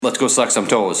Let's go suck some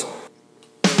toes.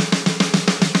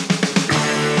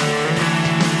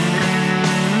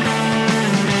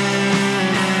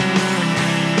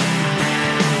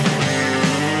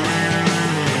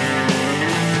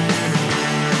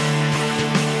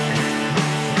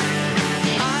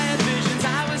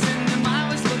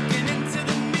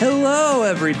 Hello,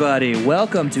 everybody.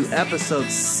 Welcome to episode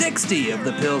 60 of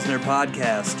the Pilsner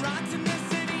Podcast.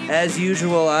 As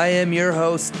usual, I am your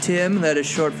host, Tim, that is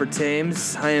short for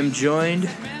Tames. I am joined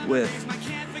with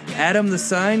Adam the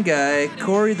Sign Guy,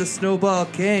 Corey the Snowball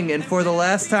King, and for the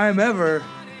last time ever,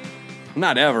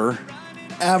 Not ever.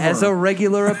 as a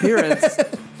regular appearance,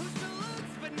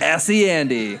 Assy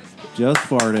Andy. Just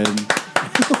farted.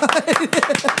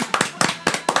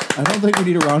 I don't think we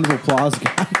need a round of applause,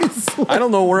 guys. I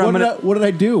don't know where I'm gonna. What did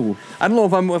I do? I don't know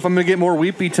if I'm gonna get more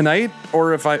weepy tonight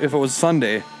or if it was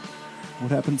Sunday. What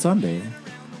happened Sunday?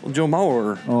 Well, Joe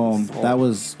Mauer.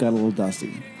 That got a little dusty.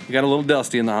 You got a little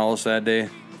dusty in the house that day.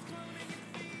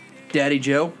 Daddy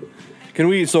Joe.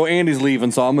 So Andy's leaving,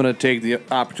 so I'm gonna take the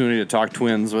opportunity to talk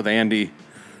Twins with Andy.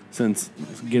 Since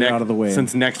Get it out of the way.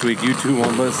 Since next week you two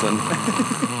won't listen.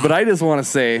 But I just want to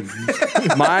say,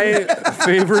 my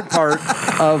favorite part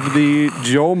of the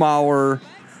Joe Mauer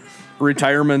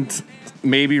retirement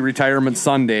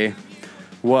Sunday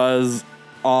was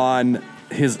on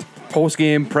his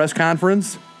post-game press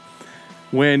conference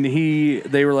when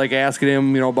they were like asking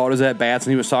him, about his at-bats,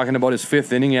 and he was talking about his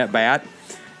fifth inning at-bat.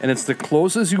 And it's the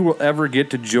closest you will ever get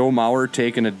to Joe Mauer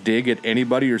taking a dig at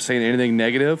anybody or saying anything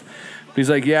negative. He's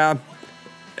like, yeah,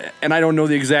 and I don't know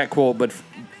the exact quote, but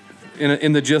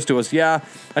in the gist of us, yeah,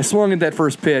 I swung at that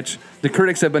first pitch. The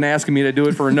critics have been asking me to do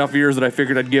it for enough years that I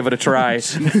figured I'd give it a try.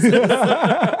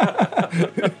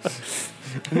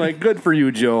 I'm like, good for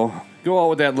you, Joe. Go out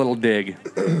with that little dig.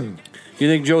 You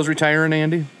think Joe's retiring,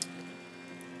 Andy?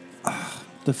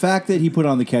 The fact that he put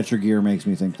on the catcher gear makes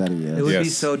me think that he is. It would be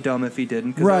so dumb if he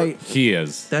didn't. Right. He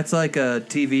is. That's like a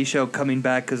TV show coming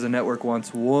back because the network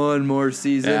wants one more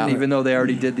season, Yeah. even though they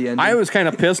already did the ending. I was kind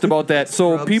of pissed about that.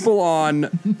 So Scrubs. people on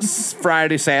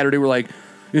Friday, Saturday were like,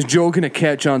 is Joe going to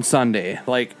catch on Sunday?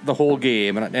 Like, the whole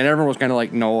game. And everyone was kind of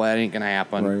like, no, that ain't going to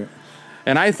happen. Right.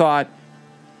 And I thought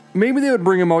maybe they would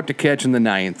bring him out to catch in the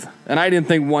ninth. And I didn't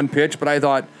think one pitch, but I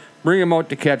thought bring him out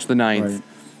to catch the ninth. Right.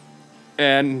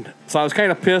 And so I was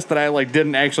kind of pissed that I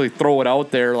didn't actually throw it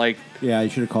out there. Yeah, you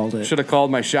should have called it. Should have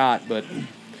called my shot, but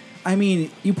I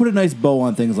mean, you put a nice bow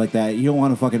on things like that. You don't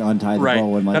want to fucking untie the right.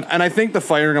 bow And I think the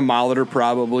firing of Molitor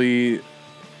probably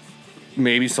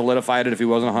maybe solidified it if he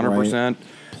wasn't 100%. Right.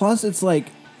 Plus, it's like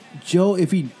Joe. If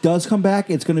he does come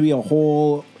back, it's going to be a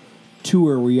whole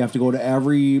tour where you have to go to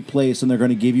every place and they're going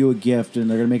to give you a gift and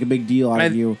they're going to make a big deal out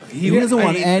of you. He doesn't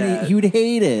want any. He would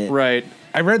hate it. Right.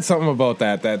 I read something about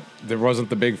that there wasn't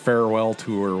the big farewell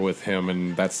tour with him,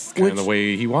 and that's kind of the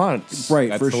way he wants. Right,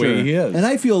 that's for the sure. way he is. And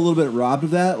I feel a little bit robbed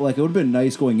of that. Like, it would have been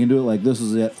nice going into it, like, this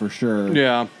is it for sure.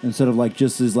 Yeah. Instead of,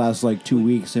 just his last, 2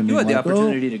 weeks. Him You had being the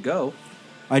opportunity to go.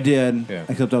 I did. Yeah.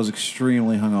 Except I was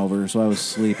extremely hungover, so I was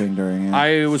sleeping during it.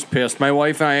 I was pissed. My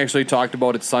wife and I actually talked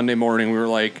about it Sunday morning. We were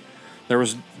like, there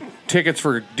was tickets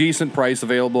for a decent price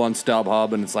available on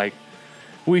StubHub, and it's like,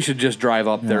 we should just drive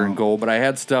up there and go. But I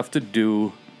had stuff to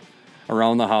do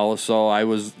around the house, so I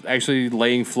was actually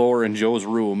laying floor in Joe's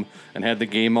room and had the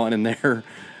game on in there.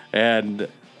 And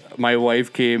my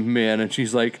wife came in, and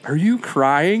she's like, "Are you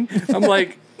crying?" I'm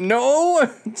like, "No,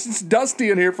 it's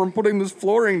dusty in here from putting this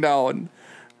flooring down."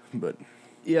 But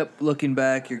Yep, looking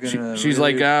back, you're gonna. she's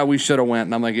really, like, we should have went,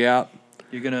 and I'm like, "Yeah."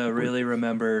 You're gonna really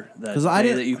remember that 'Cause I day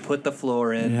didn't- that you put the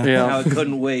floor in. Yeah. How it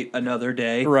couldn't wait another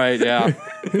day. Right, yeah. I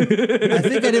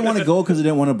think I didn't want to go because I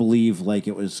didn't want to believe,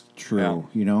 it was true,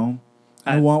 Yeah.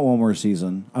 I want one more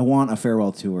season. I want a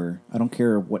farewell tour. I don't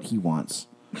care what he wants.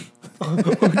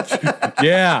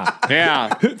 yeah.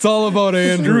 Yeah. It's all about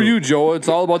Andrew. Screw you, Joe. It's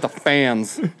all about the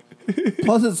fans.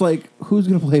 Plus, it's like, who's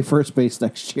going to play first base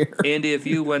next year? Andy, if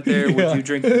you went there, would you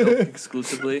drink milk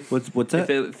exclusively? What's that?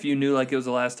 If you knew it was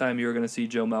the last time you were going to see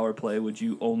Joe Mauer play, would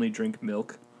you only drink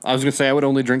milk? I was going to say I would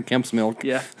only drink Kemp's milk.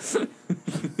 Yeah.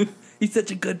 He's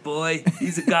such a good boy.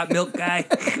 He's a got milk guy.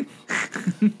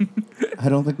 I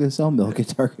don't think they sell milk at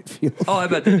Target Field. Oh, I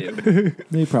bet they do.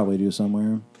 They probably do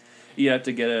somewhere. You have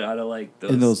to get it out of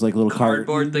those, In those little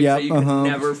cardboard things that you can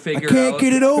never figure out. I can't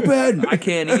get it open. I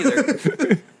can't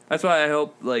either. That's why I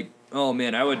hope, oh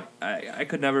man, I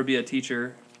could never be a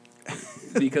teacher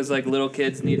because little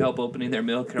kids need help opening their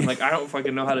milk, and I'm like, I don't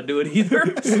fucking know how to do it either.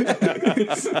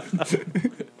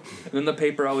 And then the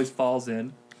paper always falls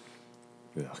in.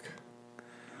 Yuck.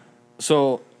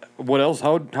 So, what else?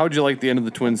 How'd you like the end of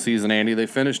the Twins season, Andy? They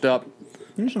finished up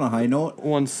Finish on a high note.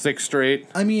 Won 6 straight.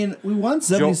 I mean, we won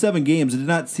 77 games. It did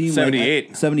not seem 78.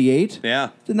 like 78. Yeah.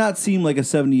 Did not seem like a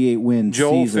 78 win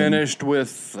Joe season. finished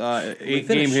with 8-game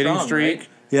hitting strong, streak. right?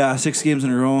 Yeah, 6 games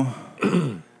in a row.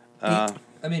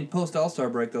 I mean, post All-Star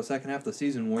break, though, second half of the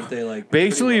season, weren't they like...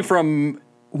 Basically, from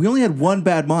We only had one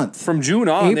bad month. June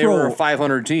on, they were a April-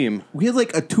 500 team. We had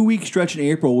like a 2-week stretch in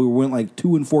April. We went like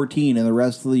 2-14, and the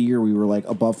rest of the year we were like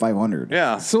above 500.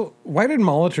 Yeah. So why did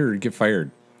Molitor get fired?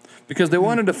 Because they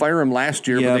wanted to fire him last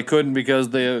year, but Yep. they couldn't because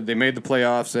they made the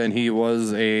playoffs and he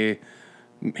was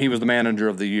the manager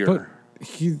of the year. But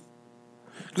he,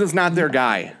 Because it's not their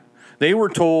guy. They were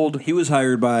told He was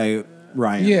hired by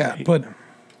Ryan. yeah, but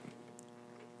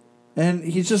And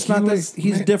he's just He not was- that.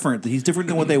 He's different. He's different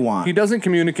than what they want. he doesn't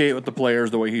communicate with the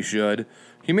players the way he should.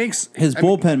 He makes His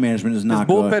bullpen management is not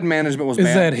bullpen good. management was is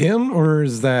bad. that him or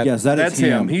is that? Yes, That's is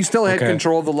him. He still had Okay.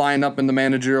 control of the lineup and the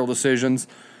managerial decisions.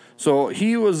 So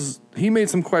he made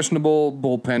some questionable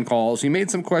bullpen calls. He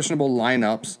made some questionable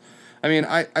lineups. I mean,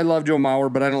 I love Joe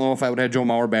Mauer, but I don't know if I would have Joe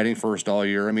Mauer batting first all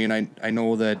year. I mean, I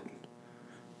know that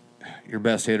your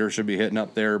best hitter should be hitting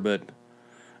up there, but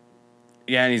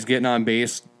yeah, and he's getting on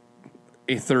base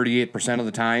 38% of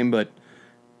the time, but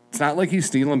it's not like he's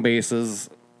stealing bases.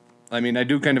 I mean, I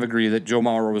do kind of agree that Joe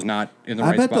Mauer was not in the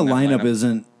right I bet spot the in that lineup lineup.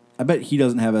 isn't. I bet he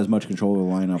doesn't have as much control of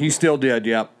the lineup. He still did,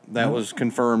 yep. That was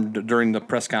confirmed during the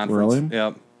press conference. Really?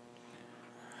 Yep.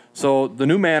 So the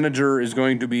new manager is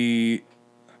going to be,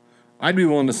 I'd be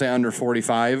willing to say under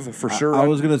 45 for sure. I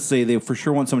was gonna say they for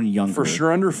sure want someone younger. for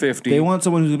sure under 50. They want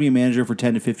someone who's gonna be a manager for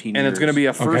 10 to 15 and years. it's going to be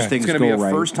a first. Things It's going to be go a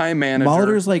right. first-time manager.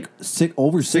 Molitor's like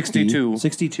over 60, 62.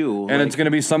 62, and it's going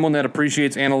to be someone that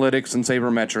appreciates analytics and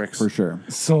sabermetrics. for sure.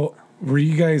 So were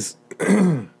you guys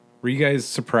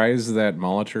surprised that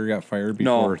Molitor got fired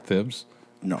No. before Thibs?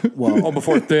 No, well, Oh,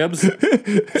 before Thibs,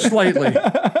 slightly.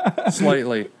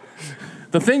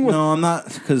 The thing with no, I'm not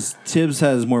because Tibbs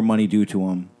has more money due to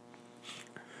him.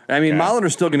 I mean, Okay.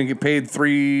 Molitor's still going to get paid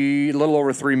a little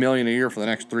over $3 million a year for the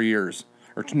next 3 years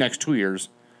or next 2 years.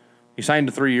 He signed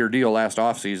a 3-year deal last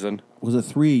offseason. Was it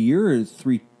 3 a year or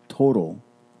 3 total?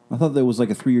 I thought there was like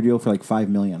a 3-year deal for like $5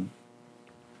 million.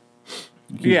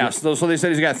 Yeah, so they said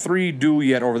he's got 3 due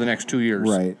yet over the next 2 years.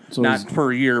 Right. So not he's-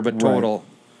 per year, but total.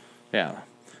 Yeah.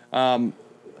 From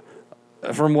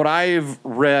what I've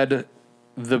read,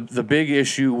 the big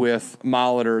issue with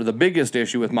Molitor, the biggest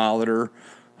issue with Molitor,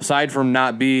 aside from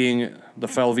not being the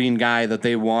Felvine guy that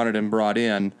they wanted and brought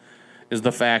in, is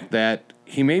the fact that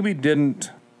he maybe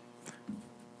didn't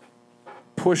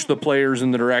push the players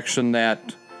in the direction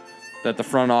that the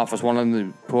front office wanted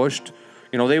them to pushed.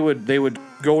 You know, they would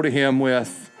go to him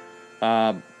with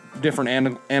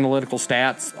different analytical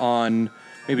stats on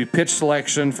maybe pitch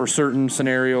selection for certain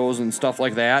scenarios and stuff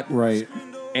like that. Right.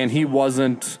 And he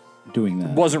wasn't Doing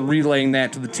that. relaying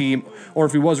that to the team, or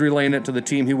if he was relaying it to the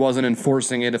team, he wasn't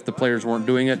enforcing it if the players weren't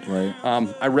doing it. Right.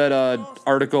 I read an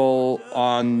article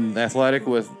on The Athletic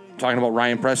talking about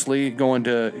Ryan Presley going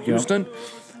to Houston.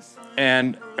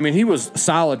 And, I mean, he was a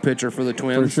solid pitcher for the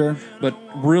Twins. For sure. But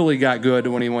really got good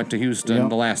when he went to Houston Yep.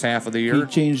 the last half of the He year.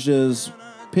 changed his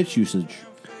pitch usage.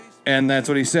 And that's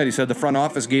what he said. He said the front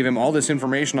office gave him all this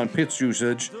information on pitch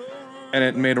usage, and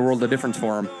it made a world of difference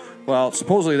for him. Well,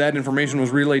 supposedly that information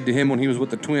was relayed to him when he was with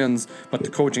the Twins, but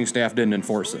the coaching staff didn't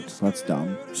enforce it. That's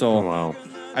dumb. So Oh, wow.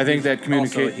 I think that Also a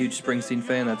communicate. huge Springsteen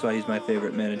fan. That's why he's my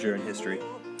favorite manager in history.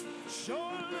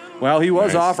 Well, he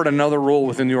was Nice. offered another role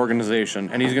within the organization,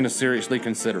 and he's going to seriously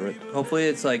consider it. Hopefully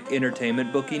it's like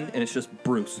entertainment booking, and it's just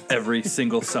Bruce every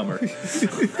single summer.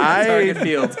 Target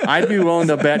field. I'd be willing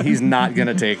to bet he's not going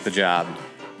to take the job.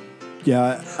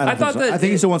 Yeah, I don't thought think so. that I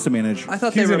think he still wants to manage. I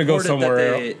thought He's they gonna go reported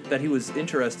somewhere that he was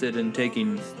interested in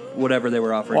taking whatever they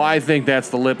were offering. Well, I think that's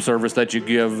the lip service that you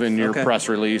give in your Okay. press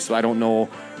release. I don't know,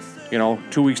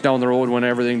 2 weeks down the road when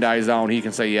everything dies down, he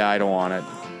can say, yeah, I don't want it.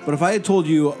 But if I had told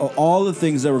you all the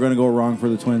things that were going to go wrong for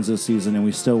the Twins this season and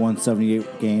we still won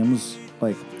 78 games,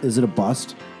 like, is it a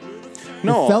bust?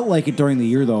 No. It felt like it during the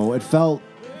year, though. It felt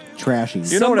trashy.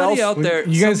 You know what Somebody else? out there.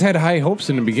 You guys had high hopes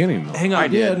in the beginning, though. hang on. I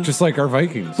did. Just like our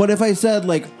Vikings. But if I said,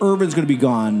 like, Irvin's going to be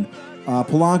gone,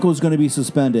 Polanco's going to be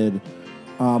suspended,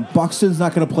 Buxton's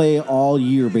not going to play all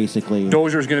year, basically.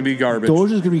 Dozier's going to be garbage.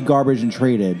 Dozier's going to be garbage and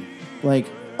traded. Like,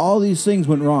 all these things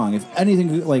went wrong. If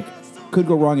anything, like, could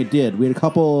go wrong, it did. We had a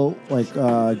couple, like,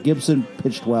 Gibson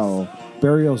pitched well.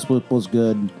 Barrios was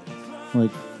good.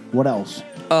 Like, what else?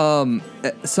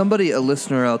 Somebody, a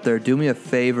listener out there, do me a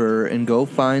favor and go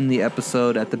find the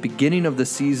episode at the beginning of the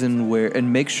season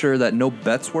and make sure that no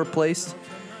bets were placed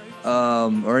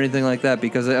or anything like that,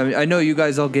 because I know you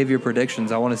guys all gave your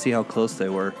predictions. I want to see how close they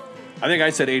were. I think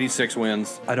I said 86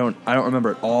 wins. I don't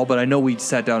remember at all, but I know we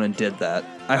sat down and did that.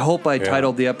 I hope I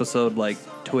titled the episode like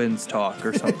Twins Talk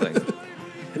or something.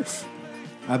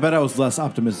 I bet I was less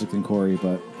optimistic than Corey,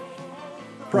 but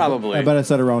Probably. I bet I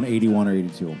said around 81 or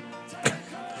 82.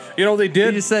 You know, they He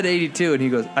did. just said 82, and he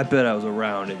goes, I bet I was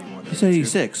around 81. You said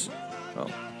 86. Oh.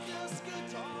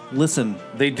 Listen,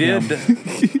 They did.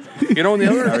 You know, and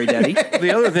Sorry, Daddy.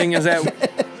 the other thing is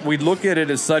that we look at it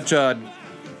as such a,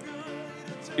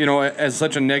 as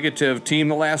such a negative team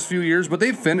the last few years, but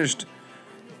they finished.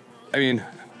 I mean,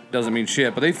 doesn't mean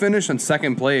shit, but they finished in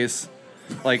second place,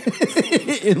 like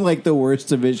In like the worst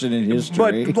division in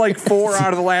history. But like 4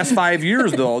 out of the last 5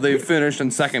 years, though, they've finished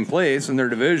in second place in their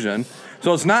division.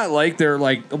 So it's not like they're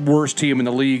like the worst team in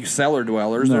the league, cellar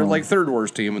dwellers. No. They're like third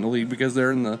worst team in the league because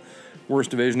they're in the worst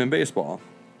division in baseball.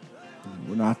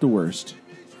 We're not the worst.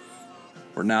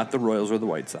 We're not the Royals or the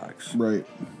White Sox. Right.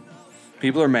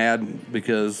 People are mad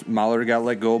because Mahler got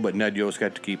let go, but Ned Yost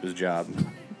got to keep his job.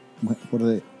 What are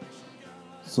they?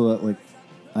 So that, like,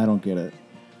 I don't get it.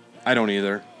 I don't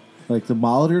either. Like, the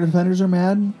Molitor defenders are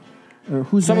mad? Or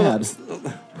who's Some mad? of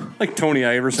them, like Tony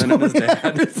Iverson and his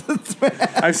dad.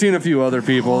 I've seen a few other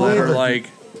people that are like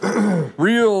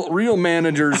real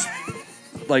managers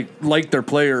like their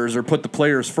players or put the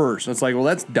players first. It's like, well,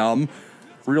 that's dumb.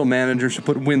 Real managers should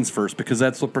put wins first because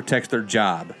that's what protects their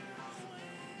job.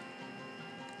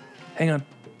 Hang on.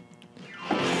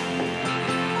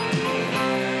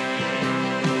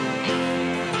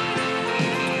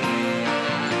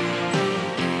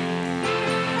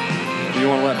 You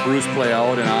want to let Bruce play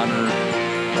out in honor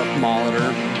of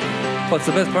Molitor. What's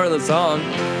the best part of the song?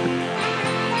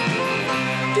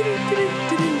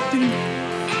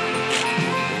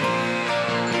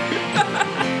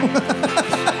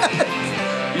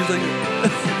 He's like,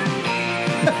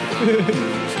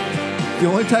 The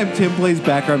only time Tim plays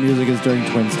background music is during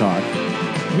Twins Talk.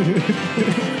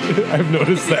 I've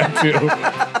noticed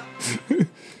that too.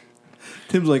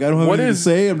 Tim's like, I don't have What anything is- to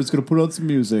say. I'm just going to put on some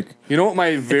music. You know what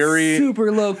my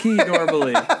super low key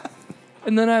normally.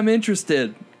 And then I'm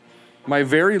interested. my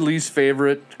very least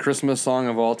favorite Christmas song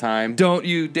of all time, Don't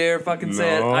you dare fucking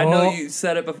say it. I know you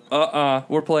said it before.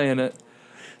 We're playing it.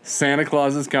 Santa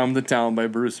Claus Has Come to Town by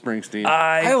Bruce Springsteen.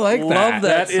 I like love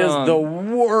that That is song. the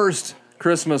worst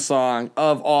Christmas song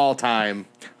of all time.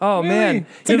 Oh, man.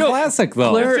 It's a classic, though.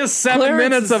 Claire- It's just 7 Clarence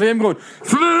minutes is- of him going,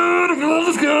 Santa Claus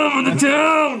is coming to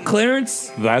town.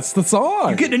 Clarence, That's the song.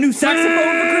 you getting a new saxophone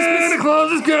for Christmas? Santa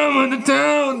Claus is coming to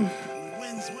town.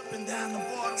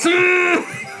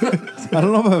 I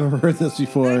don't know if I've ever heard this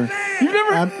before.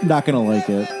 I'm not going to like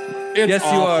it. It's Yes, you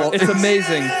awful. are. It's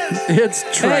amazing. It's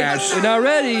trash. Hey, you're not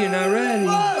ready. You're not ready.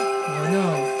 I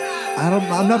know.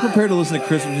 I'm not prepared to listen to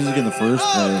Christmas music in the first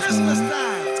place, man.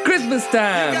 It's Christmas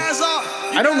time.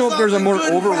 I don't know if there's a more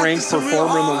overranked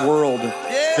performer in the world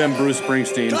than Bruce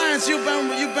Springsteen. Clients, you've been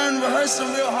rehearsing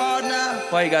real hard now.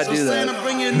 Why you gotta do that? Santa,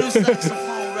 bring you a new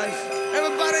saxophone, right?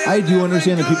 Everybody, I do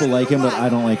understand that people like him, but I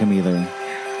don't like him either.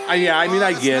 Yeah, I mean,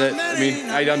 I get it. I mean,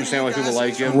 I understand why people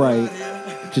like him. Right.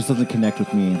 Just doesn't connect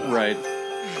with me. Right.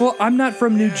 Well, I'm not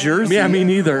from New Jersey. Yeah, me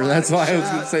neither. That's why I was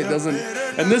going to say it doesn't.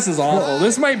 And this is awful.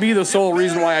 This might be the sole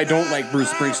reason why I don't like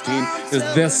Bruce Springsteen is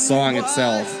this song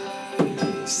itself.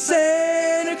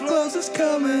 Santa Claus is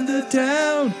coming to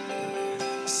town.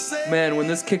 Man, when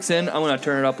this kicks in, I'm gonna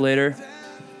turn it up later.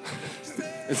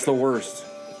 It's the worst.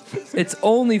 It's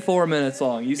only 4 minutes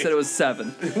long. You said it was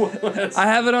 7. I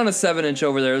have it on a 7-inch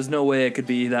over there. There's no way it could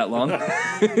be that long.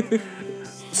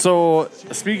 So,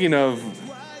 speaking of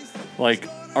like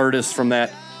artists from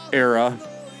that era,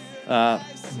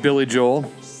 Billy Joel,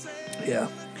 Yeah.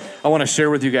 I want to share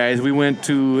with you guys. We went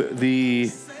to the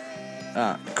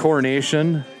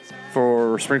coronation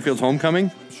for Springfield's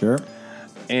homecoming, Sure.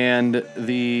 and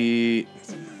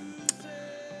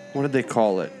what did they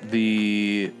call it?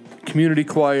 The community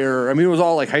choir. I mean, it was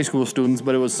all like high school students,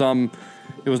 but it was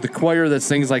the choir that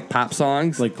sings like pop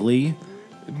songs. Like Glee.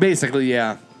 Basically,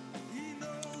 yeah.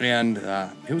 And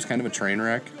it was kind of a train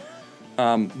wreck.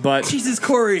 But Jesus,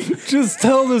 Corey. Just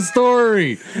tell the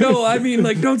story. No, I mean,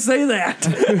 like, don't say that.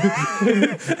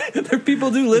 There,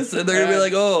 people do listen. They're gonna be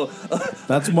like, "Oh,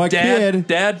 That's my kid.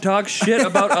 Dad talks shit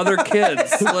about other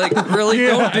kids." Like, really,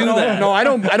 don't do that. no, I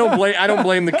don't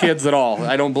blame the kids at all.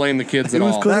 I don't blame the kids at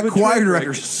all. That choir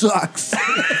director sucks.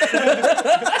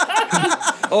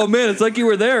 Oh man, it's like you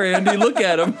were there, Andy. Look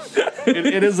at him.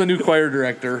 It is a new choir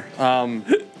director.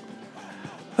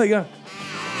 Hang on.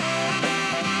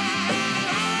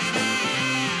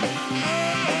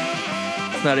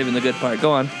 It's not even the good part.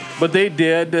 Go on. But they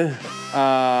did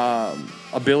a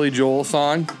Billy Joel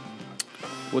song.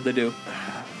 What'd they do?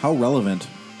 How relevant.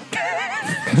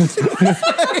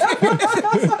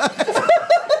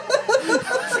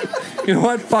 You know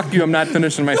what? Fuck you. I'm not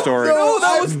finishing my story. No,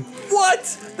 that was what?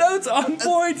 That was on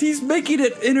point. He's making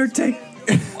it entertaining.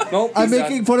 Nope. I'm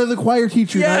making fun of the choir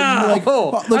teacher. Yeah. Not,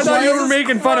 Oh, the I thought you were Jesus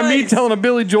making fun of me Christ. telling a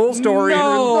Billy Joel story.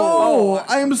 No,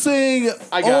 I'm saying.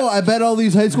 I bet all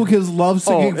these high school kids love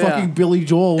singing yeah. fucking Billy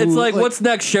Joel. It's like, what's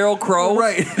next, Sheryl Crow?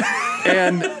 right?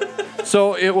 And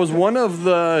so it was one of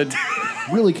the.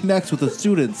 Really connects with the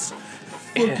students.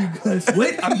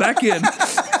 Wait, I'm back in.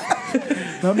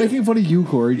 Not making fun of you,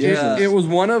 Corey. Yeah. Jesus. It was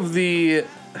one of the,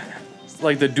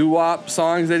 like the doo-wop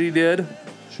songs that he did.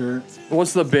 Sure.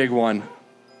 What's the big one?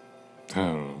 I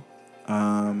don't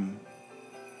know.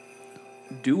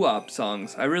 Doo-wop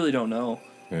songs. I really don't know.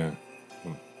 Yeah.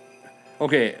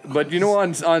 Okay, but you know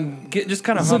on Just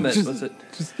kind of hum it. just- Was it?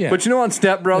 Yeah. but you know on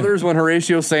Step Brothers when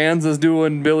Horatio Sands is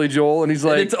doing Billy Joel and he's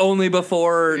like, It's only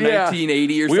before Yeah.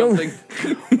 1980 or We only-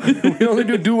 something. we only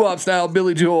do doo-wop style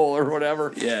Billy Joel or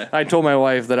whatever. Yeah. I told my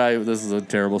wife that this is a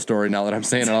terrible story now that I'm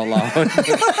saying it out loud.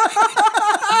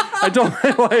 I told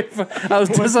my wife I was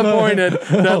disappointed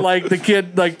that like the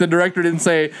kid, like the director didn't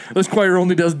say this choir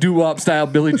only does doo-wop style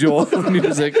Billy Joel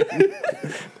music.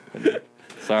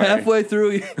 Sorry. Halfway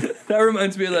through, that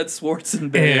reminds me of that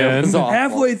Schwarzenegger. Yeah, it was awful.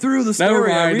 Halfway through the Never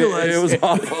story, I mind. realized It was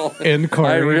awful. And Corey.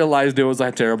 I realized it was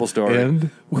a terrible story. And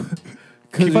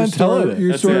Keep on telling it. Your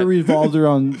That's story it. revolved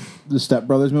around the Step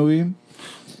Brothers movie.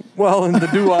 Well, in the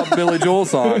doo-wop Billy Joel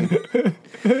song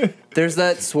there's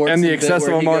that Schwarzenegger and the excessive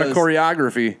where he amount goes, of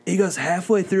choreography. He goes,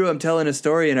 halfway through, I'm telling a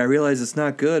story, and I realize it's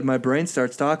not good. My brain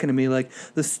starts talking to me like,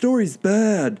 the story's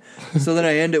bad. So then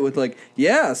I end it with like,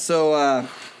 yeah, so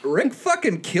Rick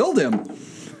fucking killed him.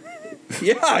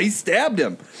 Yeah, he stabbed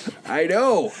him. I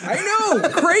know.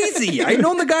 Crazy. I've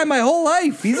known the guy my whole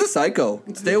life. He's a psycho.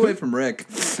 Stay away from Rick.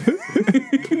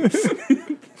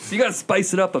 You gotta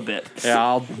spice it up a bit. Yeah,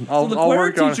 I'll The I'll choir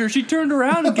work on teacher, she turned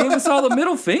around and gave us all the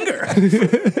middle finger.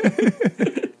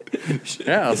 it.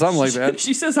 Yeah, something like that.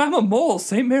 She says, I'm a mole.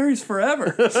 St. Mary's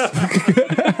forever.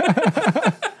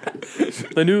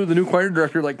 The new choir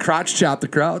director like crotch chopped the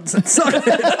crowd. Suck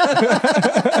it.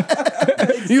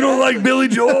 You don't like Billy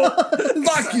Joel?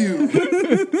 Fuck you.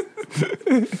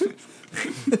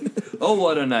 Oh,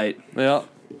 what a night. Yeah.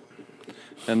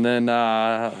 And then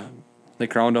they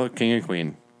crowned a king and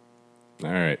queen.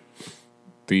 all right.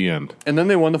 The end. And then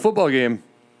they won the football game.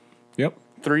 Yep.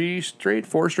 4 straight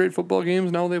football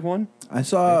games now they've won. I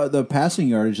saw the passing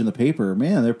yardage in the paper.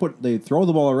 Man, they throw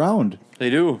the ball around. They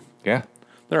do. Yeah.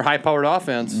 They're a high-powered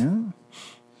offense. Yeah.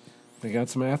 They got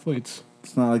some athletes.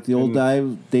 It's not like the old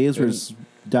dive days where it's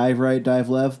dive right, dive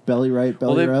left, belly right,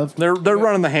 Well, belly left. they're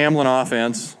running the Hamlin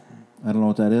offense. I don't know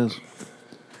what that is.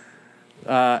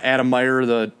 Adam Meyer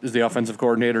is the offensive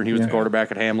coordinator, and he was the Yeah.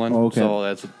 quarterback at Hamlin. Oh, okay. So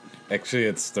that's. Actually,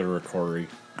 it's the Ricori.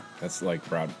 That's like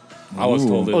Brad. I was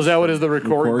told it. Oh, is that what is the record?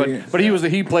 Ricori?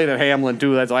 But he played at Hamlin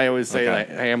too. That's why I always say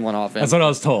Okay. the Hamlin offense. That's what I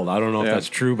was told. I don't know Yeah. if that's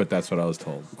true, but that's what I was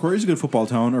told. Corey's a good football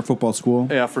town or football school.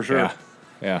 Yeah, for sure. Yeah.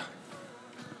 Yeah.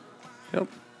 Yep.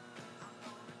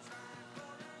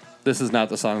 This is not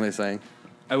the song they sang.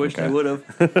 I wish Okay. they would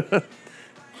have.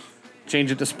 Change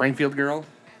it to Springfield Girl.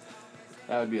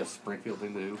 That would be a Springfield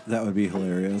thing to do. That would be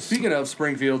hilarious. Speaking of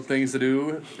Springfield things to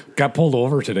do, Got pulled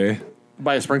over today.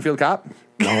 by a Springfield cop.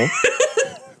 No.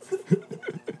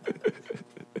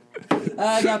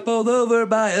 I got pulled over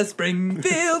by a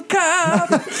Springfield cop.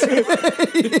 Do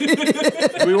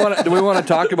we want to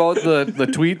talk about the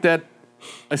tweet that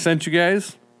I sent you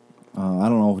guys? I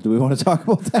don't know. Do we want to talk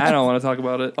about that? I don't want to talk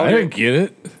about it. I didn't get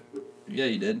it. Yeah,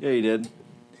 you did. Yeah, you did.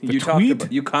 You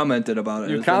tweet? you commented about it. It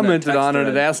You was in that commented text on it thread.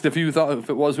 and asked if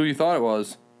it was who you thought it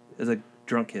was. As a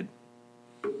drunk kid.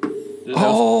 It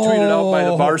was tweeted out by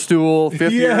the Barstool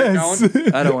 5th year Yes.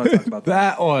 account, I don't want to talk about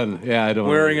that. That one. Yeah, I don't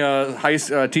wearing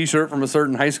a T-shirt from a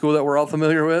certain high school that we're all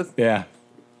familiar with. Yeah.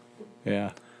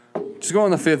 Yeah. Just go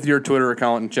on the 5th year Twitter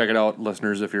account and check it out,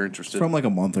 listeners, if you're interested. From like a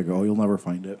month ago. You'll never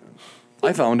find it.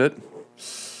 I found it.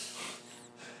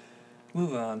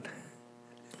 Move on.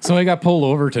 So I got pulled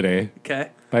over today Okay.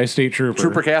 by a state trooper.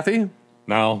 Trooper Kathy,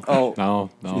 No. Oh.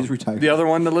 No. He's retired. the other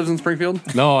one that lives in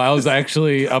Springfield. No, I was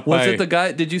actually up Was by... it the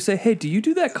guy? Did you say, hey, do you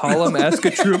do that column, Ask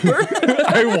a Trooper?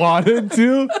 I wanted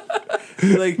to.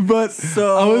 like, but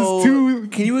so I was too...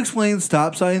 Can you explain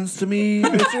stop signs to me?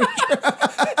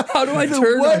 How do I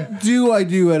turn? What do I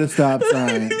do at a stop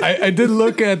sign? I did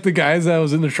look at the guys that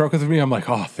was in the truck with me. I'm like,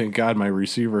 oh, thank God my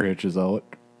receiver hitch is out.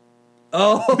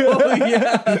 Oh,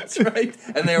 yeah, that's right.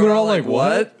 And they were They're all like,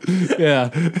 what? Yeah.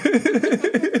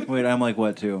 Wait, I'm like,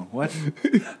 what, too? What?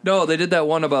 No, they did that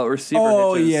one about receiver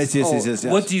Oh, hitches. yes.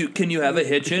 What can you have a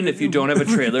hitch in if you don't have a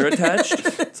trailer attached?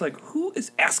 It's like, who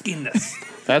is asking this?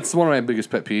 That's one of my biggest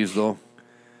pet peeves, though.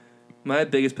 My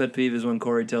biggest pet peeve is when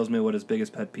Corey tells me what his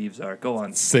biggest pet peeves are. Go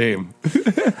on. Same.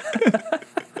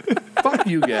 Fuck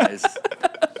you guys.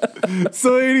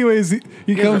 So, anyways,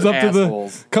 he comes are up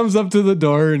assholes. comes up to the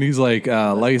door and he's like,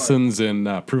 license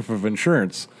and proof of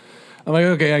insurance. I'm like,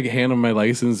 okay, I hand him my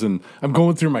license and I'm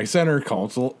going through my center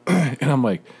console and I'm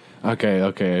like, okay,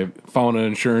 I found an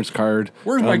insurance card.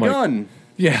 Where's And my I'm like, gun?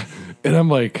 yeah, and I'm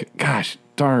like, gosh,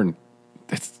 darn,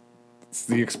 it's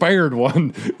the expired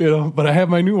one, But I have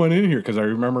my new one in here because I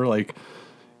remember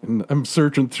and I'm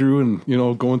searching through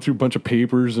and going through a bunch of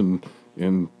papers and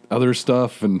other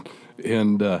stuff and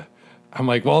I'm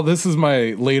like, well, this is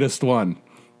my latest one.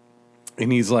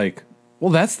 And he's like, well,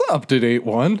 that's the up-to-date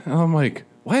one. And I'm like,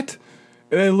 what?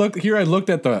 And I looked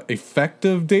at the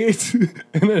effective date,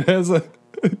 and it has a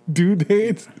due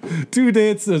date. Due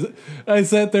date says, I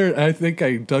sat there, I think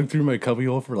I dug through my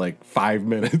cubbyhole for like 5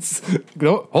 minutes.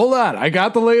 No, hold on, I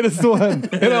got the latest one.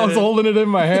 And I was holding it in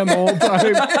my hand the whole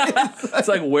time. It's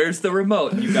like, where's the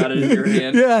remote? You got it in your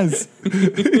hand. Yes.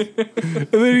 And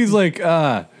then he's like,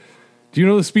 do you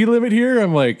know the speed limit here?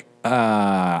 I'm like,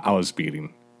 I was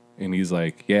speeding. And he's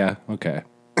like, yeah, okay.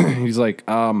 He's like,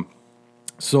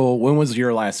 so when was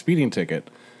your last speeding ticket?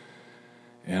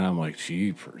 And I'm like,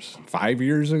 jeepers, 5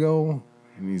 years ago?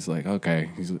 And he's like, okay.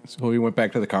 So he went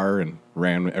back to the car and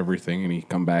ran everything, and he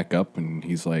come back up, and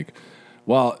he's like,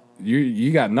 well,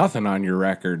 you got nothing on your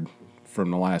record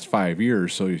from the last 5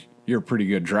 years, so you're a pretty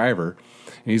good driver.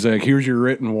 And he's like, here's your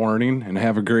written warning, and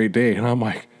have a great day. And I'm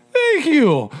like, thank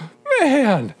you,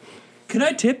 man. Can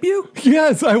I tip you?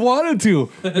 Yes, I wanted to.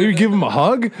 Maybe give him a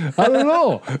hug? I don't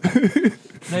know.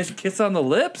 Nice kiss on the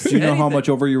lips? Do you know how much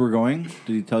over you were going?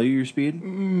 Did he tell you your speed?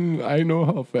 I know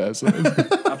how fast I was.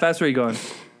 How fast were you going?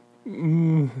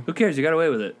 Who cares? You got away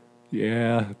with it.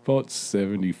 Yeah, about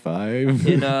 75.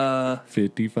 In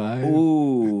 55.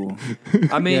 Ooh.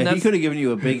 I mean, Yeah, that's he could have given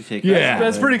you a big ticket. Yeah.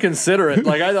 That's pretty considerate.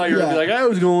 Like, I thought you were going to be Yeah. like, I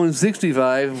was going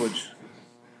 65, which...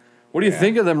 What do you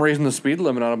think of them raising the speed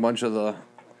limit on a bunch of the...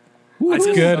 I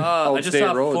just good. saw, I just Outstate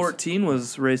saw roads. 14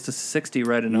 was raised to 60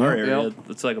 right in our area. Yep.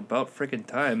 It's like about freaking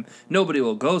time. Nobody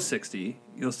will go 60.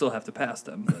 You'll still have to pass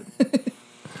them. But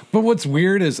But what's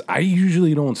weird is I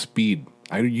usually don't speed.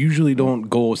 I usually don't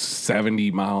go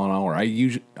 70 mile an hour.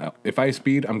 If I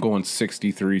speed, I'm going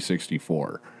 63,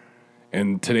 64.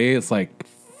 And today it's like,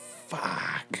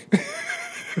 fuck.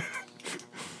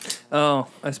 oh,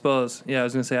 I suppose. Yeah, I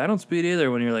was gonna say I don't speed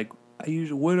either. When you're like,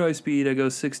 when I speed, I go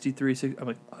 63. 60. I'm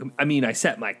like, I mean, I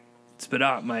set my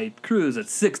cruise at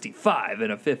 65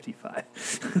 and a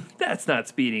 55. That's not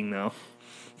speeding though.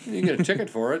 You can get a ticket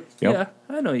for it. Yep.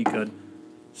 Yeah, I know you could.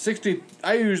 60,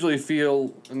 I usually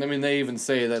feel, and I mean, they even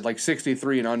say that like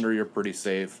 63 and under, you're pretty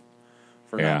safe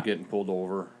for Yeah. not getting pulled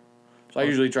over. So I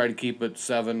usually try to keep it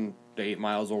 7 to 8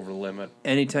 miles over the limit.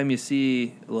 Anytime you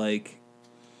see like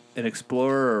an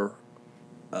Explorer or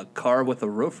a car with a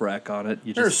roof rack on it,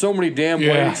 you There's just so many damn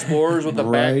Yeah. white Explorers with the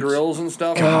Right. back grills and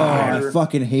stuff. Oh, I They're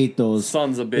fucking hate those.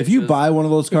 sons of bitches. If you buy one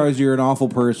of those cars, you're an awful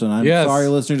person. I'm Yes. sorry,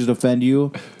 listeners, to offend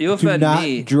you. You Do offend not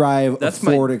me. drive That's a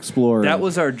my- Ford Explorer. that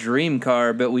was our dream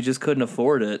car, but we just couldn't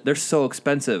afford it. They're so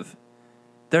expensive.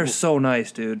 They're so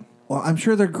nice, dude. Well, I'm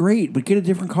sure they're great, but get a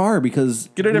different car because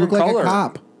Get a you look different like color. a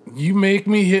cop. You make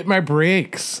me hit my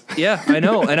brakes. Yeah, I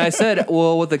know. And I said,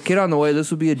 well, with the kid on the way, this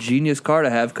would be a genius car to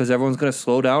have because everyone's going to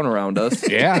slow down around us.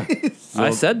 Yeah.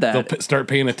 I said They'll that. start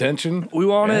paying attention. We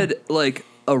wanted like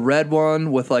a red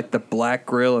one with like the black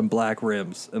grill and black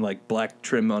rims and like black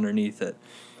trim underneath it.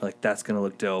 Like that's going to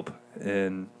look dope.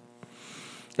 And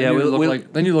yeah, then, we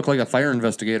you look like a fire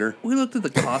investigator. we looked at the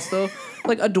cost though.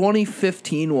 Like a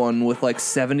 2015 one with like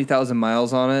 70,000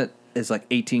 miles on it is like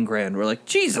 18 grand. We're like,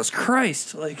 Jesus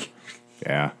Christ. Like,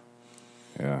 Yeah.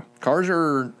 Yeah. Cars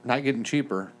are not getting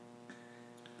cheaper.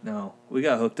 no, we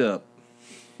got hooked up.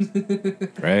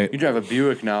 Right. You drive a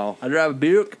Buick now. I drive a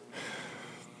Buick.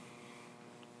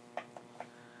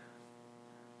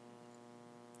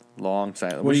 Long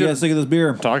silent. What do you guys think of this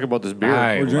beer? talk about this beer?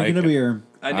 I We're drinking like a it. beer.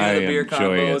 I knew I the beer enjoy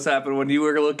combo it. was happening when you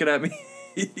were looking at me.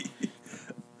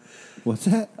 What's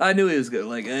that? I knew he was good.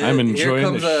 Like, I'm enjoying here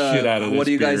comes the shit out of What this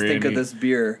do you guys beer, think of Andy. this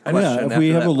beer? Yeah, Question if we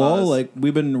after have that a lull, pause. like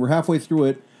we're halfway through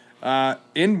it.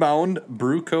 Inbound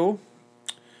Brew Co.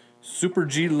 Super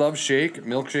G Love Shake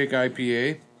Milkshake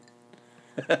IPA.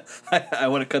 I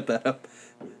want to cut that up.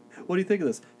 What do you think of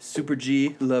this? Super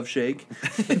G love shake.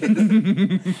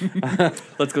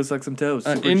 Let's go suck some toes.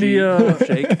 Super G, India love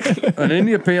shake. an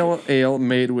India Pale Ale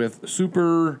made with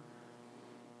super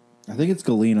I think it's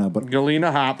Galena, but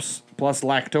Galena hops plus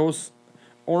lactose,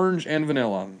 orange, and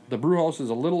vanilla. The brew house is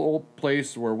a little old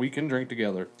place where we can drink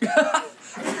together.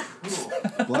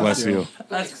 Bless you.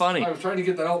 That's funny. I was trying to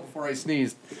get that out before I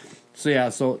sneezed.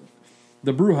 So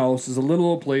the brew house is a little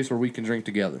old place where we can drink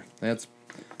together. That's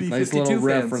nice little fans.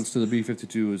 reference to the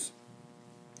B-52s.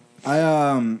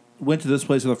 I went to this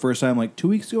place for the first time like 2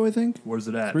 weeks ago, I think. Where's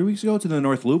it at? 3 weeks ago to the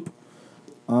North Loop.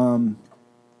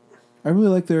 I really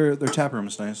like their tap room.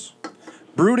 It's nice.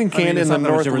 Brewed and canned it's in the not much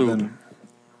North different Loop. than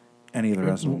any of the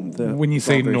rest of them. The- When you it's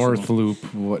all say very North similar.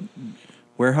 Loop, what?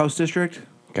 Warehouse District.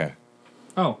 Okay.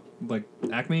 Oh, like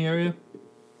Acme area?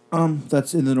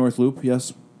 That's in the North Loop.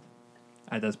 Yes.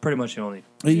 That's pretty much the only.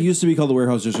 It used to be called the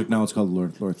Warehouse District. Now it's called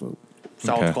the North Loop.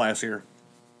 Sounds Okay. classier.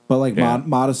 But like Yeah.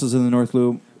 Modest is in the North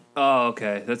Loop. Oh,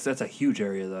 okay. That's a huge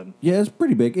area then. Yeah, it's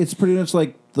pretty big. It's pretty much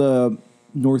like the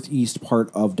northeast part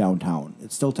of downtown.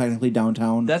 It's still technically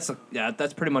downtown. That's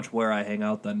pretty much where I hang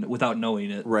out then, without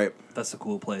knowing it. right. That's a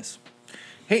cool place.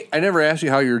 Hey, I never asked you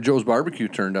how your Joe's barbecue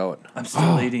turned out. I'm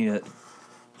still eating it.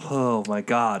 Oh my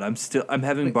god, I'm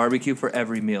having barbecue for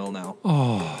every meal now.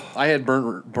 I had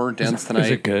burnt ends tonight.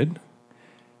 Is it good?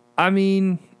 I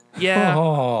mean, yeah,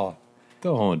 Oh,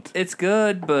 don't. it's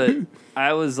good, but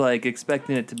I was like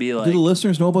expecting it to be Do like the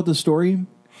listeners know about this story?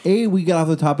 A, we got off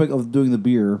the topic of doing the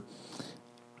beer.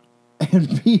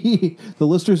 And B, the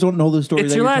listeners don't know the story.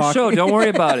 it's that your you're last show. talking. Don't worry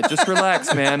about it. Just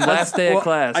relax, man. Last day of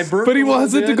class. I burnt But he a little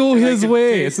wants it to bit, go and I his could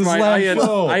way. taste It's his my- last I had,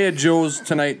 show. I had Joe's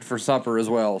tonight for supper as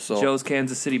well. So Joe's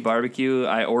Kansas City barbecue.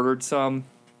 I ordered some.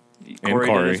 Corey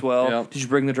Corey. did as well. Yep. Did you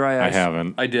bring the dry I ice?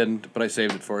 haven't. I didn't, but I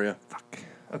saved it for you.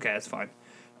 Okay, that's fine.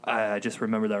 I just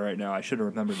remembered that right now. I should have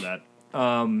remembered that.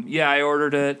 Yeah, I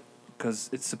ordered it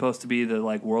because it's supposed to be the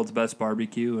like world's best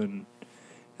barbecue, and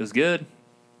it was good.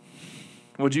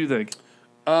 What'd you think?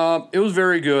 It was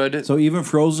very good. So even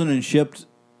frozen and shipped,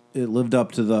 it lived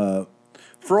up to the.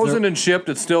 Frozen and shipped,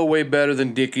 it's still way better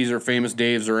than Dickie's or Famous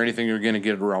Dave's or anything you're going to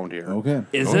get around here. Okay.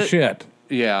 Is Oh it shit.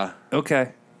 Yeah.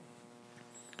 okay?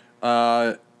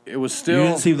 It was You still...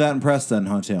 didn't seem that impressed then,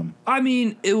 huh, Tim? I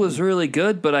mean, it was really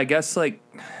good, but I guess like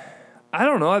I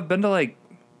don't know. I've been to like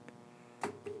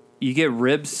you get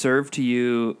ribs served to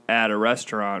you at a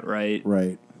restaurant, right?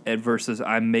 Right. And versus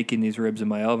I'm making these ribs in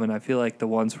my oven. I feel like the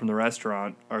ones from the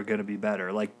restaurant are going to be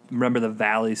better. Like remember the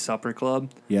Valley Supper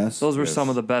Club? Yes. Those were some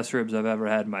of the best ribs I've ever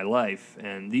had in my life,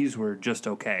 and these were just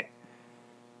okay.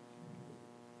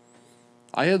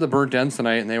 I had the burnt ends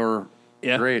tonight, and they were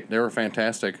Yeah. great. They were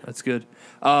fantastic. That's good.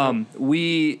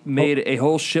 We made a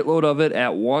whole shitload of it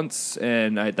at once,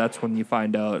 and that's when you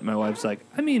find out. My wife's like,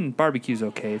 I mean, barbecue's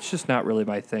okay. It's just not really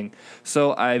my thing.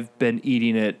 So I've been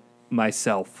eating it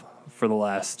myself for the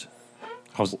last,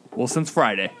 since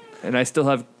Friday. And I still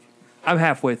have, I'm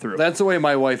halfway through. That's the way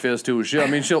my wife is, too.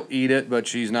 She'll eat it, but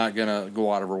she's not going to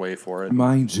go out of her way for it.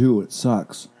 Mine too. It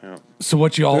sucks. So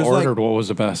what you all There's, like- ordered? What was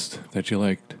the best that you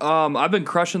liked? I've been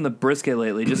crushing the brisket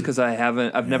lately just because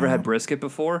I've never had brisket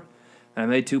before. And I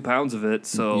made 2 pounds of it,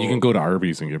 so You can go to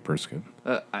Arby's and get brisket.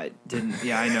 I didn't.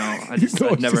 Yeah, I know.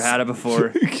 I've never had it before.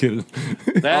 Kidding.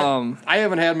 That, I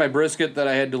haven't had my brisket that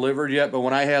I had delivered yet, but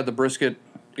when I had the brisket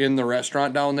in the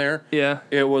restaurant down there, Yeah.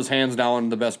 it was hands down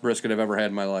the best brisket I've ever had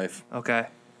in my life. Okay.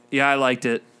 Yeah, I liked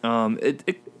it. I've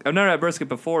never had brisket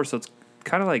before, so it's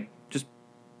kind of like just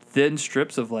thin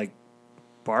strips of like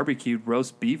barbecued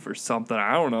roast beef or something.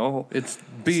 I don't know. It's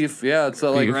beef, yeah. It's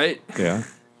like Right? Yeah,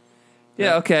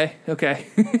 Yeah. Okay.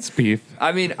 it's beef.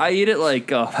 I mean, I eat it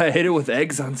like I ate it with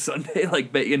eggs on Sunday,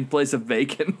 like in place of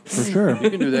bacon. For sure. you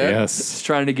can do that. Yes. Just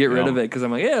trying to get rid of Yeah. it because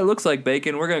I'm like, yeah, it looks like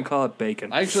bacon. We're gonna call it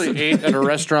bacon. I actually ate at a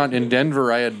restaurant in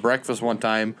Denver. I had breakfast one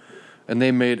time, and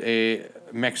they made a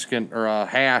Mexican or a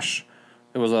hash.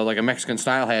 It was like a Mexican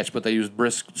style hash, but they used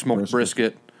smoked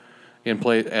brisket in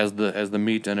place as the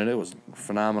meat in it. It was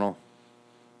phenomenal.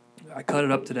 I cut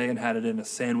it up today and had it in a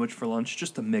sandwich for lunch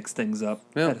just to mix things up.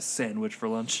 Yeah. I had a sandwich for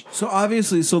lunch. So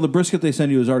obviously, the brisket they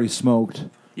send you is already smoked.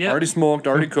 Yeah. Already smoked,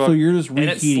 already cooked. So you're just And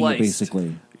it's reheating it sliced.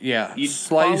 basically. yeah, You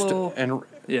sliced follow- and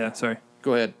Yeah. Sorry.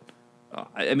 go ahead.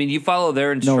 I mean, you follow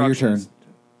their No, your instructions.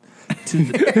 turn.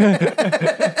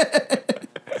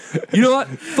 You know what?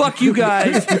 Fuck you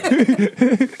guys.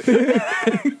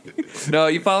 No,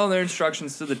 you follow their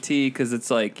instructions to the T because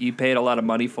it's like you paid a lot of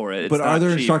money for it. It's But not are there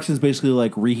cheap. instructions basically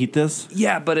like reheat this?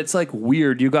 Yeah, but it's like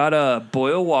weird. You gotta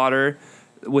boil water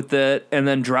with it and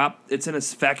then drop. It's in a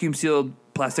vacuum sealed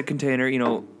plastic container,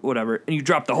 whatever, and you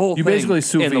drop the whole You thing basically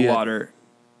sous in the vide it. water.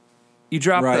 You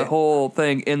drop the Right. whole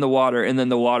thing in the water, and then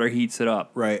the water heats it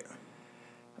up. Right.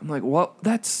 I'm like, what?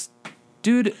 That's...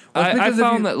 Dude, Well, it's I because if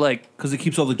found you- that, like, Because it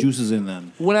keeps all the juices in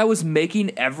then. when I was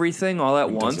making everything all at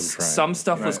It once, doesn't try some it.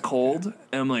 stuff was cold,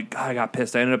 and I'm like, God, I got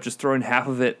pissed. I ended up just throwing half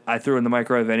of it. I threw in the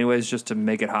microwave anyways just to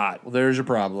make it hot. Well, there's your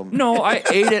problem. No, I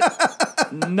ate it.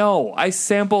 No, I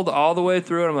sampled all the way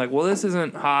through, and I'm like, well, this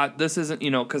isn't hot. This isn't,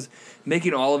 because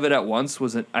making all of it at once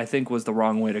I think was the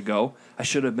wrong way to go. I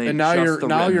should have made. And now just the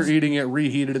you're ribs. eating it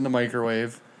reheated in the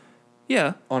microwave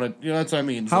Yeah. on a. That's what I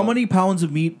mean. How So- many pounds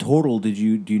of meat total do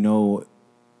you know?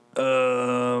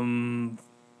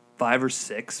 5 or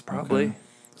 6 probably.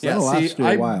 So that'll last you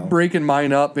a while. I'm breaking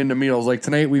mine up into meals. Like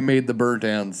tonight, we made the burnt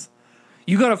ends.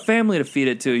 You got a family to feed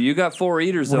it to. You got 4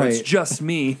 eaters though. It's Right. just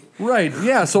me. Right.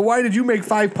 Yeah. So why did you make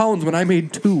 5 pounds when I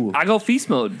made 2? I go feast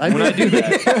mode when I do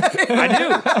that. I do.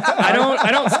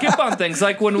 I don't skip on things.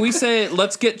 Like when we say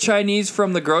let's get Chinese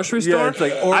from the grocery store, it's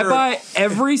like I order- buy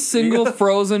every single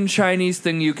frozen Chinese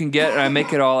thing you can get, and I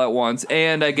make it all at once.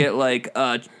 And I get like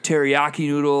teriyaki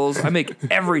noodles. I make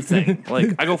everything.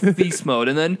 Like I go feast mode,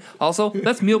 and then also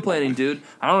that's meal planning, dude.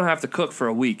 I don't have to cook for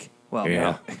a week. Well,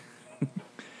 Yeah.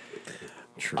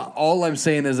 no. All I'm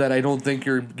saying is that I don't think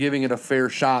you're giving it a fair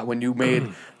shot when you made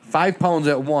 5 pounds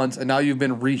at once, and now you've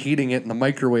been reheating it in the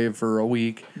microwave for a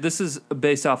week. This is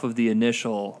based off of the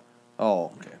initial. Oh,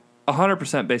 okay.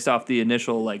 100% based off the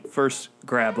initial like first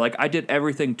grab. Like I did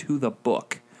everything to the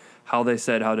book, how they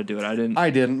said how to do it.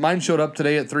 I didn't. Mine showed up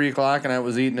today at 3:00, and I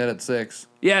was eating it at 6.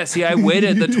 Yeah, see, I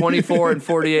waited the 24 and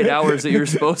 48 hours that you're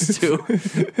supposed to.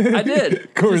 I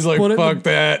did Corey's like, put it in fuck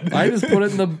that. I just put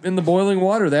it in the boiling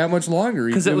water that much longer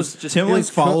because it was just. Tim like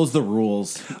follows the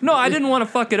rules. No, I didn't want to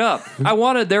fuck it up. I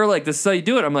wanted. They were like, "This is how you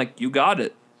do it." I'm like, "You got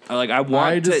it." I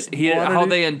want just to. wanted How it-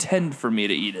 they intend for me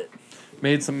to eat it.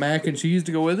 made some mac and cheese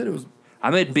to go with it. It was I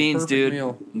made beans, perfect dude.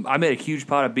 meal. I made a huge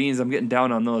pot of beans. I'm getting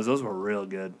down on those. Those were real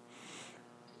good.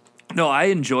 No, I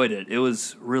enjoyed it. It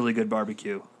was really good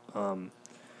barbecue.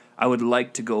 I would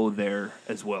like to go there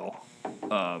as well.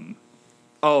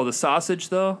 The sausage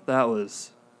though, that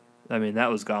was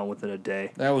gone within a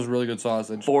day. that was really good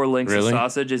sausage. 4 links Really? of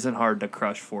sausage isn't hard to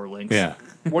crush 4 links. Yeah.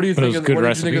 What do you But it think? was Of, good what did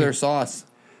you think recipe. of their sauce?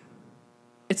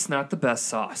 It's not the best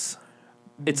sauce.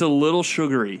 It's a little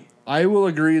sugary. I will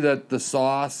agree that the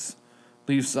sauce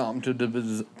leaves something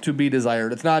to be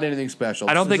desired. It's not anything special.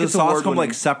 I don't think Does it's the sauce award come winning.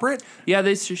 like separate? Yeah,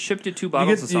 they shipped you 2 you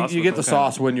bottles get of sauce. you with get the them.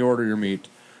 sauce when you order your meat.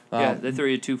 Yeah, they throw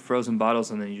you 2 frozen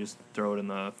bottles and then you just throw it in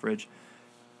the fridge.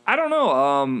 I don't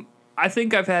know. I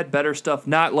think I've had better stuff.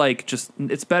 Not like just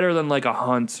it's better than like a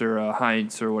Hunt's or a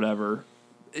Heinz or whatever.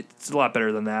 It's a lot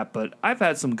better than that. But I've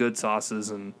had some good sauces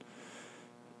and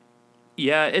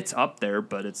yeah, it's up there,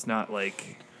 but it's not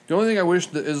like The only thing I wish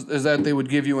is that they would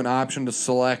give you an option to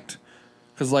select,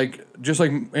 because just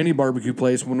like any barbecue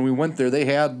place, when we went there, they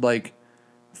had like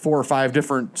 4 or 5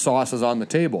 different sauces on the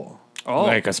table. oh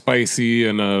Like a spicy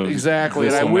and a Exactly,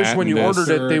 and this I and wish that when you and this.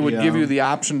 ordered it, they would yeah. give you the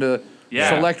option to Yeah.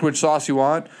 select which sauce you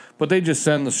want, but they just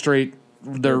send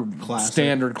their Classic.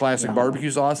 standard classic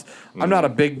barbecue sauce. I'm not a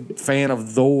big fan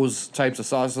of those types of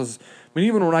sauces. I mean,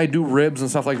 even when I do ribs and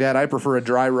stuff like that, I prefer a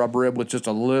dry rub rib with just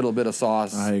a little bit of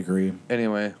sauce. I agree.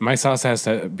 Anyway, My sauce has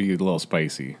to be a little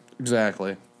spicy.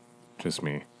 exactly. Just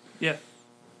me. yeah.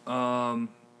 A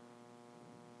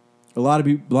lot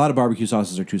of barbecue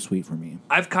sauces are too sweet for me.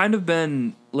 I've kind of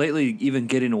been lately even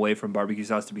getting away from barbecue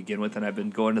sauce to begin with, and I've been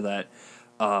going to that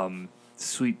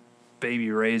Sweet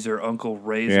Baby Ray's or Uncle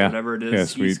Ray's or whatever it is. Yeah,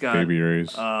 Sweet Baby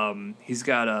Ray's. He's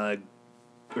got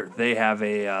they have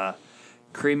a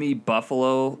creamy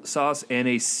buffalo sauce and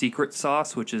a secret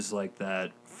sauce, which is like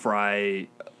that fry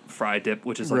dip,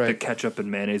 which is like the Right. ketchup and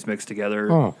mayonnaise mixed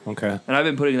together. Oh, okay. And I've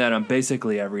been putting that on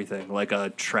basically everything, like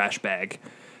a trash bag.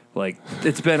 Like,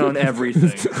 it's been on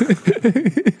everything.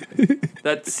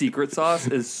 That secret sauce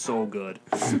is so good.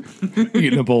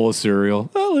 Eating a bowl of cereal.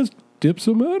 Oh, let's dip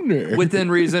some on there.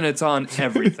 Within reason, it's on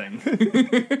everything.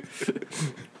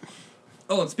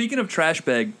 Oh, and speaking of trash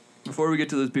bag, before we get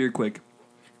to this beer quick.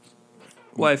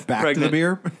 Wife, Back pregnant. to the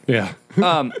beer. Yeah.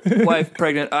 Wife,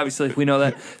 pregnant, obviously, we know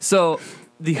that. So,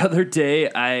 the other day,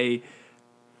 I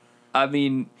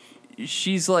mean,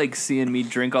 she's like seeing me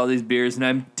drink all these beers, and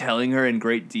I'm telling her in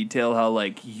great detail how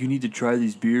like you need to try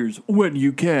these beers when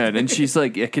you can. And she's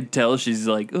like, I could tell she's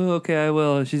like, oh, okay, I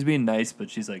will. She's being nice, but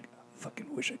she's like, I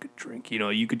fucking wish I could drink. You know,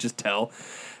 you could just tell.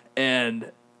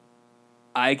 And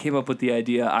I came up with the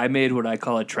idea. I made what I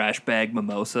call a trash bag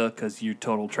mimosa because you're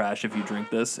total trash if you drink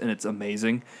this, and it's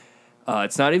amazing.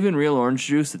 It's not even real orange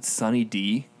juice. It's Sunny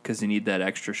D because you need that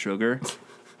extra sugar.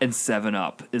 And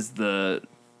 7-Up is the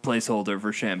placeholder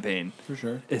for champagne. For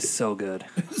sure. It's so good.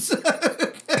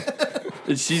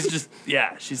 And she's just,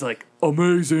 she's like,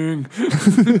 amazing.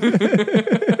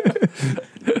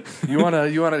 You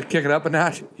wanna kick it up a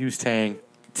notch? Use Tang.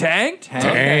 Tang?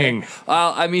 Tang.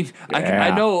 I mean,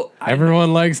 I know.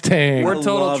 Everyone likes Tang. We're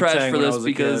total loved trash Tang for when I this was a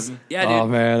because, kid. dude. Oh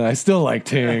man, I still like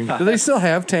Tang. Do they still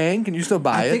have Tang? Can you still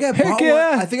buy I think it? I bought yeah.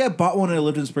 one. I think I bought one when I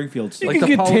lived in Springfield. You Like can the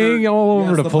get powder- Tang all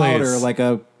over Yes, the place. powder, like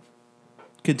a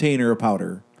container of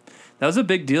powder. That was a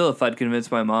big deal if I'd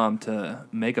convinced my mom to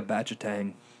make a batch of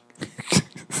Tang.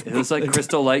 It was like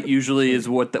Crystal Light usually is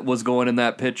what that was going in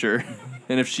that pitcher.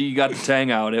 And if she got the Tang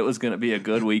out, it was going to be a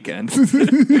good weekend. Man,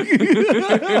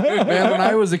 when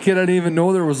I was a kid, I didn't even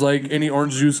know there was like any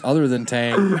orange juice other than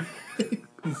Tang.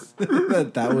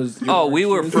 That was. We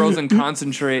were frozen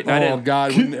concentrate. Oh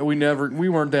God, we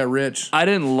weren't that rich. I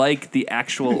didn't like the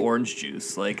actual orange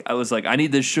juice. Like I was like, I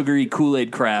need this sugary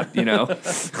Kool-Aid crap, you know.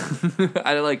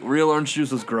 I like real orange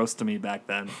juice was gross to me back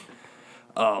then.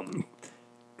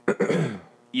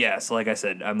 So like I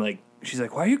said, I'm like, she's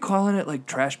like, why are you calling it like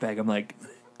trash bag? I'm like,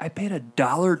 I paid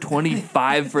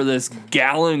 $1.25 for this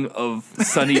gallon of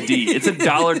Sunny D. It's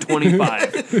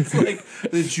 $1.25. It's like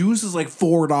the juice is like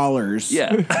 $4.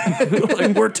 Yeah,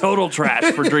 like we're total trash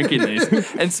for drinking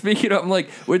these. And speaking of, I'm like,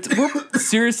 we're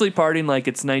seriously partying like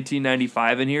it's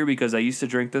 1995 in here because I used to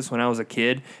drink this when I was a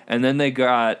kid, and then they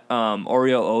got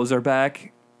Oreo O's are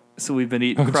back. So we've been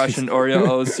eating crushing Oreo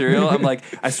O's cereal. I'm like,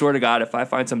 I swear to God, if I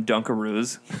find some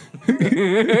Dunkaroos,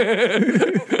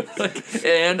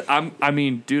 I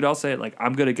mean, dude, I'll say it, like,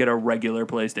 I'm gonna get a regular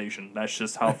PlayStation. That's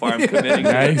just how far I'm committing.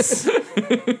 Nice.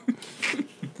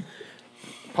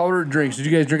 Powdered drinks. Did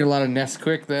you guys drink a lot of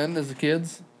Nesquik then as the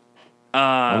kids?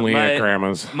 Only at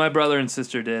grandma's. My brother and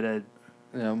sister did. I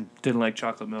Yeah. didn't like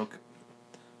chocolate milk.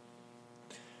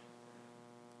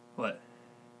 What?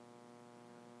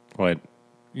 What?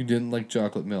 You didn't like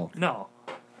chocolate milk. No,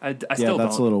 I Yeah, still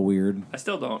that's don't. a little weird. I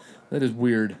still don't. That is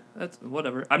weird. That's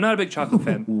whatever. I'm not a big chocolate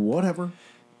fan. Whatever.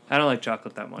 I don't like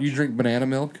chocolate that much. You drink banana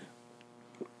milk?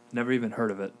 Never even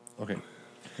heard of it. Okay.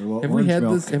 Well, Have we orange had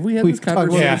milk. this? Have we had We this talked about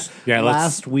conversation? this Yeah, let's-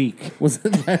 last week. Was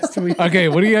it last week? Okay,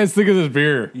 what do you guys think of this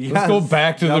beer? Let's go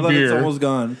back to now the that beer. It's almost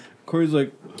gone. Corey's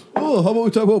like, oh, how about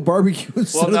we talk about barbecue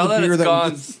instead Well, now of the that beer it's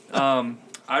that gone,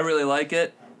 I really like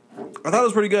it. I thought it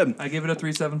was pretty good. I give it a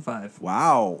 3.75.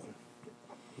 Wow.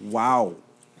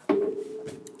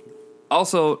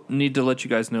 Also, need to let you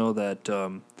guys know that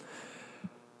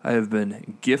I have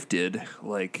been gifted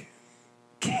like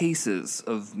cases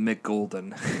of Mick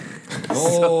Golden.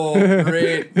 Oh,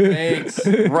 great. Thanks.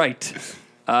 Right.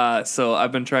 So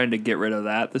I've been trying to get rid of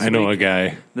that this I know a week.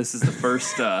 guy. This is the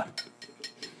first.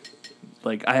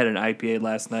 Like I had an IPA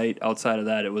last night. Outside of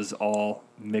that, it was all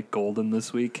Mick Golden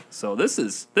this week. So this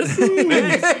is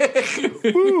amazing.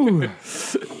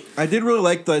 I did really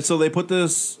like that. So they put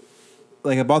this,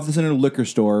 like I bought this in a liquor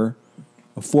store,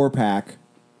 a 4-pack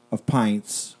of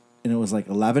pints, and it was like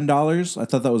 $11. I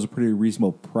thought that was a pretty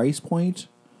reasonable price point.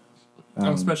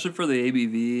 Especially for the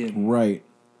ABV and Right.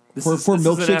 this For is an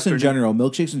milkshakes in afternoon- general.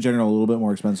 Milkshakes in general, a little bit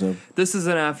more expensive. This is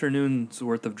an afternoon's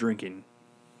worth of drinking.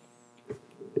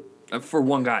 For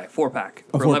one guy, 4-pack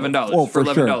for $11. oh, for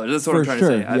for $11, sure. that's what For I'm trying sure,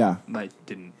 to say. yeah. I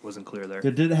wasn't clear there.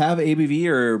 Did it have ABV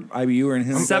or IBU or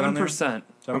anything? 7%.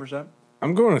 7%.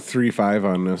 I'm going to 3.5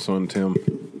 on this one, Tim.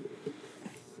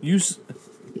 You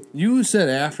said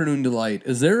Afternoon Delight.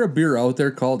 Is there a beer out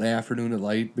there called Afternoon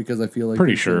Delight? Because I feel like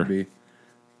Pretty there should sure. be.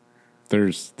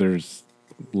 There's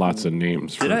lots of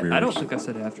names for Did beers. I don't think I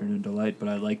said Afternoon Delight, but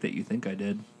I like that you think I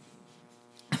did.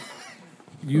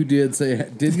 You did say,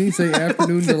 didn't he say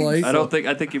Afternoon Delight?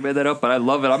 I think you made that up, but I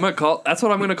love it. That's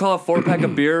what I'm gonna call a 4-pack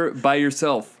of beer by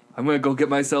yourself. I'm gonna go get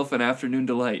myself an Afternoon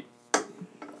Delight. I'm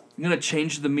gonna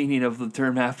change the meaning of the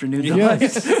term Afternoon Delight.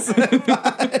 Yes.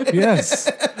 Yes.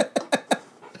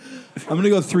 I'm going to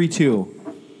go 3-2.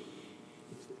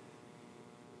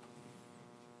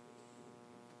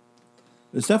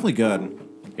 It's definitely good.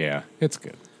 Yeah, it's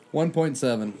good.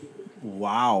 1.7.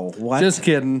 Wow. What? Just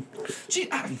kidding.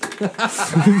 Writing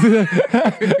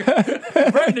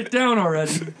it down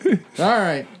already. All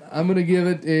right. I'm going to give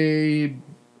it a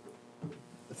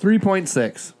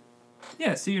 3.6.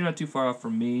 Yeah, see, you're not too far off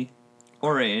from me,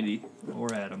 or Andy,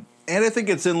 or Adam. And I think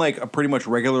it's in like a pretty much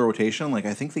regular rotation. Like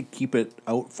I think they keep it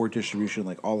out for distribution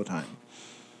like all the time.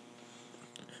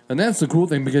 And that's the cool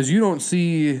thing because you don't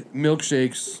see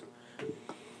milkshakes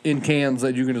in cans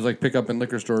that you can just like pick up in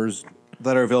liquor stores.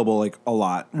 That are available like a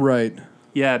lot. Right.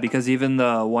 Yeah, because even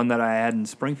the one that I had in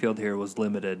Springfield here was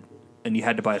limited, and you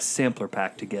had to buy a sampler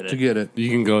pack to get it. To get it. You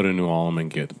can go to New Ulm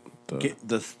and get the Get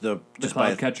the just cloud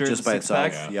by catcher, just the by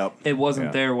itself. 6-pack? Yep. It wasn't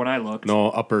Yeah. there when I looked. no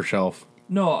upper shelf.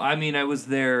 No, I mean I was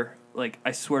there. Like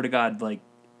I swear to God, like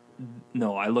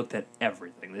No, I looked at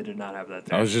everything. They did not have that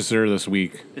there. I was just there this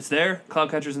week. It's there? Cloud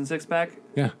Catchers and Six Pack?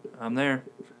 Yeah. I'm there.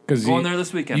 Because Going there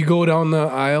this weekend. You go down the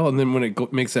aisle, and then when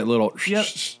it makes that little... Yep.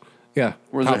 Yeah.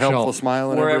 Where's top a helpful shelf.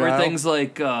 smile in Where every everything's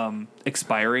like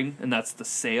expiring, and that's the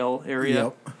sale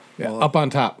area. Yeah, up on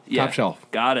top. Yeah. Top shelf.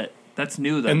 Got it. That's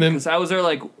new then. And then- Because I was there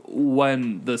like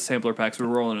when the sampler packs were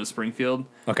rolling to Springfield.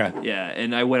 Okay. Yeah,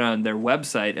 and I went on their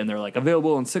website, and they're like,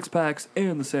 available in 6-packs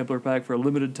and the sampler pack for a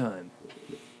limited time.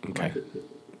 Okay.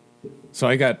 So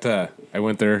I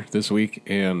went there this week,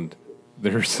 and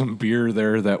there's some beer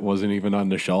there that wasn't even on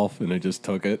the shelf, and I just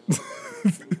took it.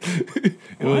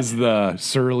 It was the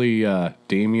Surly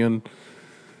Damien.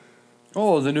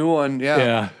 Oh, the new one.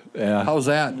 Yeah. Yeah. How's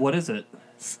that? What is it?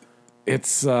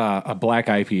 It's a black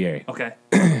IPA. Okay.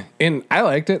 And I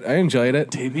liked it. I enjoyed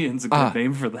it. Damien's a good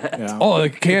name for that. Yeah. Oh, the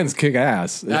cans kick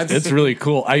ass. It's really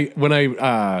cool. When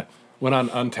I went on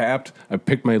Untapped, I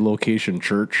picked my location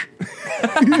church.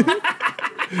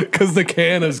 Because the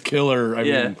can is killer. I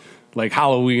mean, like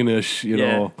Halloween-ish, you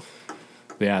know.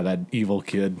 Yeah, that evil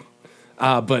kid.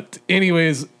 But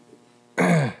anyways,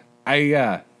 I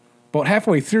about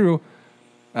halfway through,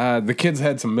 the kids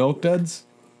had some milk duds.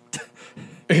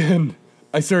 And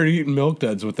I started eating milk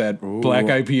duds with that black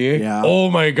IPA. Yeah. Oh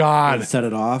my God. Set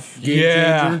it off.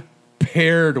 Yeah. changer.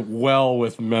 Paired well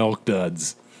with milk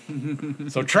duds.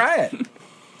 So try it.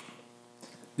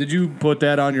 Did you put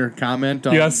that on your comment?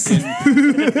 Yes.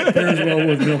 Pairs well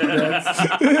with milk duds.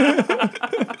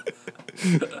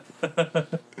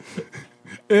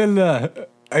 And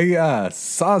I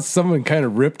saw someone kind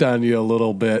of ripped on you a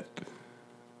little bit.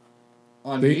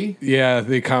 On me? Yeah,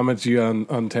 they commented you on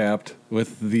Untapped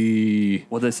with the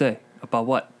What'd they say? About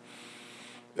what?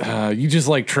 you just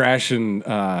like trashing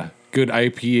good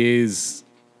IPAs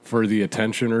for the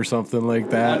attention or something like On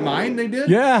that. mine, they did?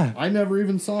 Yeah, I never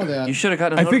even saw that. You should have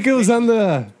gotten a I think it was on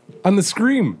the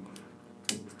Scream,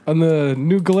 on the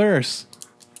new Galaris.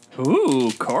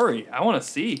 Ooh, Corey. I want to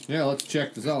see. Yeah, let's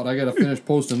check this out. I got to finish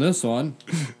posting this one.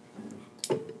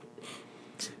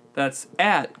 That's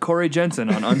at Corey Jensen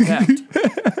on Untapped.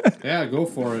 Yeah, go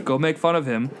for it. Go make fun of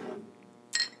him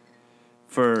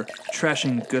for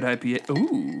trashing good IPA.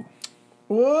 Ooh.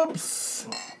 Whoops.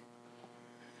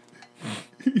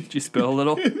 Did you spill a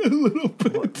little?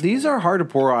 These are hard to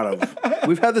pour out of.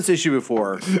 We've had this issue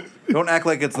before. Don't act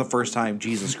like it's the first time.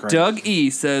 Jesus Christ. Doug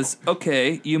E says,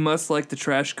 okay, you must like to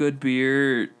trash good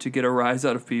beer to get a rise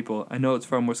out of people. I know it's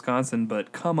from Wisconsin,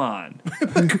 but come on.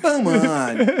 Come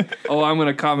on. Oh, I'm going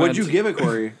to comment. What'd you give it,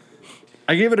 Corey?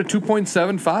 I gave it a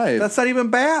 2.75. That's not even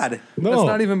bad. That's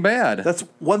not even bad. That's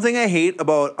one thing I hate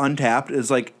about Untapped is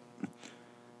like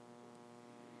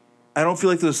I don't feel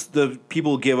like the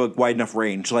people give a wide enough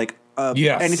range. Like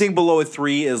Yes. anything below a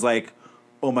 3 is like,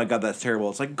 oh my God, that's terrible.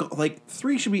 It's like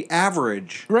 3 should be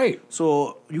average. Right.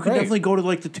 So you can Right. definitely go to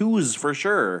like the 2s for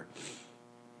sure.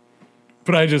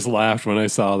 But I just laughed when I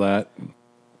saw that.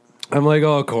 I'm like,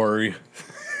 oh, Corey.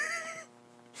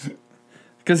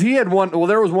 Because he had one. Well,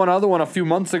 there was one other one a few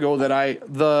months ago that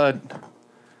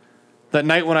that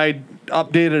night when I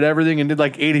updated everything and did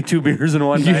like 82 beers in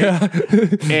one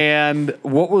night. And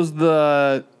what was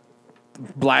the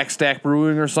Black Stack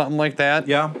Brewing or something like that?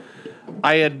 Yeah.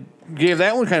 I had gave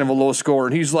that one kind of a low score,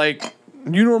 and he's like,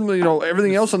 "You normally,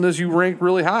 everything else on this you rank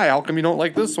really high. How come you don't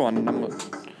like this one?" And I'm like,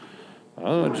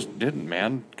 "Oh, I just didn't,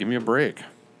 man. Give me a break."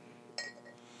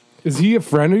 Is he a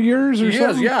friend of yours or He is,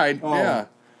 something? yeah, yeah.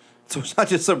 So it's not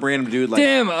just some random dude like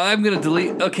Damn, I'm going to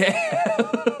delete. Okay.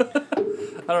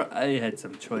 I had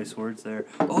some choice words there.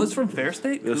 Oh, it's from Fair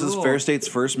State? this is Cool. Fair State's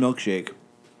first milkshake.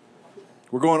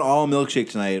 We're going all milkshake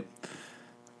tonight.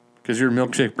 Because your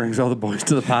milkshake brings all the boys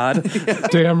to the pod.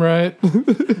 Damn right.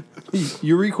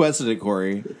 You requested it,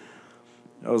 Corey.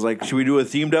 I was like, should we do a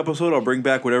themed episode? I'll bring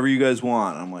back whatever you guys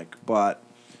want. I'm like, but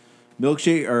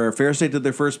milkshake or Fair State did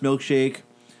their first milkshake.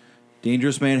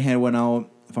 Dangerous Man had went out,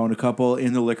 found a couple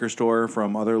in the liquor store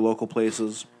from other local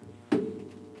places.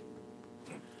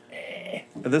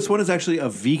 This one is actually a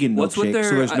vegan What's with milkshake, their,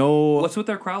 so there's no. What's with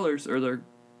their crowlers? Or their...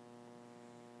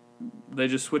 They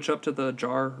just switch up to the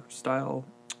jar style?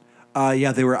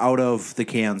 Yeah, they were out of the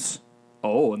cans.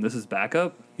 Oh, and this is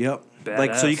backup? Yep.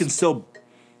 Like, so you Badass.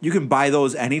 you can buy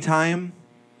those anytime,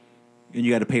 and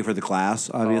you got to pay for the glass,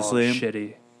 obviously. Oh,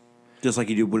 shitty. Just like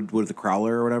you do with the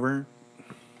crowler or whatever.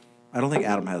 I don't think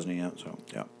Adam has any yet, so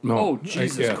yeah. No, Oh,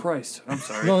 Jesus yeah. Christ. I'm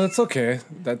sorry. No, that's okay.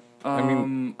 I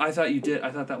mean, I thought you did.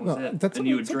 I thought that was no, it. that's and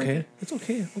you would it's drink okay. it. It's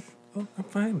okay. Oh, I'm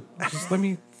fine. Just let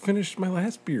me finish my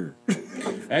last beer.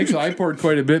 Actually, I poured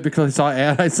quite a bit because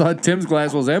I saw Tim's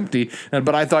glass was empty,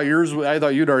 but I thought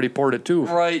you'd already poured it too.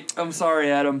 Right. I'm sorry,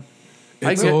 Adam.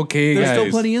 It's get- okay, There's guys.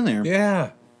 still plenty in there.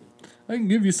 Yeah. I can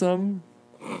give you some.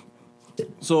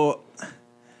 So,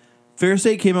 Fair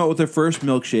State came out with their first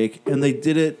milkshake, and they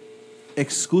did it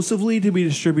exclusively to be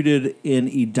distributed in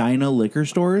Edina liquor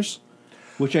stores,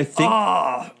 which I think...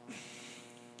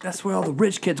 That's where all the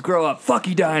rich kids grow up. Fuck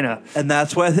Edina. And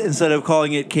that's why instead of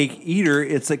calling it Cake Eater,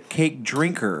 it's a Cake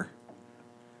Drinker.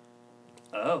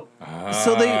 Oh.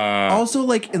 So they also,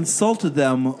 like, insulted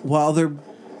them while they're...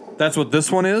 That's what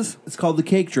this one is? It's called the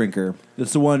Cake Drinker.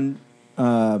 It's the one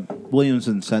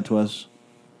Williamson sent to us.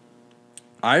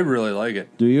 I really like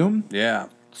it. Do you? Yeah.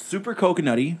 Super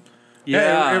coconutty.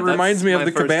 Yeah, it reminds me of my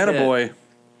the first Cabana hit. Boy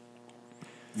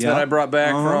that I brought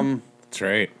back from... That's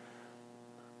right.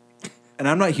 And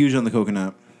I'm not huge on the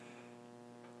coconut.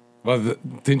 Well,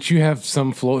 didn't you have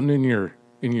some floating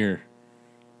in your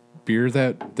beer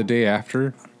that the day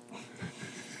after?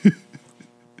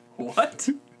 What?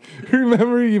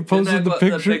 Remember you posted the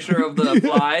picture? The picture of the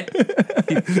fly?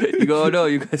 You go, oh no,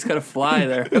 you guys got a fly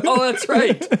there. Oh, that's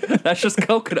right. That's just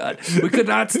coconut. We could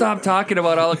not stop talking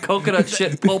about all the coconut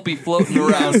shit pulpy floating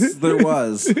around. Yes, there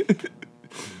was.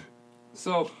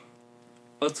 So,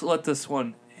 let's let this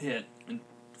one hit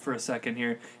for a second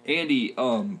here. Andy,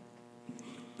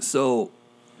 so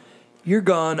you're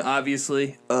gone,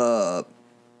 obviously.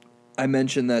 I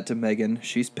mentioned that to Megan.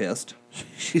 She's pissed.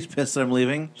 She's pissed that I'm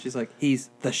leaving. She's like, he's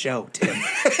the show, Tim.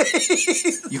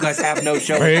 You guys have no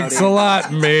show. Thanks a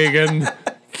lot, Megan.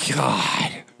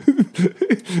 God.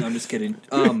 No, I'm just kidding.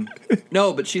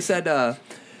 No, but she said,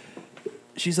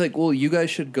 she's like, well, you guys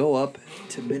should go up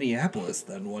to Minneapolis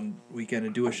then one weekend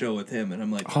and do a show with him. And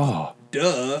I'm like,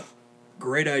 duh.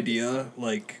 Great idea.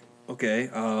 Like, okay,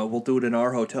 we'll do it in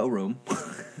our hotel room.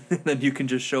 And then you can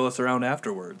just show us around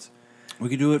afterwards. We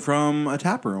could do it from a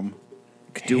tap room.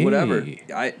 Could do whatever.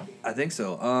 I think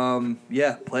so.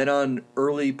 Yeah, plan on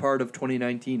early part of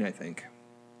 2019, I think.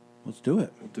 Let's do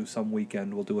it. We'll do some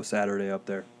weekend. We'll do a Saturday up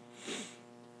there.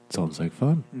 Sounds like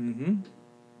fun. Mm-hmm.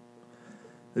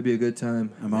 It'd be a good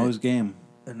time. I'm always game.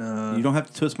 And you don't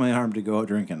have to twist my arm to go out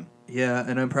drinking. yeah,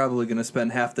 and I'm probably going to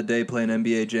spend half the day playing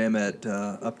NBA Jam at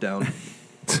Uptown.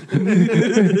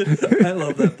 I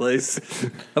love that place.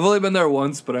 I've only been there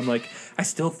once, but I'm like, I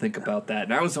still think about that.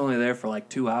 And I was only there for like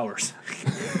 2 hours.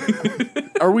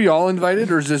 Are we all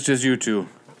invited, or is this just you two?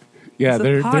 Yeah, It's a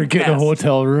they're getting a podcast.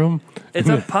 hotel room. It's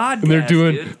a podcast, And they're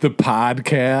doing dude. the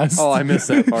podcast. Oh, I missed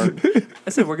that part. I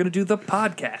said, we're going to do the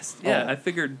podcast. Yeah, I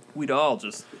figured we'd all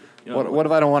just... You know, What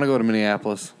if I don't want to go to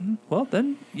Minneapolis? well,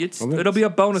 then then it'll be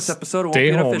a bonus episode. It won't stay be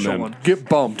an home, official then. one. Get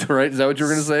bumped, right? Is that what you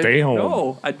were going to say? Stay home.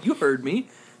 No, you heard me.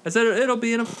 I said it'll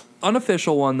be an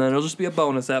unofficial one, then. It'll just be a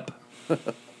bonus ep.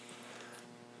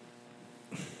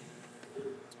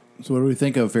 So what do we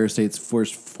think of Fair State's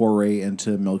first foray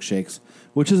into milkshakes,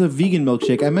 which is a vegan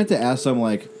milkshake? I meant to ask them,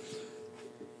 like,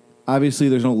 obviously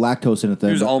there's no lactose in it then.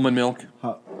 Use but almond milk.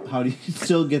 how do you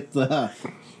still get the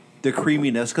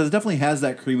creaminess? Because it definitely has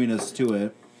that creaminess to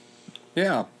it.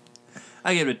 Yeah.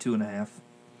 I give it 2.5.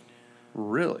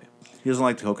 Really? He doesn't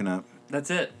like the coconut. That's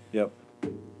it. Yep.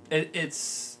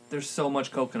 There's so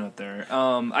much coconut there.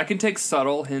 I can take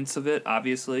subtle hints of it,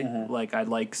 obviously. Mm-hmm. Like, I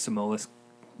like Samoa's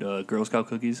Girl Scout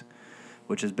cookies,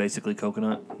 which is basically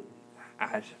coconut.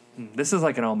 This is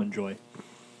like an Almond Joy.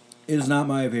 It is not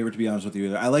my favorite, to be honest with you,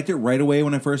 either. I liked it right away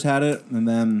when I first had it, and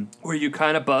then... Were you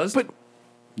kind of buzzed?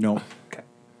 No. Okay.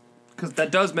 Because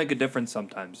that does make a difference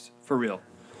sometimes, for real.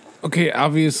 Okay,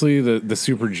 obviously the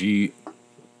Super G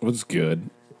was good,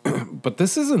 but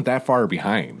this isn't that far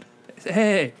behind.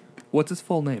 Hey, what's his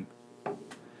full name?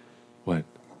 What?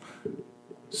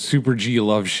 Super G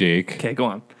Love Shake. Okay, go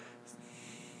on.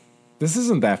 This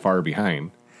isn't that far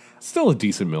behind. Still a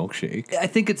decent milkshake. I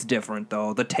think it's different,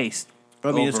 though. The taste.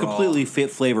 I mean, it's overall. completely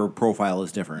flavor profile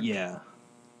is different. Yeah.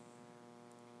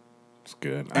 It's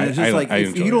good. And it's just like, if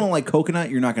enjoy you don't it. like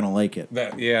coconut, you're not going to like it.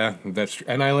 That's true.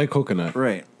 And I like coconut.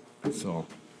 Right. So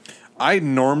I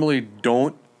normally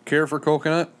don't care for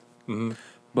coconut,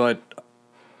 but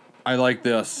I like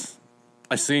this.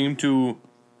 I seem to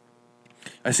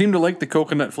like the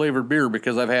coconut flavored beer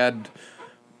because I've had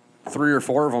 3 or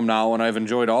 4 of them now, and I've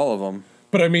enjoyed all of them.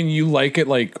 But I mean, you like it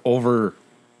like over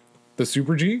the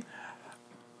Super G?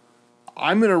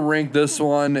 I'm gonna rank this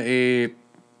one a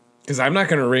Because I'm not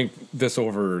going to rank this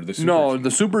over the Super no. G.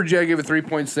 The Super G I give it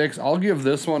 3.6. I'll give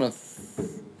this one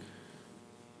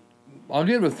I'll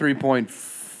give it a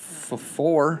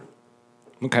 3.4.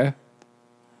 Okay.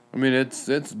 I mean, it's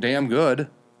damn good.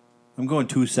 I'm going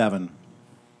 2.7.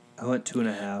 I went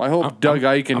 2.5. I hope Doug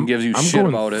Eichen gives you I'm shit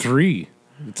going about it. 3.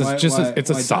 It's Why- just why- it's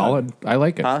a why solid. I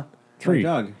like it. Huh? 3.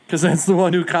 Doug. Because that's the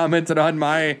one who commented on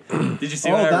my. Did you see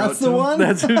Oh, what I wrote that's to the him? one?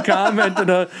 That's who commented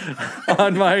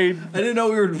on my. I didn't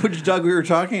know which Doug we were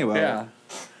talking about. Yeah.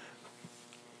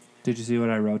 Did you see what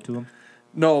I wrote to him?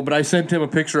 No, but I sent him a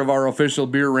picture of our official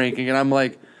beer ranking, and I'm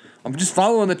like, I'm just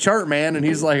following the chart, man. And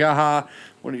he's like, aha.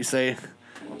 What do you say?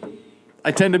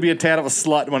 I tend to be a tad of a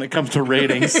slut when it comes to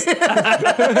ratings.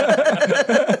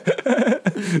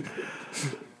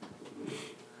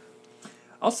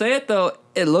 I'll say it though,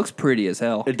 it looks pretty as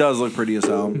hell. It does look pretty as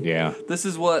hell. Yeah. This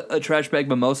is what a trash bag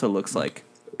mimosa looks like.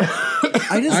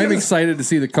 I'm excited to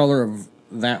see the color of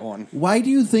that one. Why do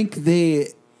you think they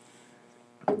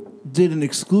did an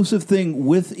exclusive thing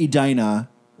with Edina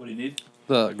What do you need?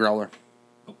 The growler.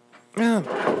 Well,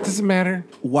 doesn't matter.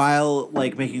 while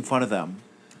like making fun of them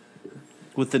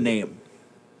with the name?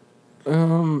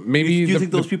 Maybe Do you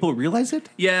think those people realize it?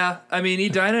 Yeah, I mean,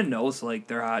 Edina knows like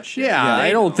they're hot shit. Yeah, They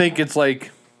I don't know. think it's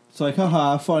like. It's like,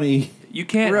 haha, funny. You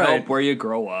can't Right. help where you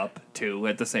grow up, too,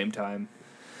 at the same time.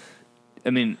 I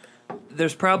mean,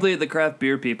 there's probably, the craft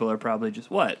beer people are probably just,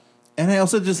 what? And I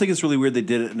also just think it's really weird they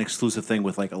did an exclusive thing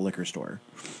with like a liquor store.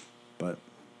 But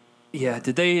Yeah,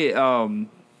 did they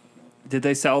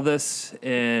sell this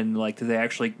and, like, did they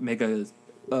actually make a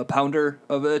pounder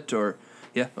of it, or,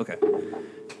 yeah, okay.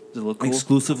 Does it look cool?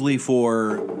 exclusively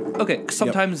for Okay,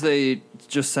 sometimes they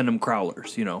just send them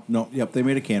crowlers, you know. No, yep, they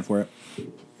made a can for it.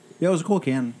 Yeah, it was a cool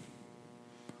can.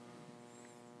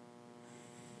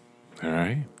 All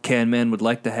right. Can Man would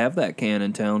like to have that can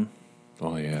in town.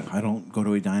 Oh, yeah. I don't go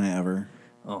to Edina ever.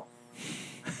 Oh.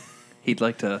 He'd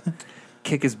like to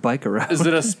kick his bike around. Is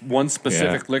it one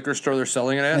specific Yeah. liquor store they're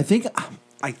selling it at?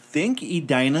 I think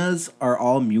Edinas are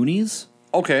all munis,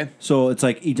 Okay. so it's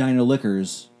like Edina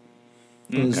Liquors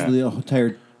is Okay. the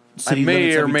entire I city. may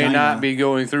limits or of may Edina. not be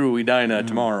going through Edina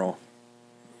tomorrow.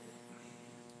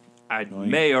 I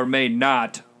may or may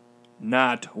not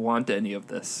want any of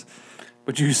this.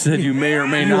 But you said you may or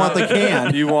may You not want the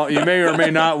can. You may or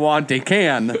may not want a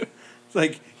can. it's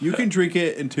like you can drink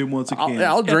it and Tim wants a can.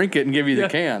 I'll drink it and give you the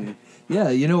can. Yeah,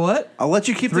 you know what? I'll let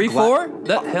you keep 3, the glass. 4?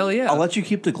 That hell yeah. I'll let you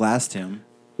keep the glass, Tim.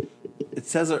 It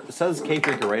says cake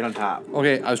drinker right on top.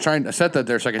 Okay, I was trying to set that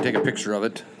there so I could take a picture of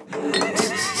it.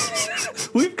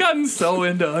 We've gotten so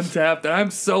into Untapped, and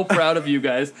I'm so proud of you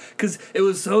guys because it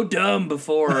was so dumb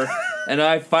before, and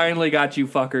I finally got you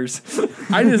fuckers.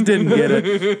 I just didn't get it.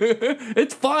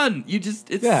 It's fun.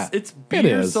 It's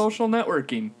beer is. social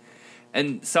networking,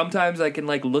 and sometimes I can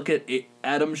like look at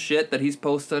Adam's shit that he's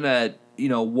posting at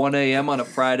 1 a.m. on a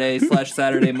Friday /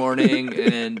 Saturday morning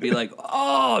and be like,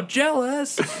 oh,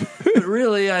 jealous. But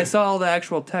really, I saw all the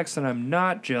actual text and I'm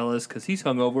not jealous because he's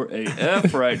hungover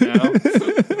AF right now.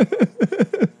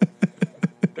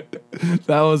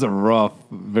 That was a rough,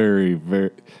 very,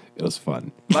 very. It was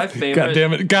fun. My favorite. God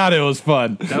damn it. God, it was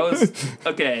fun. That was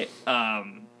okay.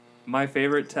 My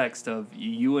favorite text of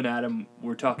you and Adam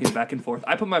were talking back and forth.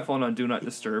 I put my phone on Do Not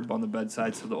Disturb on the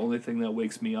bedside, so the only thing that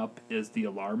wakes me up is the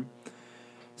alarm,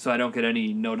 so I don't get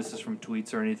any notices from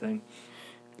tweets or anything.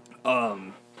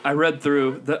 I read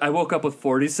through. I woke up with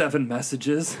 47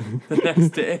 messages the next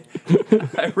day.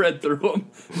 I read through them.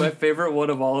 My favorite one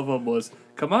of all of them was,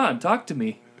 "Come on, talk to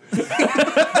me."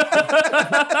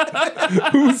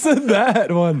 Who said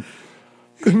that one?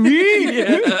 Me?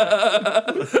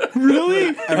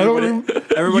 Really?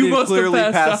 Everybody You must have clearly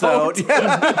passed passed out.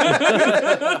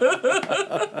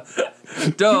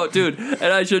 Don't, dude. And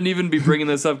I shouldn't even be bringing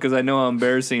this up because I know how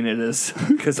embarrassing it is.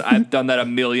 Because I've done that a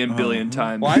million billion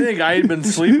times. Well, I think I had been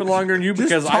sleeping longer than you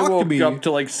because I talk to woke me. up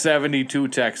to like 72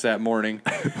 texts that morning.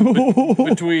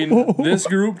 Between this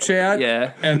group chat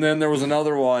Yeah. and then there was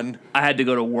another one. I had to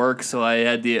go to work, so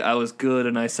I was good,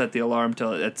 and I set the alarm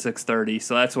till at 6:30.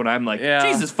 So that's when I'm like, Yeah.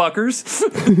 Jesus fuckers!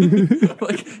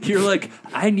 Like you're like,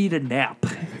 I need a nap.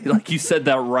 Like you said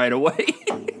that right away,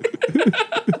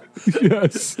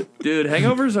 Yes. dude.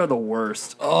 Hangovers are the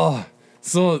worst.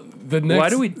 So the next. Why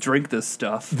do we drink this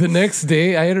stuff? The next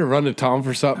day, I had to run to town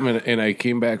for something, and I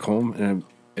came back home, and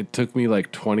it took me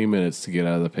like 20 minutes to get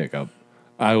out of the pickup.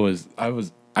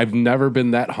 I've never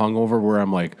been that hungover where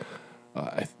I'm like,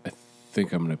 I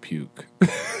think I'm gonna puke,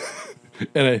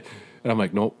 and I'm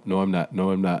like, no, I'm not,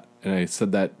 and I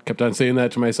kept on saying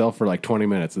that to myself for like 20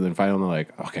 minutes, and then finally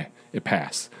like, okay, it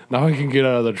passed. Now I can get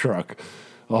out of the truck.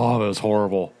 Oh, that was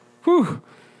horrible. Whew.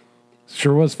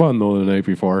 Sure was fun though the night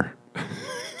before.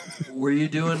 Were you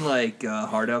doing like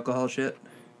hard alcohol shit?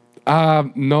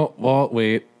 No, well,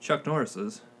 wait. Chuck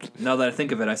Norris's. Now that I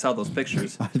think of it, I saw those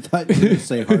pictures. I thought you were going to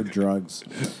say hard drugs.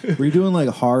 Were you doing like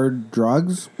hard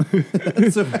drugs?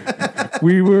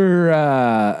 We were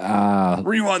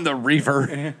Were you on the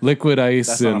reefer? liquid ice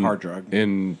That's not a and hard drug.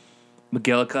 and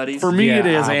McGillicuddy's. For me, it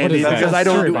is, what Andy, is that? because I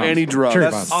don't Cherry do bombs. any drugs. Cherry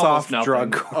That's bombs. soft nothing.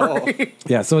 drug. Corey.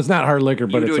 Yeah, so it's not hard liquor,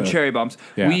 but You it's doing a, cherry bombs.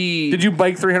 Yeah. Did you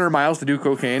bike 300 miles to do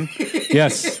cocaine?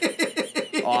 Yes,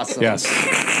 Awesome. yes.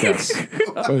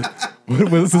 What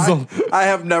this is all, I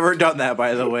have never done that,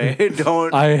 by the way.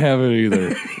 Don't. I haven't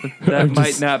either. That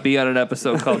might not be on an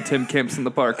episode called Tim Camps in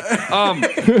the Park.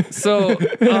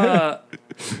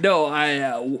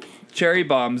 Cherry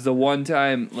bombs, the one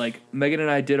time, like, Megan and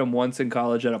I did them once in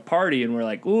college at a party, and we're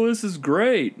like, oh, this is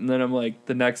great. And then I'm like,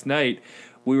 the next night,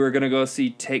 we were going to go see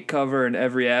Take Cover and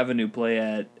Every Avenue play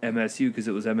at MSU because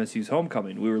it was MSU's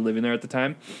homecoming. We were living there at the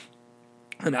time.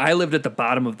 And I lived at the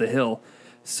bottom of the hill.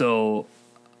 So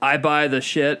I buy the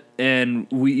shit, and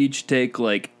we each take,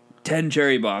 like, 10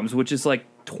 cherry bombs, which is, like,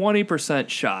 20%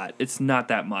 shot. It's not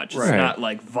that much. It's Right. not,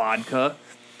 like, vodka.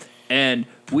 And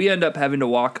we end up having to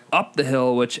walk up the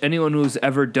hill, which anyone who's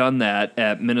ever done that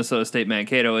at Minnesota State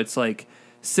Mankato, it's like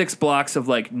 6 blocks of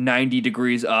like 90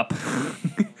 degrees up.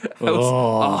 I was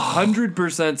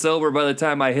 100% sober by the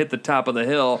time I hit the top of the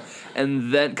hill.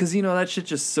 And then, because, you know, that shit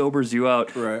just sobers you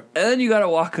out. Right. And then you got to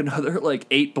walk another like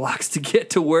 8 blocks to get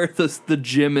to where the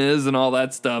gym is and all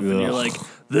that stuff. And you're like,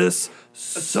 this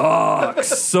sucks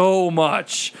so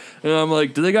much. And I'm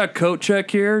like, do they got coat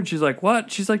check here? And she's like,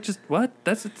 what? She's like, just what?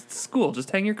 It's school. Just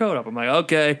hang your coat up. I'm like,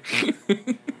 okay.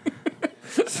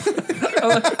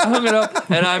 I hung it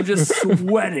up, and I'm just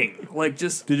sweating. Like,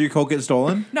 just, Did your coat get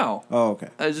stolen? no. Oh, okay.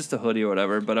 It's just a hoodie or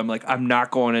whatever, but I'm like, I'm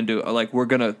not going into, like, we're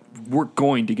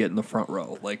going to get in the front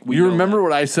row. Like, we You know remember that.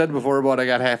 what I said before about I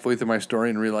got halfway through my story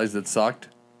and realized it sucked?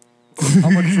 How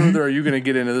much further are you going to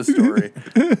get into this story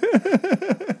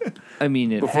I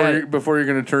mean, it before you're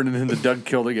going to turn it into Doug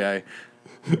killed a guy?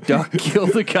 Doug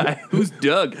killed the guy. Who's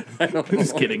Doug?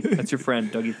 Just kidding. That's your friend,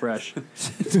 Dougie Fresh.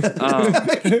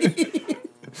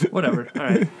 Whatever. All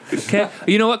right. Okay.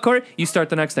 You know what, Corey? You start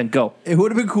the next thing. Go. It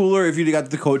would have been cooler if you got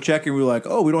the coat check and we were like,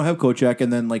 oh, we don't have coat check,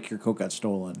 and then like your coat got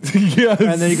stolen. Yes.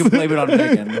 And then you can blame it on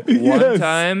Megan. One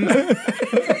time,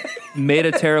 made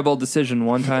a terrible decision.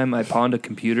 One time, I pawned a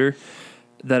computer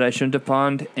that I shouldn't have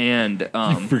pawned, and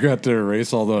Forgot to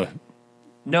erase all the.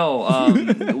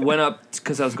 went up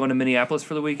because I was going to Minneapolis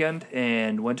for the weekend,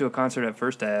 and went to a concert at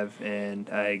First Ave, and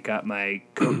I got my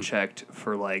coat checked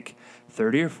for like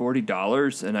 $30 or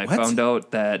 $40, and I found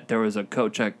out that there was a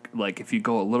coat check, like if you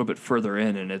go a little bit further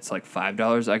in, and it's like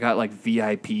 $5. I got like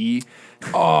VIP. I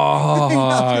was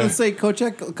gonna say coat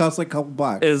check costs like a couple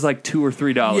bucks. It was like $2 or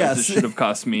 $3. Yes. It should have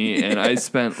cost me, and I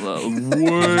spent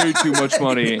way too much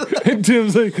money. And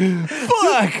Tim's like,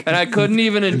 fuck. And I couldn't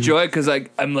even enjoy it because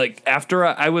I'm like, after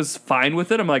I was fine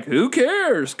with it, I'm like, who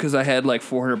cares? Because I had like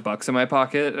 $400 in my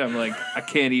pocket. And I'm like, I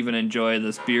can't even enjoy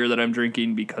this beer that I'm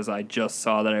drinking because I just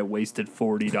saw that I wasted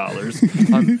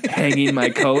 $40 on hanging my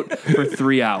coat for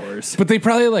 3 hours. But they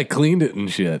probably like cleaned it and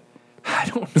shit. I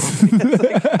don't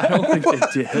think they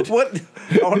did. What?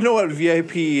 I want to know what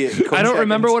VIP. I don't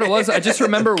remember what it was. I just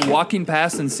remember walking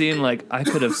past and seeing like I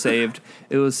could have saved.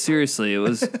 It was seriously. It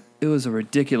was a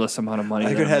ridiculous amount of money. I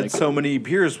that could I'm have had like, so many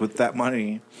beers with that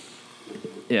money.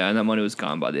 yeah, and that money was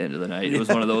gone by the end of the night. It was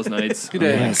one of those nights. You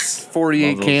had 48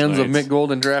 Love those cans of nights. Mick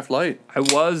Golden Draft Light. I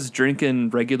was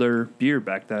drinking regular beer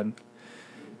back then.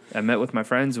 I met with my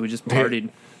friends. We just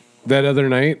partied. That other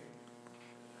night,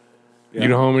 you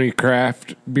know how many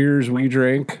craft beers we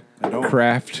drank? I don't.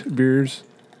 Craft beers?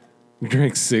 We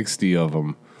drank 60 of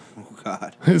them. Oh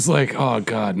God. It's like, oh,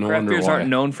 God, no Craft wonder beers why. aren't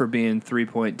known for being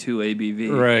 3.2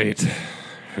 ABV. Right.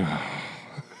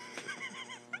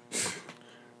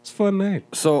 It's a fun night.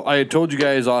 So I had told you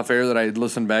guys off air that I had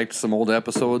listened back to some old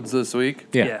episodes this week.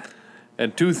 Yeah.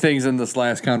 And 2 things in this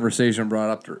last conversation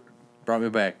brought me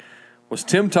back. Was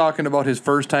Tim talking about his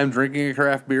first time drinking a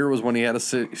craft beer was when he had a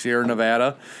Sierra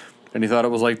Nevada, and he thought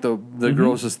it was like the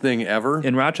grossest thing ever.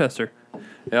 In Rochester.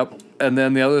 Yep. And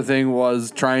then the other thing was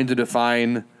trying to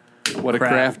define what a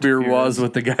craft beer was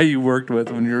with the guy you worked with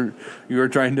when you were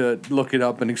trying to look it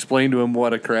up and explain to him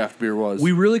what a craft beer was.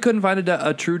 We really couldn't find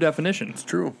a true definition. It's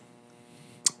true.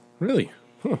 Really?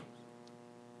 Huh.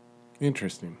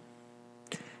 Interesting.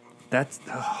 That's...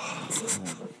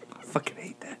 I fucking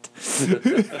hate that.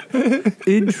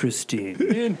 Interesting.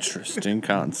 Interesting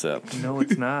concept. No,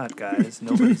 it's not, guys.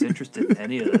 Nobody's interested in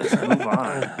any of this. Move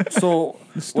on. So,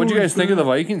 what did you guys think of the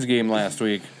Vikings game last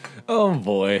week? Oh,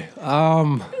 boy.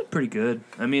 Pretty good.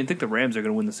 I mean, I think the Rams are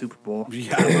going to win the Super Bowl.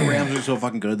 Yeah, the Rams are so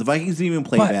fucking good. The Vikings didn't even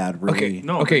play bad, really. Okay,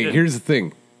 No, they okay. didn't. Here's the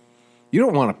thing. You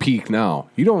don't want to peak now.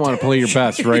 You don't want to play your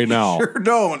best right now. Sure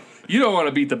don't. You don't want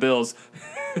to beat the Bills.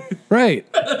 Right.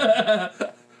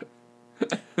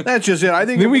 That's just it. I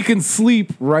think Then we can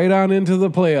sleep right on into the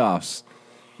playoffs.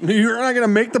 you're not going to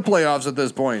make the playoffs at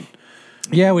this point.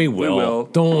 Yeah, we will. will.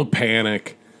 Don't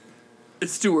panic.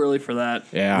 It's too early for that.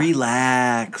 Yeah.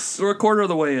 Relax. We're a quarter of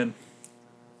the way in.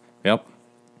 Yep.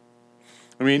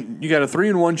 I mean, you got a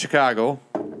 3-1 Chicago,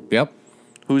 Yep.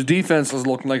 whose defense is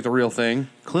looking like the real thing.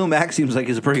 Khalil Mack seems like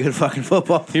he's a pretty good fucking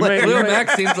football player. Khalil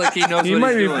Mack seems like he knows He what might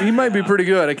he's be. doing. He might be pretty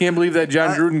good. I can't believe that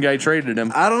John Gruden guy traded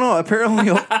him. I don't know.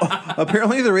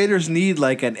 Apparently the Raiders need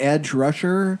like an edge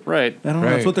rusher. Right. I don't know.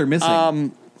 That's Right. what they're missing.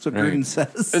 That's what Right. Gruden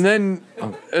says. And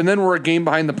then we're a game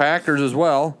behind the Packers as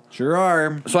well. Sure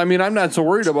are. So I mean, I'm not so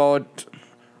worried about.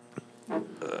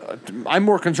 I'm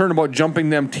more concerned about jumping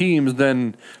them teams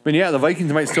than. I mean, yeah, the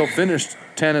Vikings might still finish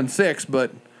 10-6,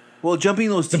 but Well, jumping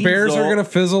those The teams. Bears are though, going to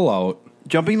fizzle out,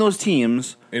 jumping those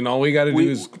teams. and all we got to do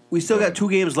is. We still got 2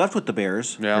 games left with the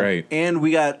Bears. yeah, Right. And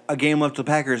we got a game left with the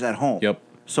Packers at home. Yep.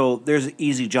 So there's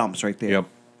easy jumps right there. Yep.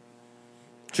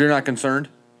 So you're not concerned.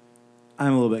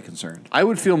 I'm a little bit concerned. I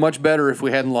would feel much better if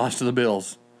we hadn't lost to the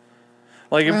Bills.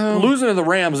 Like if losing to the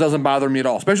Rams doesn't bother me at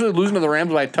all, especially losing to the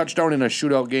Rams by a touchdown in a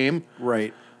shootout game.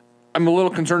 Right. I'm a little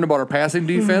concerned about our passing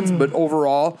defense, but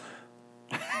overall,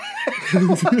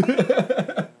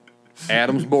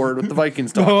 Adam's bored with the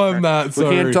Vikings talk. No, I'm not. We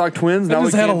Sorry. can't talk Twins. Now I we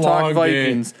just had a can't talk long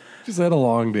Vikings. day. Just had a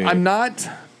long day. I'm not.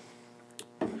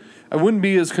 I wouldn't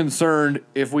be as concerned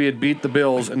if we had beat the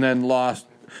Bills and then lost.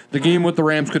 The game with the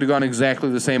Rams could have gone exactly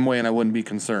the same way, and I wouldn't be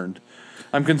concerned.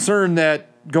 I'm concerned that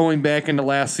going back into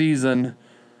last season,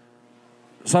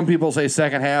 some people say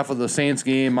second half of the Saints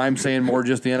game. I'm saying more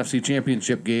just the NFC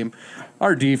Championship game.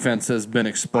 Our defense has been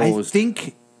exposed. I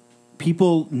think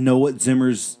people know what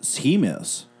Zimmer's scheme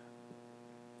is.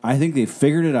 I think they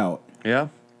figured it out, Yeah.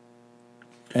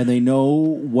 and they know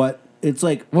what it's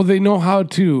like. well, they know how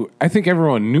to. I think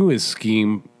everyone knew his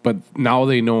scheme, but now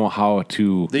they know how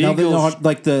to. The Now they know Eagles. how,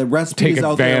 like the recipes Take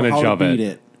out there advantage how to of beat it.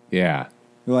 it. Yeah.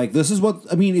 They're like, this is what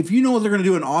I mean. If you know what they're going to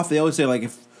do in off, they always say like,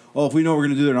 if we know what we're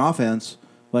going to do in offense,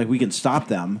 like we can stop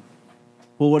them.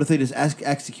 Well, what if they just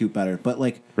execute better? But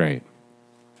like Right.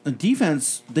 the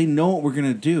defense, they know what we're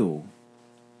going to do,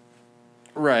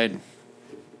 Right.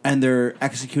 and they're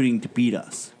executing to beat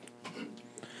us.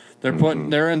 They're putting.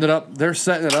 They're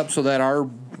setting it up so that our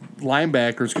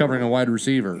linebacker's covering a wide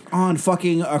receiver. On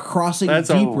fucking a crossing That's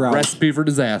deep a route. recipe for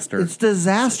disaster. It's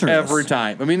disastrous. Every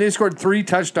time. I mean, they scored 3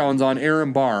 touchdowns on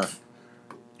Aaron Barr.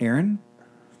 Aaron?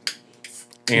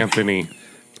 Anthony.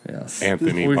 Yes.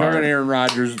 Anthony We were Barr. talking Aaron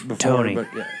Rodgers before, Tony. but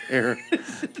yeah, Aaron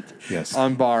Yes.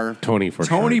 on Barr. Tony for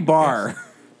Tony short. Barr.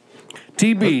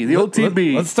 TB, the old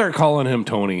TB. Let's start calling him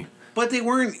Tony. But they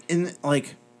weren't in,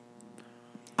 like,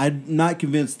 I'm not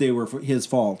convinced they were his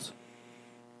fault.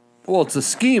 Well, it's the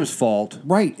scheme's fault.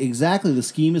 Right, exactly. The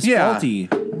scheme is Yeah, faulty.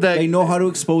 that- They know how to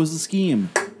expose the scheme.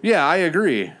 Yeah, I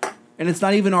agree. And it's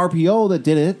not even RPO that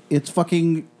did it. It's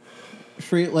fucking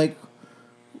straight, like,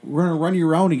 we're going to run you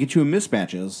around and get you in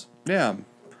mismatches. Yeah.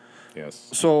 Yes.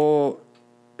 So,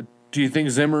 do you think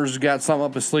Zimmer's got something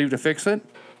up his sleeve to fix it?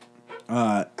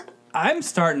 I'm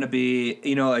starting to be,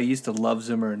 I used to love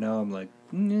Zimmer, and now I'm like,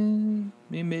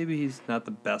 maybe he's not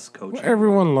the best coach.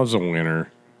 Everyone loves a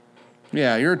winner.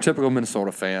 Yeah, you're a typical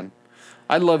Minnesota fan.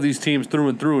 I love these teams through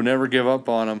and through. Never give up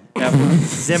on them. Ever.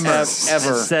 Zimmer. Ever. I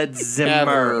said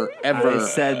Zimmer. Ever. I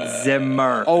said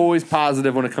Zimmer. Always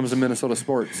positive when it comes to Minnesota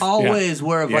sports. Always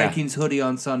wear a Yeah. Vikings hoodie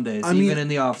on Sundays, I mean- even in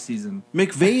the off season.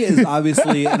 McVay is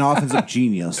obviously an offensive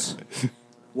genius.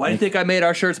 Why do you think I made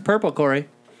our shirts purple, Corey?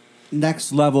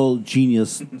 Next level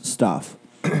genius stuff.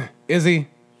 Is he?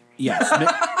 Yes.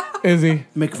 Is he?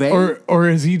 McVay? Or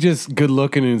is he just good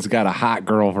looking and has got a hot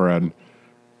girlfriend?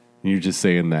 You're just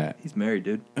saying that. He's married,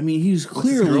 dude. I mean, he's What's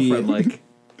his clearly girlfriend like?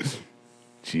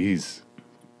 Jeez.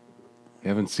 You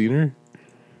haven't seen her?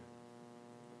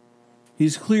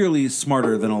 he's clearly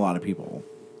smarter than a lot of people.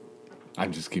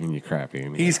 I'm just giving you crap,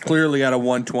 Amy. He's clearly got a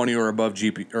 120 or above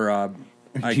IQ.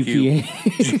 GPA.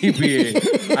 GPA.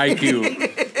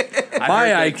 IQ. My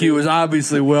IQ is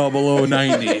obviously well below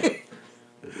 90.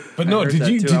 But no, heard did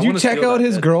that you too. did I you wanna check steal out that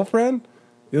his bit. girlfriend?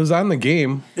 It was on the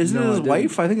game. Isn't No, it I his didn't.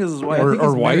 wife? I think it's his wife. Or- He's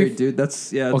or wife? married, dude.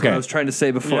 That's Okay. what I was trying to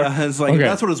say before. Yeah, it's like Okay.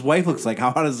 that's what his wife looks like.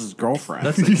 How hot is his girlfriend?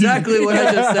 That's exactly what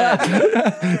I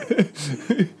just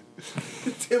said.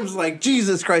 Tim's like,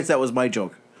 Jesus Christ, that was my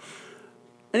joke.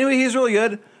 Anyway, he's really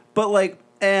good, but like,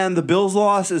 and the Bills'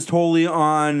 loss is totally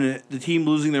on the team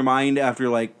losing their mind after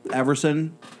like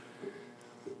Everson.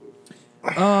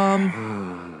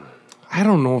 I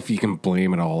don't know if you can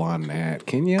blame it all on that,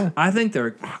 can you? I think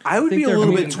they're. I would be a they're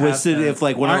little moving bit past twisted that. if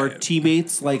like one of our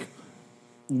teammates like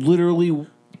literally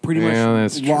pretty Yeah,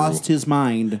 much that's true. Lost his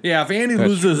mind. Yeah, if Andy That's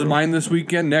loses his true. mind this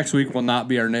weekend, next week will not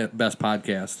be our best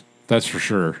podcast. That's for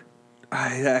sure.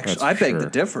 I That's beg for to sure.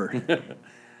 differ.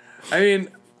 I mean,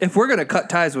 if we're gonna cut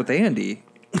ties with Andy,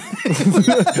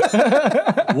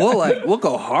 we'll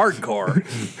go hardcore.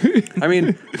 I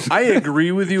mean, I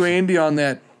agree with you, Andy, on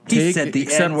that. He said the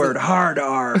N word hard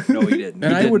R. No, he didn't.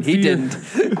 And He didn't.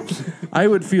 I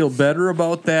would feel better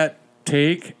about that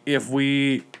take if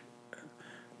we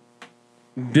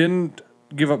didn't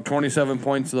give up 27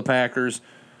 points to the Packers.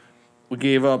 We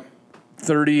gave up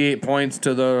 38 points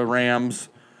to the Rams.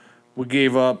 We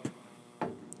gave up...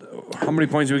 How many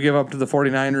points did we give up to the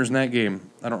 49ers in that game?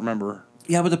 I don't remember.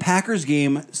 Yeah, but the Packers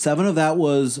game, 7 of that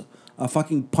was a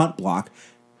fucking punt block.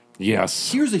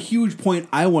 Yes. Here's a huge point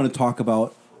I want to talk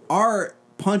about. Our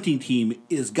punting team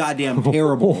is goddamn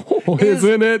terrible.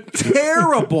 Isn't it?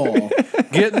 Terrible.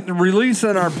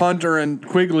 Releasing our punter and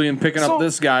Quigley and picking up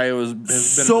this guy has been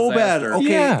So a bad. disaster. Okay,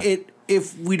 Yeah.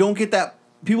 if we don't get that,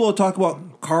 people will talk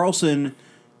about Carlson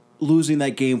losing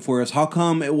that game for us. How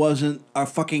come it wasn't a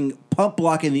fucking punt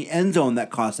block in the end zone that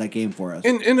cost that game for us?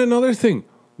 And another thing,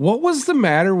 what was the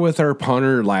matter with our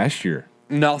punter last year?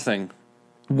 Nothing.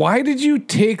 Why did you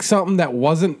take something that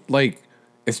wasn't like,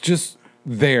 it's just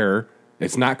there,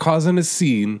 it's not causing a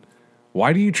scene?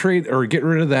 Why do you trade or get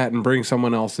rid of that and bring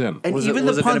someone else in? And Was even it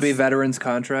the going to punts, be veterans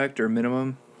contract or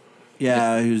minimum?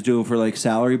 yeah, he was doing for like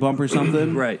salary bump or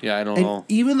something. Right. Yeah, I don't And know.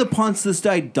 even the punts this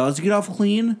guy does get off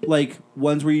clean, like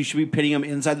ones where you should be pitting him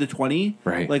inside the 20,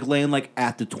 Right. like laying like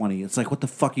at the 20. It's like, what the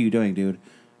fuck are you doing, dude?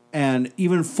 And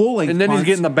even full length And then punts, he's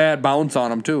getting the bad bounce on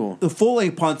him, too. the full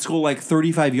length punts go like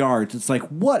 35 yards. It's like,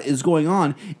 what is going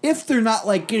on? If they're not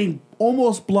like getting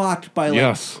almost blocked by like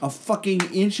Yes. a fucking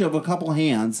inch of a couple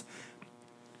hands,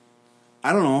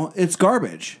 I don't know. It's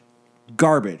garbage.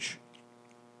 Garbage.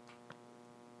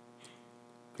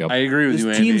 I agree with This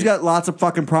you, Andy. team's got lots of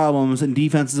fucking problems, and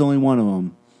defense is only one of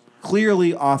them.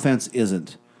 Clearly, offense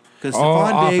isn't. Because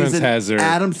Stephon Diggs offense and has their-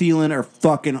 Adam Thielen are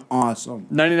fucking awesome.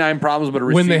 99 problems, but a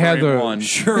receiver When they had ain't the- one.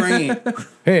 Sure ain't.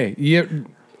 Hey, yeah,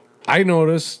 I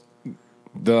noticed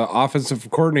the offensive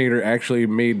coordinator actually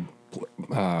made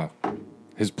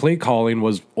his play calling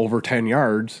was over 10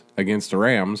 yards against the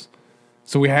Rams.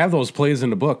 So we have those plays in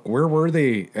the book. Where were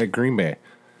they at Green Bay?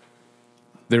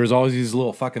 There was always these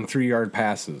little fucking 3-yard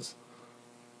passes.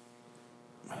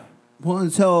 Well,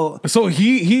 until So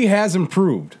he has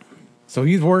improved. So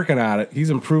he's working on it. He's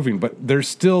improving, but there's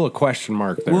still a question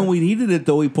mark there. when we needed it,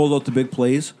 though, he pulled out the big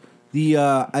plays.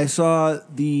 I saw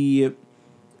the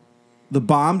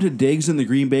bomb to Diggs in the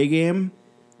Green Bay game,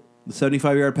 the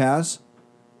 75-yard pass.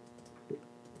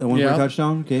 That one for Yeah. a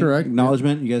touchdown. Okay, Correct.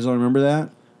 Acknowledgement. You guys all remember that?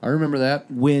 I remember that.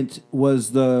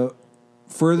 Was the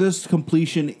furthest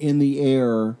completion in the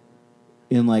air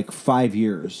in like 5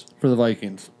 years For the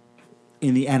Vikings.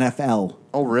 in the NFL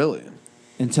Oh, really?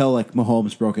 until like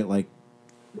Mahomes broke it like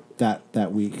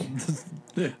that week.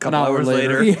 Couple hours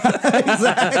later.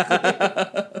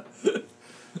 Exactly.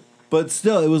 But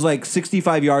still, it was like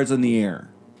 65 yards in the air.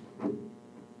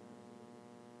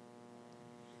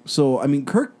 So I mean,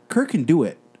 Kirk can do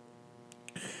it.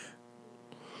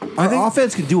 Our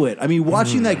offense can do it. I mean,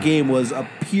 watching that game was a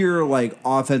pure like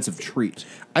offensive treat.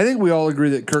 I think we all agree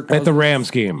that Kirk At the Cousins-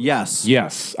 Rams game. Yes.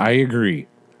 Yes, I agree.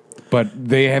 But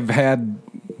they have had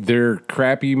their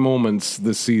crappy moments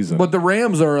this season. But the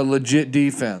Rams are a legit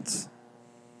defense.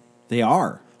 They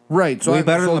are Right. So way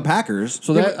better than the Packers.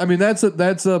 So that I mean that's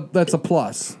a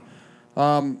plus.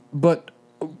 But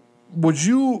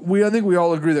I think we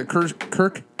all agree that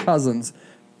Kirk Cousins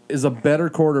is a better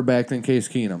quarterback than Case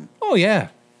Keenum. oh, yeah.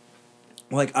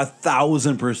 Like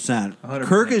 1,000%. 100%,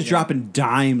 Kirk is yeah. dropping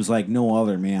dimes like no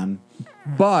other, man.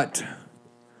 But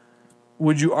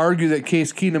would you argue that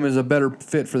Case Keenum is a better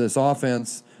fit for this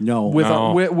offense? No. With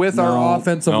No. our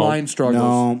offensive No. line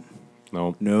struggles.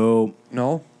 No. No.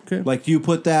 No? Okay. Like, do you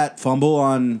put that fumble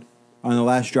on the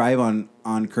last drive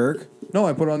on Kirk? No,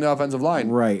 I put it on the offensive line.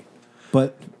 Right.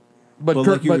 But But But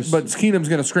Kirk, like you were but Keenum's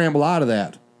going to scramble out of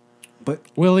that.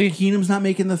 Willie? Keenum's not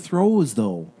making the throws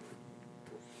though.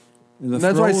 And the And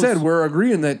that's why I throws- said we're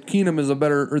agreeing that Keenum is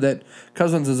that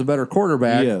Cousins is a better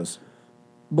quarterback. he is.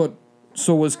 But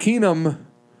so was Keenum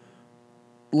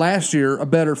last year a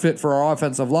better fit for our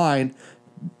offensive line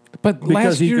But because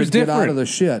last he year's could get different. out of the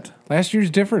shit. Last year's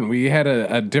different. We had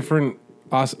a different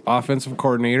offensive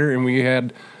coordinator, and we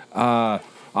had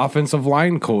offensive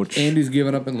line coach. Andy's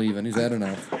giving up and leaving. He's had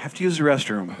enough. I have to use the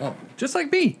restroom. Oh, just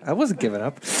like me. I wasn't giving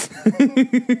up.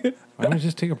 Why don't we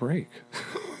just take a break?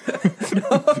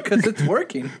 Because it's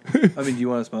working. I mean, do you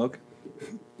want to smoke?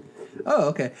 Oh,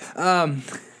 okay.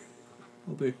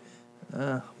 We'll be.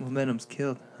 Momentum's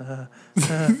killed.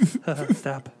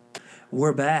 Stop.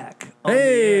 We're back. on the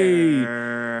Hey!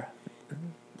 air.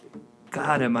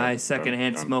 God, am I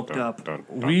secondhand smoked up?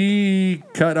 We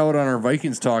cut out on our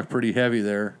Vikings talk pretty heavy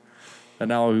there, and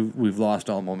now we've lost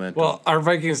all momentum. Well, our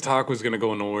Vikings talk was going to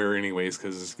go nowhere anyways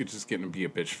because it's just going to be a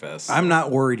bitch fest. I'm not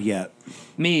worried yet.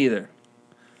 Me either.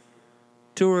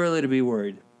 Too early to be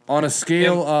worried. On a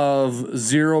scale of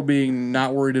 0 being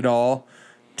not worried at all,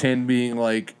 10 being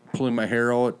like pulling my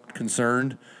hair out,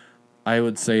 concerned, I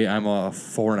would say I'm a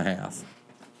 4.5.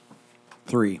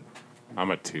 3. I'm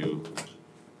a 2.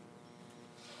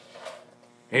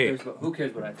 Hey, Who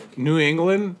cares what I think? New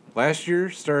England last year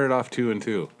started off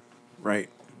 2-2. Right.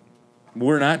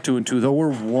 We're not 2-2 though.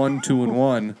 We're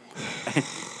 1-2-1.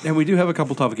 And we do have a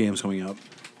couple tough games coming up.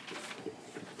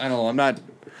 I don't know. I'm not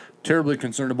terribly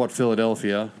concerned about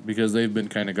Philadelphia because they've been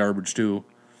kind of garbage too.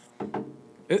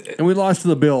 And we lost to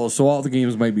the Bills, so all the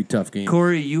games might be tough games.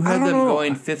 Corey, you had them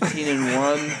going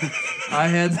 15-1. I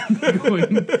had them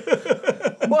going.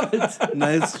 What?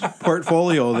 Nice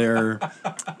portfolio there,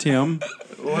 Tim.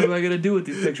 What am I gonna do with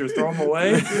these pictures? Throw them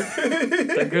away?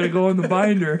 They're gonna go in the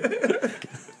binder.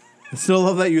 I still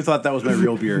love that you thought that was my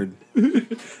real beard.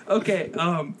 Okay,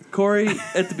 Corey,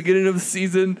 at the beginning of the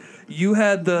season, you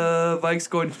had the Vikes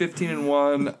going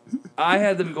 15-1. I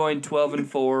had them going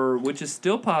 12-4, which is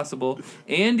still possible.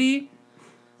 Andy,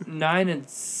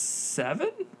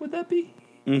 9-7. Would that be?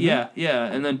 Mm-hmm. Yeah,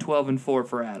 and then 12-4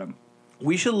 for Adam.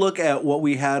 We should look at what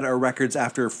we had our records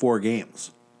after 4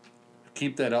 games.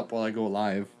 Keep that up while I go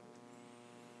live.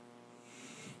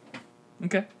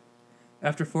 Okay.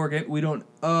 After 4 games, we don't.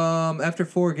 After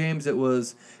 4 games, it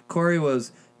was Corey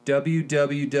was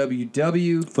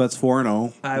WWWW. That's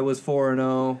 4-0. I was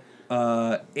 4-0.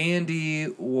 Andy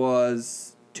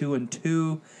was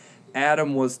 2-2.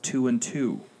 Adam was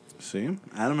 2-2. See,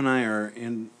 Adam and I are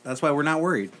in. That's why we're not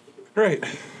worried. Right.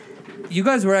 You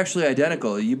guys were actually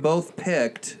identical. You both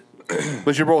picked.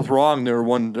 But you're both wrong. They're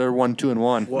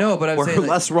 1-2-1. No, but I'm We're saying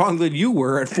less wrong than you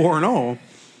were at 4-0.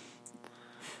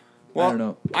 Well, I don't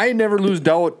know. I never lose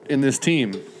doubt in this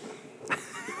team.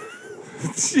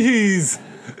 Jeez.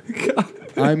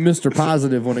 I'm Mr.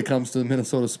 Positive when it comes to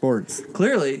Minnesota sports.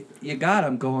 Clearly, you got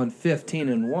them going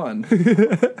 15-1.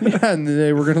 Yeah, and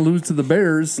they were going to lose to the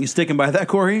Bears. You sticking by that,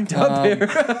 Corey?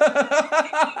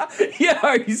 Yeah,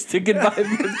 are you sticking by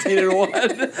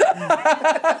 15-1?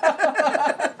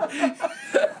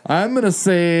 I'm going to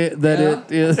say that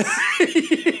it is.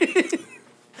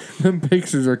 Them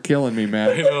pictures are killing me, I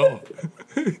man. know.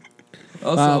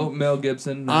 Also, Mel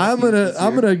Gibson. I'm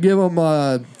gonna give them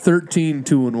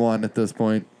 13-2-1 at this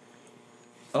point.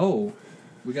 Oh,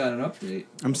 we got an update.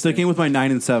 I'm sticking with my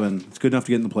 9-7. It's good enough to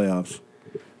get in the playoffs.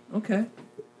 Okay.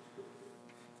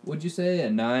 Would you say a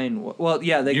 9? Well,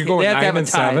 yeah, they You're can't, going they have to have a 9 and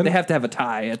tie. 7? They have to have a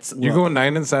tie. It's You're going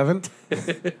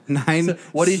 9-7? 9. So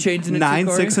what are you changing it to, 9,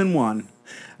 Corey? 6, and 1.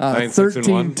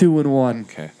 13-2-1.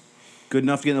 Okay. Good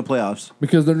enough to get in the playoffs.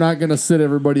 Because they're not gonna sit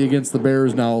everybody against the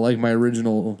Bears now, like my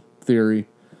original theory.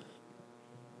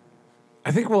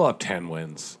 I think we'll have 10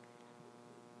 wins.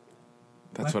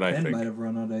 That's what I think. might have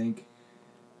run out of ink.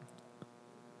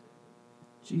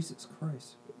 Jesus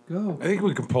Christ. Go. I think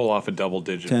we can pull off a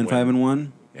double-digit 10, win. 5, and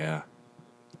 1. Yeah.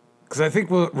 Because I think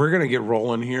we're going to get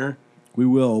rolling here We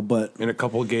will, but in a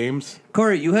couple games.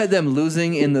 Corey, you had them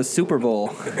losing in the Super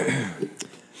Bowl.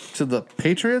 To the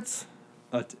Patriots?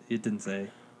 It didn't say.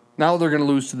 Now they're gonna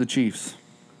lose to the Chiefs.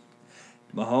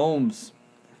 Mahomes.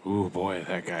 Ooh, boy,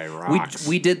 that guy rocks.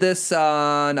 We did this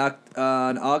on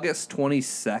August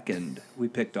 22nd. We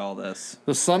picked all this.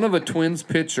 The son of a Twins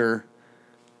pitcher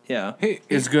Yeah. Hey,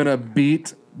 is gonna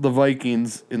beat the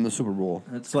Vikings in the Super Bowl.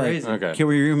 That's like- crazy. okay. can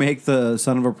we remake the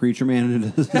son of a preacher man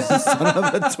into son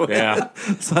of a twin? Yeah.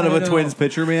 Son of I a know. Twins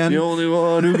pitcher man? The only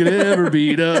one who can ever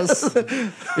beat us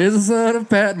is the son of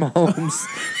Pat Mahomes.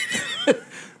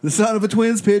 The son of a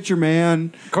Twins pitcher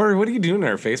man. Corey, what are you doing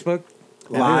there? Facebook?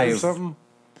 Live. Or something?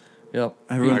 Yep.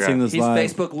 Everyone's Okay. seeing this He's live.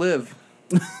 Facebook Live.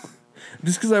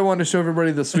 Just because I wanted to show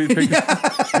everybody the sweet pictures,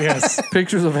 Yes.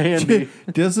 pictures of Andy.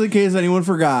 Just in case anyone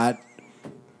forgot.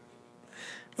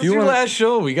 What's your last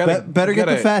show? We got Better get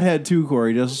the fathead too,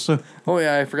 Corey. Just so. Oh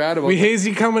yeah, I forgot about We that. haze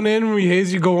you coming in, we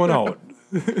haze you going out.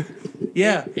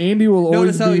 Yeah. Andy will always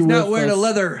Notice how be he's with not wearing us. a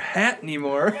leather hat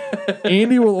anymore.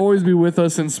 Andy will always be with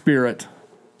us in spirit.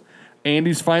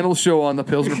 Andy's final show on the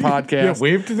Pilsner podcast. Yeah,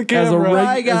 wave to the As a, camera.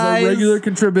 Hi, as a guys. regular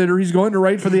contributor, he's going to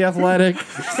write for The Athletic.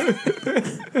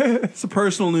 It's a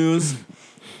personal news.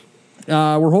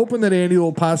 We're hoping that Andy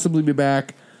will possibly be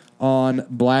back on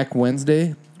Black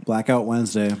Wednesday, Blackout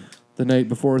Wednesday. the night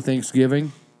before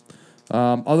Thanksgiving.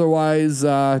 Otherwise,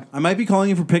 I might be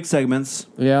calling you for pick segments.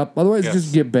 yeah. Otherwise, Yes.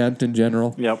 just get bent in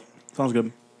general. Yep. Sounds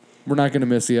good. We're not going to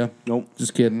miss you. Nope.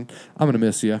 Just kidding. I'm going to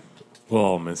miss you. Well,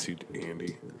 I'll miss you,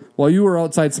 Andy. While you were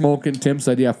outside smoking, Tim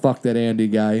said, "Yeah, fuck that Andy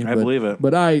guy." I believe it.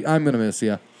 But I'm gonna miss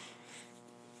you.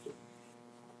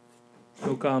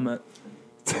 No comment.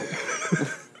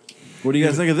 What do you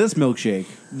guys think of this milkshake?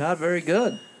 Not very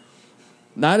good.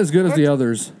 Not as good as the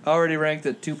others. Already ranked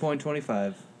at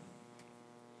 2.25.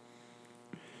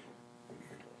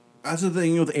 That's the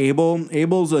thing with Abel.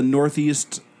 Abel's a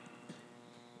Northeast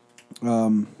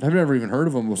I've never even heard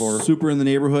of them before. super in the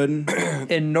neighborhood.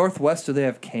 In Northwest, do they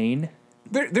have cane?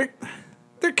 Their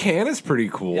can is pretty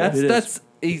cool. That's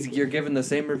easy. You're giving the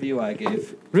same review I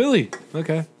gave. Really?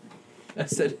 Okay. I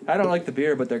said I don't like the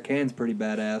beer, but their can's pretty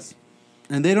badass.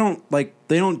 And they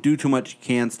don't do too much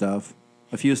canned stuff.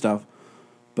 A few stuff,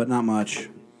 but not much.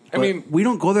 I mean, we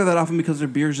don't go there that often because their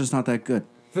beer's just not that good.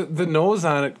 the nose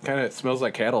on it kind of smells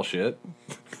like cattle shit.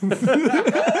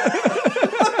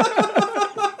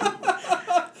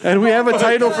 And we have a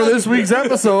title for this week's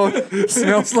episode.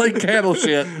 Smells like cattle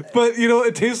shit. But,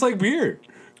 it tastes like beer.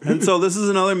 And so this is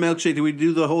another milkshake. Did we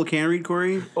do the whole can read,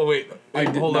 Corey? Oh, wait. I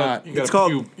did hold not. on. You got It's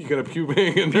called you got a pube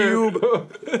hanging there.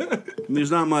 There's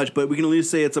not much, but we can at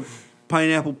least say it's a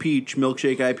pineapple peach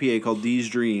milkshake IPA called These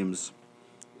Dreams.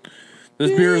 This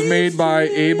beer is made by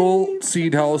Abel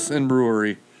Seed House and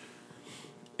Brewery.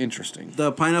 Interesting.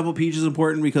 The pineapple peach is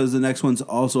important because the next one's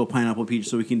also a pineapple peach,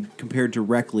 so we can compare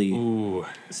directly. Ooh.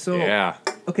 So Yeah.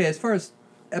 okay, as far as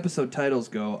episode titles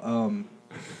go,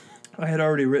 I had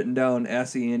already written down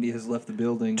Assy Andy has left the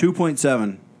building.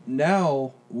 2.7.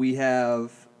 Now we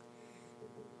have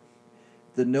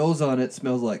the nose on it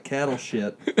smells like cattle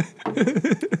shit.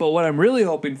 But what I'm really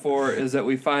hoping for is that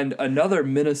we find another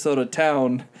Minnesota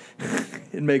town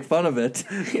and make fun of it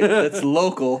that's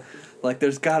local. Like,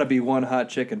 there's got to be one hot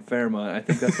chick in Fairmont. I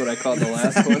think that's what I called the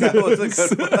last one. That was a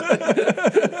good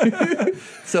one.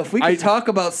 So if we could talk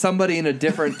about somebody in a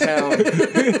different town,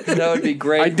 that would be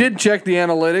great. I did check the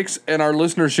analytics, and our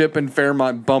listenership in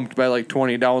Fairmont bumped by like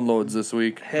 20 downloads this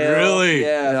week. Hell Really?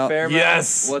 Yeah, Yeah. Fairmont.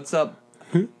 Yes. What's up?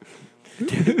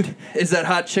 Is that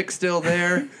hot chick still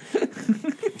there?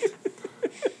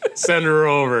 Send her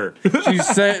over.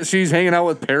 She's hanging out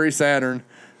with Perry Saturn.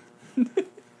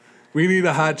 We need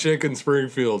a hot chick in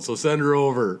Springfield, so send her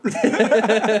over.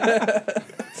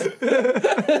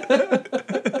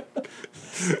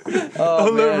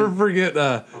 I'll never forget.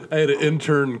 I had an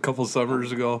intern a couple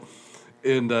summers ago,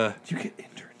 and You get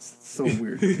interns. It's so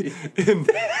weird.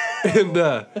 and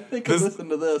I think I listen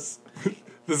to this.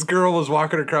 this girl was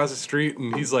walking across the street,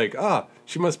 and he's like,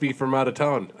 she must be from out of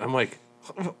town. I'm like,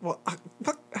 well,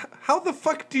 how the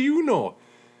fuck do you know?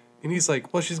 And he's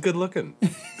like, well, she's good looking. I'm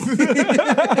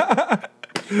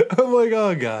like,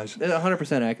 oh, gosh.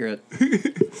 100% accurate.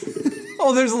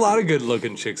 Oh, there's a lot of good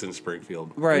looking chicks in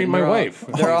Springfield. Right. I mean, my they're all- wife.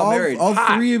 They're all married. All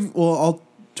three of, well,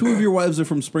 two of your wives are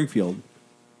from Springfield.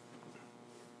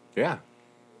 Yeah.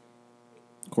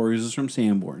 Corey's is from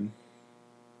Sanborn.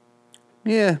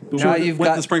 Yeah. Now you've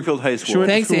Went got. to Springfield High School.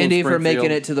 Thanks, school in Andy, for Springfield.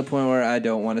 making it to the point where I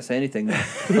don't want to say anything.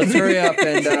 Let's hurry up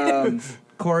and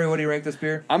Corey, what do you rank this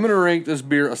beer? I'm going to rank this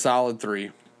beer a solid 3.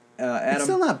 It's Adam,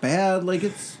 still not bad. Like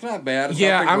it's. It's not bad. It's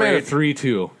Yeah, nothing I'm at a great.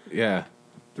 3-2. Yeah.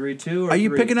 3-2. Or Are you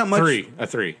 3? picking up much?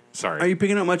 3. Sorry. Are you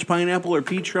picking up much pineapple or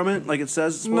peach from it, like it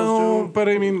says it's supposed No, to? but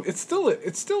I mean, it's still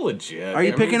legit. Are you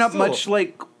I mean, picking up still- much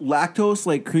like lactose,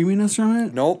 like creaminess from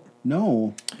it? Nope.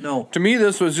 No. No. To me,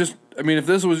 this was just. I mean, if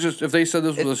they said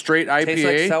this was a straight IPA, Tastes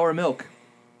like sour milk.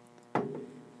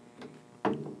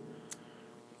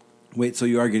 Wait, so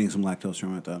you are getting some lactose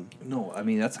from it then? No, I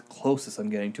mean that's the closest I'm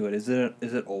getting to it. Is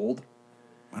it old?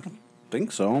 I don't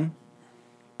think so.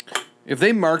 if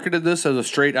they marketed this as a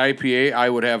straight IPA, I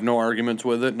would have no arguments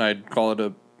with it, and I'd call it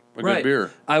a good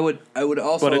beer. I would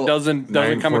also. But it doesn't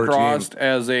come 9.14. across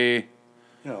as a.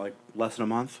 Yeah, like less than a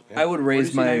month. I would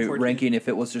raise my 9.14? ranking if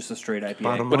it was just a straight IPA.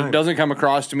 Bottom But line. it doesn't come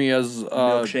across to me as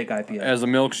Milkshake IPA. as a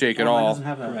milkshake at Oh, mine all. doesn't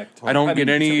have that. Correct. I don't get mean,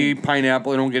 any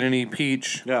pineapple. I don't get any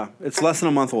peach. Yeah, it's less than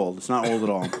a month old. It's not old at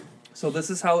all. So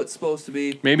this is how it's supposed to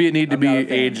be. Maybe it need to I'm be not a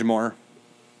fan. aged more.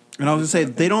 And I was gonna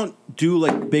say they don't do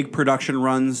like big production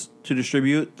runs to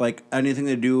distribute. Like anything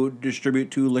they do distribute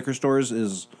to liquor stores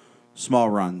is small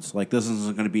runs. Like this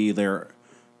isn't going to be there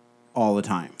all the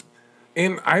time.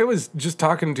 And I was just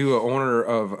talking to an owner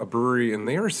of a brewery, and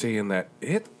they were saying that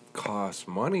it costs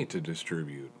money to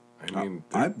distribute. I mean,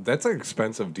 that's an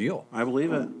expensive deal. I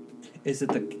believe it. Is it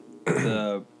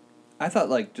the I thought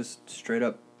like just straight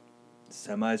up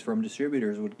semis from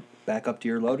distributors would back up to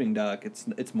your loading dock.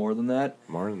 It's more than that.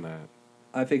 More than that.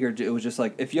 I figured it was just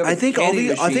like if you have I a think candy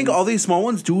machine, all these small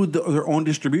ones do their own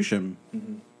distribution.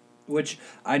 which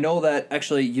I know that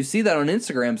actually you see that on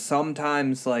Instagram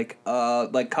sometimes like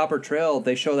Copper Trail,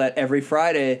 they show that every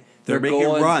Friday They're making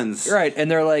runs. Right, and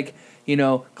they're like,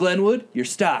 Glenwood, you're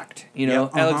stocked.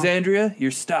 Alexandria,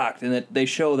 you're stocked. And they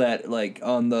show that, like,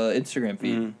 on the Instagram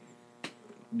feed.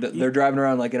 Mm-hmm. They're driving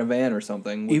around, like, in a van or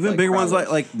something. With, Even bigger ones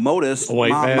like Modest,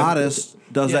 Modest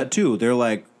does that too. They're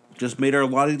like, just made our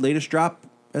latest drop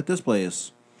at this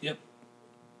place. Yep.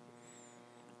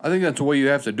 I think that's the way you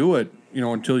have to do it,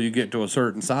 until you get to a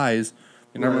certain size.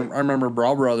 And I remember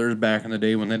Brawl Brothers back in the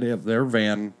day when they have their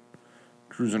van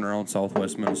cruising around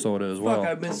Southwest Minnesota as well.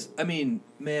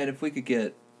 Man, if we could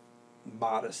get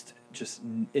Modest just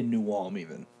in New Ulm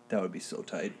even, that would be so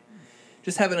tight.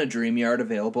 Just having a dream yard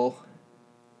available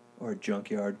or a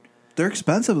junkyard. They're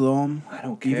expensive though. I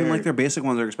don't care. Even like their basic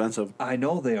ones are expensive. I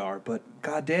know they are, but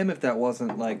goddamn if that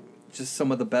wasn't like just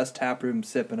some of the best taproom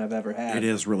sipping I've ever had. It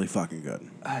is really fucking good.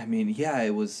 I mean, yeah,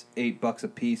 it was $8 a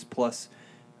piece plus.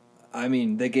 I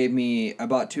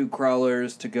bought 2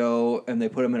 crawlers to go, and they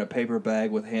put them in a paper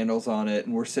bag with handles on it,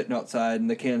 and we're sitting outside, and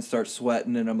the cans start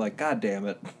sweating, and I'm like, God damn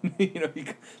it.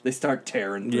 They start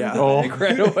tearing through the bag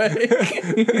right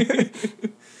away.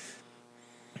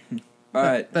 All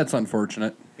right. That's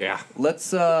unfortunate. Yeah.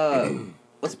 Let's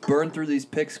burn through these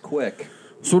picks quick.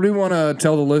 So do you want to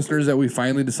tell the listeners that we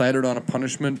finally decided on a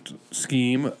punishment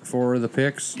scheme for the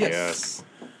picks? Yes.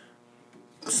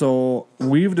 So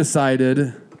we've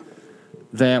decided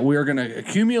that we are going to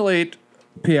accumulate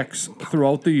picks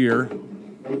throughout the year,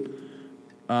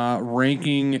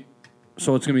 ranking.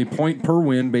 So it's going to be point per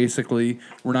win, basically.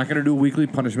 We're not going to do a weekly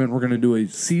punishment. We're going to do a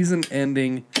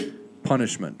season-ending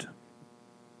punishment.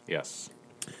 Yes.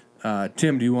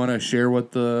 Tim, do you want to share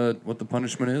what the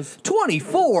punishment is?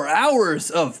 24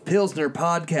 hours of Pilsner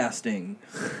podcasting.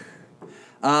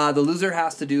 The loser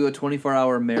has to do a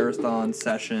 24-hour marathon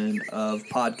session of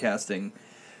podcasting.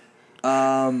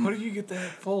 How did you get that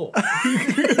full?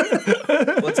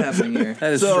 What's happening here?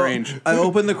 That is strange. I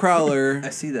opened the crawler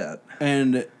I see that.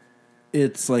 and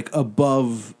it's like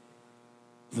above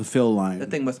the fill line. That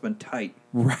thing must have been tight.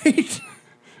 Right?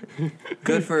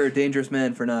 Good for Dangerous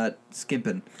Man for not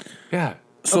skimping. Yeah.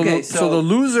 So the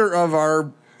loser of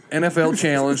our NFL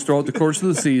challenge throughout the course of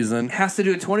the season has to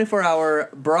do a 24-hour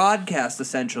broadcast,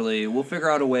 essentially. We'll figure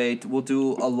out a way. We'll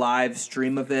do a live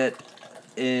stream of it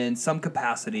in some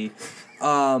capacity.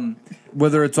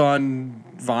 whether it's on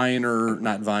Vine or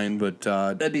not Vine, but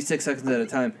that'd be 6 seconds at a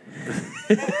time.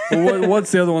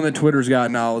 What's the other one that Twitter's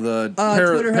got now? The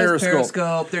Twitter has Periscope.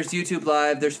 Periscope. There's YouTube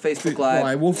Live. There's Facebook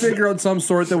Live. We'll figure out some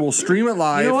sort that we'll stream it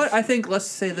live. You know what? I think let's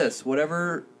say this: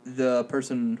 whatever the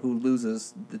person who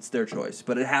loses, it's their choice,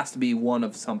 but it has to be one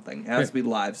of something. It has to be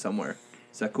live somewhere.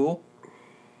 Is that cool?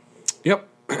 Yep.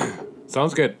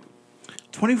 Sounds good.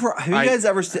 24. Have you guys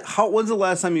ever? When's the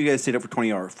last time you guys stayed up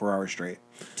for 4 hours straight?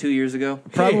 2 years ago.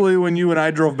 Probably when you and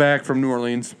I drove back from New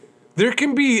Orleans. There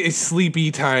can be a sleepy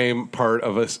time part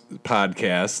of a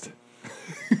podcast.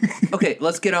 Okay,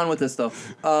 let's get on with this though.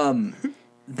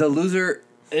 The loser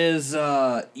is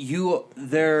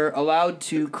they're allowed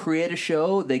to create a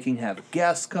show. They can have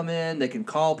guests come in. They can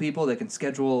call people. They can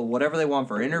schedule whatever they want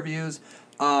for interviews.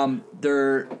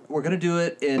 We're gonna do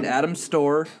it in Adam's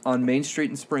store on Main Street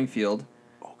in Springfield.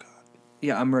 Oh God.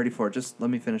 Yeah, I'm ready for it. Just let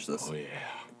me finish this. Oh yeah.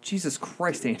 Jesus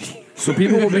Christ, Andy. So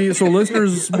people will be. So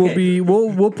listeners will be.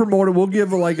 We'll promote it. We'll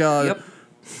give like a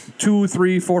 2,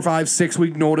 3, 4, 5, 6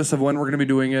 week notice of when we're going to be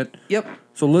doing it. Yep.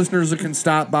 So listeners can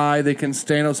stop by. They can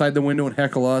stand outside the window and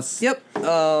heckle us. Yep.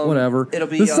 Whatever. It'll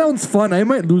be. This sounds fun. I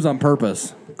might lose on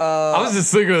purpose. I was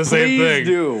just thinking the same thing.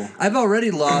 Do. I've already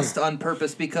lost on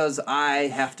purpose because I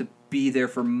have to be there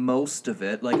for most of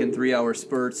it, like in 3-hour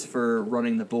spurts for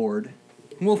running the board.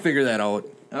 We'll figure that out.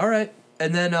 All right,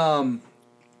 and then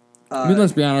I mean,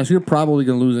 let's be honest. You're probably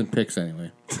going to lose in picks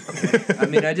anyway. I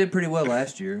mean, I did pretty well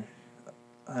last year.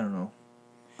 I don't know.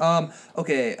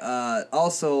 Okay.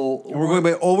 Also, We're going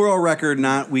by overall record,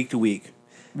 not week to week.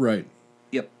 Right.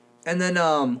 Yep. And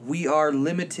then we are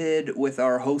limited with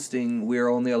our hosting. We are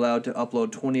only allowed to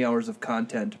upload 20 hours of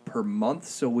content per month,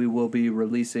 so we will be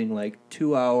releasing like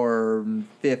 2-hour,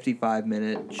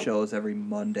 55-minute shows every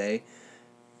Monday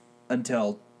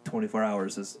until 24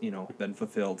 hours has, been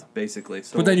fulfilled, basically.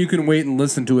 So, But then you can wait and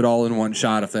listen to it all in one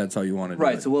shot if that's how you want to do it.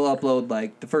 right, so we'll upload,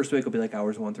 like, the first week will be, like,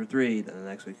 hours 1 through 3, then the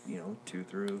next week, 2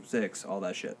 through 6, all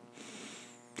that shit.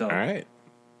 So, All right.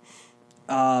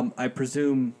 I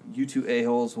presume you two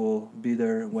a-holes will be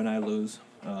there when I lose.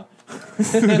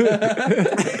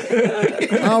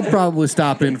 I'll probably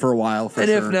stop in for a while for And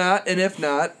sure. if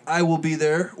not, I will be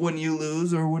there when you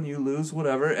lose or when you lose,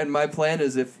 whatever. And my plan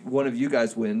is if one of you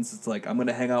guys wins, it's like I'm going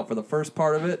to hang out for the first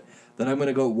part of it, then I'm going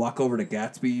to go walk over to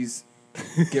Gatsby's,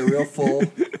 get real full,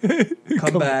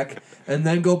 come back, and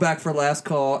then go back for last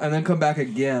call, and then come back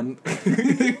again.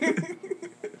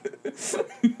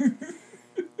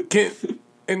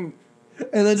 And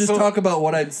then just talk about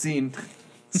what I've seen.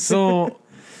 So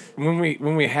when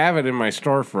we have it in my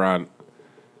storefront,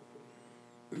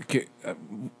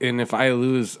 and if I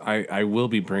lose, I will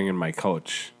be bringing my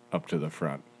couch up to the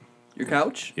front. Your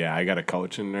couch? Yeah, I got a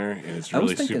couch in there, and it's I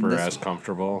was really thinking super this- ass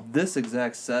comfortable. This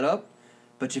exact setup,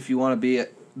 but if you want to be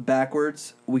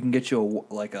backwards, we can get you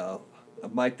a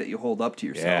mic that you hold up to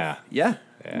yourself. Yeah.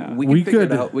 We can We figure it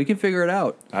could- out. We can figure it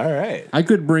out. All right. I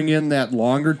could bring in that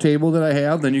longer table that I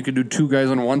have. Then you could do 2 guys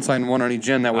on one side and 1 on each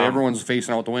end. That way everyone's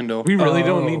facing out the window. We really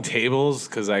don't need tables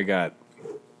because I got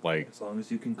like As long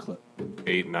as you can clip.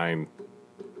 8, 9,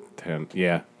 10.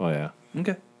 Yeah. Well, yeah.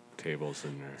 Okay. Tables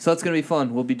in there. So that's gonna be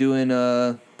fun. We'll be doing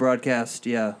broadcast,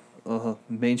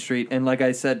 Main Street, and like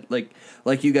I said,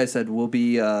 like you guys said, we'll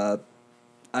be.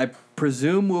 I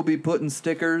presume we'll be putting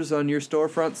stickers on your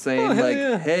storefront saying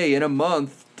 "Hey, in a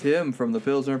month, Tim from the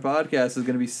Pilsner Podcast is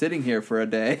gonna be sitting here for a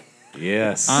day."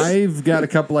 Yes. I've got a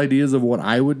couple ideas of what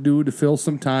I would do to fill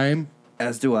some time.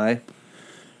 As do I.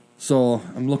 So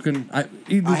I'm looking. I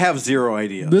have 0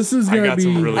 ideas. This is I gonna got be.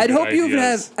 some really I good hope you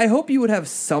ideas. I hope you would have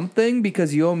something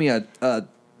because you owe me a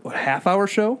half-hour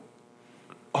show.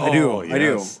 I do. Oh, I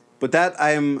do. yes. But that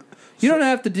I'm. You don't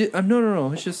have to do.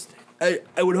 No. It's just. I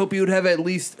would hope you would have at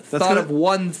least thought of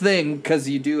one thing because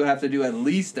you do have to do at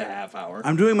least a half hour.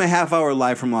 I'm doing my half-hour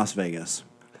live from Las Vegas,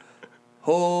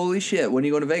 Holy shit! When are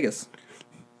you going to Vegas?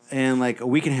 and like a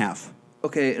week and a half.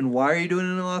 Okay, and why are you doing it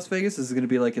in Las Vegas? Is it going to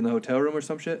be like in the hotel room or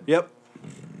some shit? Yep.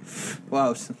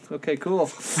 Wow. Okay, cool.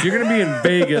 You're gonna be in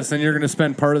Vegas, and you're gonna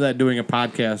spend part of that doing a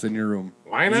podcast in your room.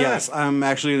 Why not? Yes, I'm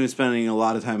actually going to be spending a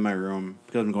lot of time in my room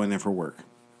because I'm going there for work,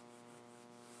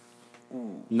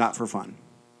 not for fun.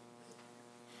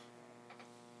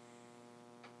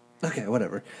 Okay,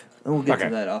 whatever. And we'll get Okay.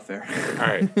 to that off air. All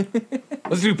right.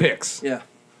 Let's do picks. Yeah.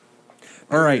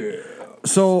 All right.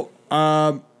 So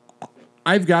we'll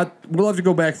have to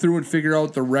go back through and figure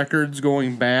out the records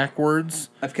going backwards.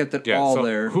 I've kept it Yeah. all so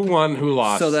there who won? Who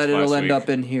lost? so that it'll last end week? up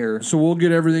in here. So we'll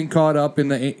get everything caught up in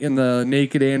the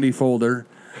Naked Andy folder.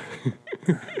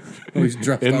 He's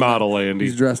dressed in on model that, Andy.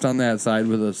 He's dressed on that side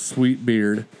with a sweet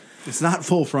beard. It's not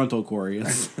full frontal, Corey.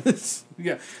 It's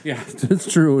Yeah,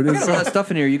 it's true. It I got is. a lot of stuff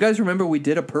in here. You guys remember we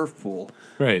did a perf pool?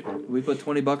 Right. We put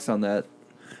 $20 on that.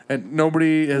 And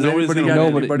nobody has Nobody's anybody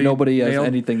gonna- got anybody Nobody has nailed?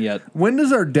 anything yet. When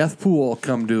does our death pool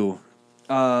come due?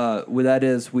 Well, that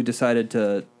is, we decided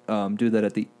to do that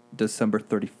at the December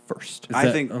 31st. I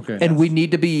that- think okay. And we need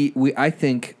to be, I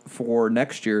think for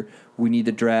next year, we need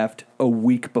to draft a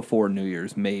week before New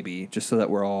Year's, maybe, just so that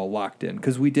we're all locked in.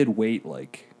 Because we did wait,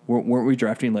 weren't we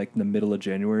drafting in the middle of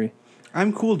January?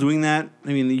 I'm cool doing that. I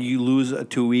mean, you lose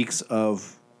 2 weeks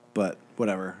but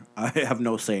whatever. I have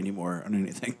no say anymore on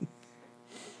anything.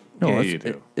 No, Yeah, it's, you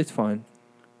do. it's fine.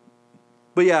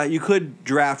 But yeah, you could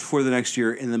draft for the next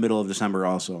year in the middle of December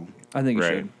also. I think you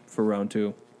Right. should for round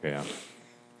 2. Yeah.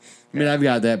 I mean, I've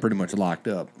got that pretty much locked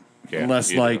up. Yeah,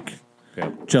 Unless, you do. like, Yeah.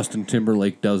 Justin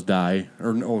Timberlake does die.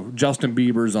 Or no, Justin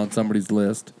Bieber's on somebody's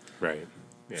list. Right.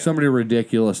 Yeah. Somebody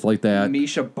ridiculous like that.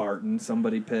 Misha Barton,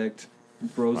 somebody picked.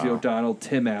 Rosie Wow. O'Donnell,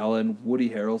 Tim Allen, Woody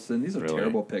Harrelson. These are Really?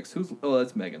 terrible picks.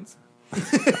 That's Megan's.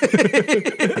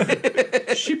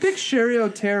 She picked Sherry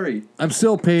O'Terry. I'm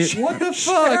still paying. What the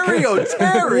fuck?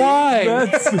 Why?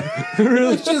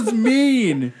 That's just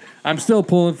mean. I'm still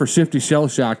pulling for Shifty Shell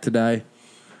Shock today.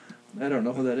 I don't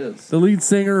know who that is. The lead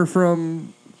singer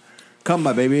from. Come,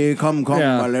 my baby, come,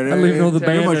 Yeah, my lady. I don't even know the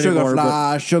band You're my sugar anymore, but-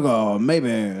 fly, sugar,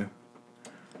 maybe.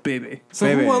 Baby. So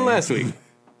Baby. who won last week?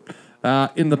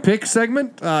 In the pick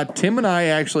segment, Tim and I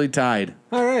actually tied.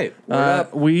 All right.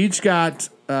 We each got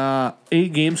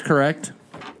 8 games correct.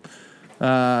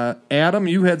 Adam,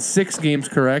 you had 6 games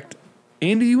correct.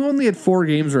 Andy, you only had 4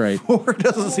 games right. 4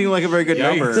 doesn't seem like a very good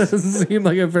number. Doesn't seem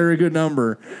like a very good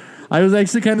number. I was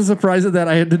actually kind of surprised at that.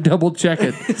 I had to double check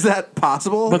it. Is that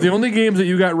possible? But the only games that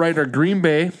you got right are Green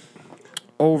Bay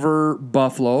over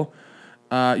Buffalo.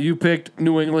 You picked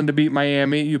New England to beat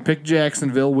Miami. You picked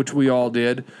Jacksonville, which we all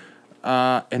did.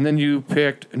 And then you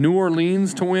picked New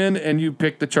Orleans to win, and you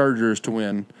picked the Chargers to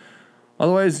win.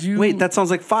 Otherwise, you... Wait, that sounds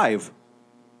like 5.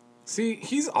 See,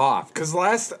 he's off because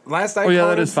last I Oh, yeah,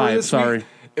 called that him is for 5, this sorry. week,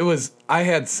 it was I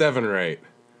had 7 right,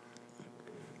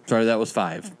 Sorry, that was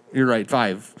 5. You're right,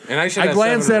 5. and I should. I have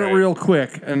glanced 7 at it right. real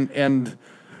quick, and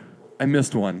I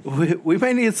missed one. We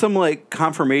might need some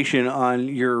confirmation on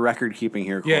your record keeping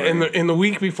here, Corey. Yeah, in the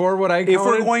week before what I counted,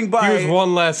 we're going by- he was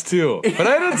 1 less too, but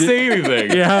I didn't say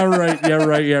anything. Yeah,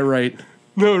 right.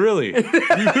 No, really.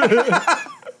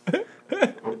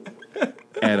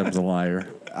 Adam's a liar.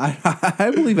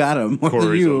 I believe Adam more than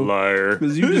Corey's a you. liar.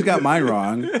 Because you just got mine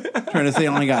wrong. Trying to say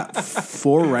I only got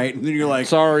 4 right. And then you're like,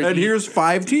 Sorry. and here's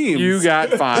 5 teams. You got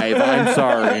 5. I'm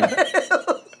sorry.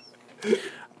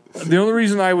 The only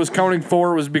reason I was counting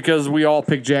 4 was because we all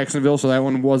picked Jacksonville, so that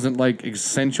one wasn't like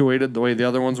accentuated the way the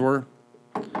other ones were.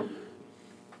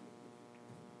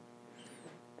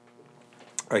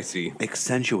 I see.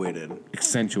 Accentuated.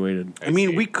 Accentuated. I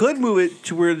mean, we could move it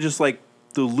to where just like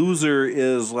the loser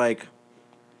is like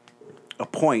a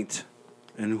point,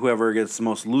 and whoever gets the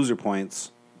most loser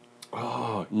points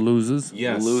Loses.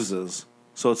 Yes. loses.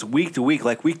 So it's week to week.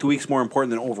 Like week to week's more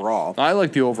important than overall. I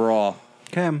like the overall.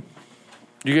 Okay.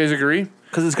 Do you guys agree?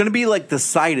 Because it's going to be like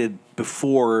decided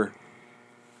before.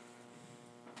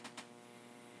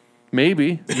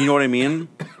 Maybe. You know what I mean?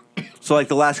 So like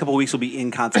the last couple of weeks will be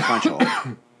inconsequential.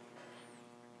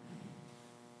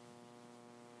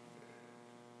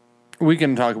 We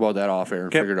can talk about that off air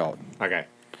and figure it out. Okay.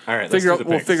 All right.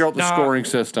 We'll figure out the scoring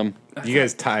system. You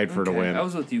guys tied for the win. I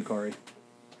was with you, Corey.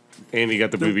 Andy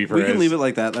got the booby We prize. can leave it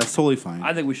like that. That's totally fine.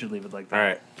 I think we should leave it like that. All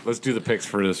right. Let's do the picks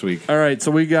for this week. All right, so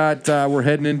we got we're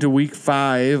heading into week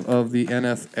 5 of the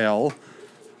NFL.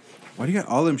 Why do you got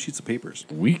all them sheets of papers?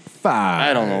 Week 5.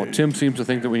 I don't know. Tim seems to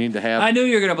think that we need to have. I knew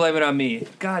you were going to blame it on me.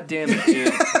 God damn it,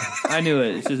 dude. I knew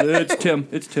it. It's just, it's Tim.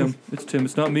 It's Tim. It's Tim.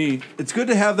 It's not me. It's good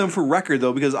to have them for record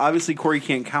though, because obviously Corey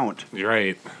can't count. You're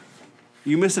right.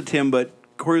 You missed it, Tim, but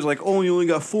Corey's like, "Oh, you only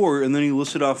got 4," and then he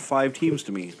listed off 5 teams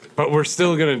to me. But we're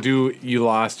still going to do you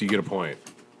lost, you get a point.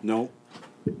 No,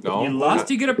 No? You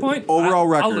lost, you get a point? Overall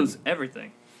record. I'll lose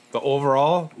everything. The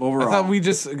overall? Overall. I thought we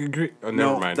just agreed. Oh,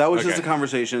 never no, mind. that was Okay. just a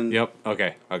conversation. Yep.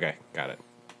 Okay. Got it.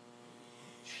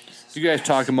 You guys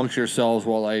talk amongst yourselves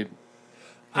while I.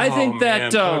 I think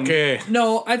that. man. Okay.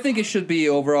 No, I think it should be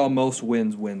overall most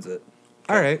wins it.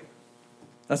 All right.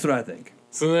 That's what I think.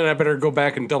 So then I better go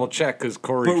back and double check because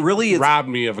Corey But really it's- robbed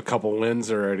me of a couple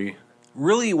wins already.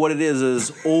 Really, what it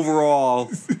is overall,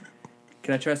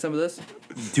 Can I try some of this?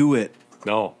 do it.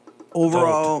 No.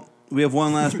 Overall, we have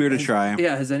one last beer to try.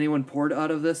 Yeah, has anyone poured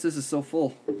out of this? This is so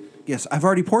full. Yes, I've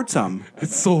already poured some.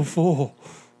 It's so full.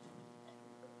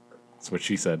 That's what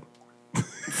she said.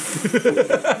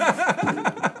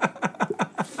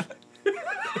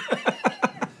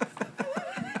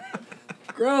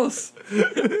 Gross.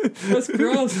 That's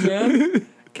gross, man.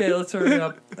 Okay, let's hurry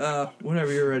up.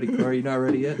 Whenever you're ready, Corey. You not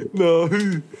ready yet? No.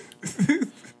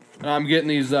 I'm getting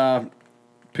these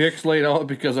picks laid out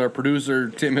because our producer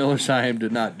Tim Hillersheim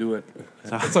did not do it.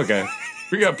 It's okay.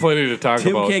 We got plenty to talk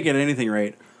Tim about. can't get anything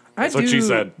right. That's what she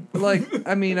said. Like,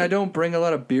 I mean, I don't bring a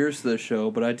lot of beers to the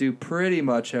show, but I do pretty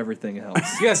much everything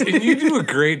else. Yes, and you do a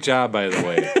great job, by the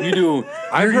way. You do.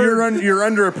 You're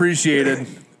underappreciated.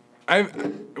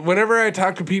 Whenever I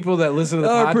talk to people that listen to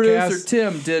the Our podcast, producer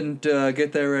Tim didn't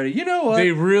get that ready. You know what?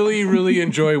 they really, really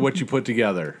enjoy what you put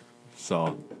together.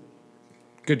 So,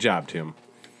 good job, Tim.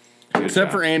 Good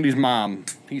Except job. for Andy's mom.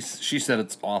 She said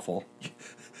it's awful.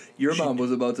 Your mom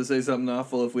was about to say something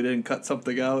awful if we didn't cut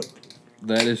something out.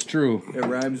 That is true. It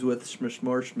rhymes with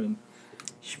schmishmorshman.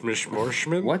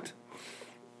 Schmishmorshman? What?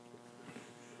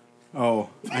 Oh,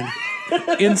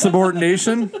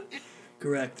 Insubordination?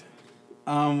 Correct.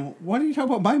 what are you talking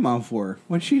about my mom for?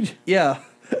 What she? Yeah.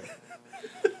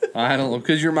 I don't know.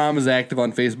 Because your mom is active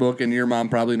on Facebook and your mom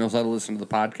probably knows how to listen to the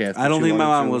podcast. I don't if she think my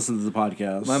wanted mom to. listens to the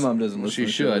podcast. My mom doesn't listen She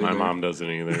to should. it My either. mom doesn't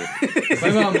either.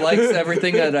 My mom likes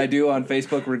everything that I do on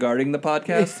Facebook regarding the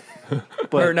podcast.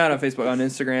 Or not on Facebook, on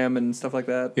Instagram and stuff like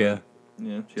that. Yeah.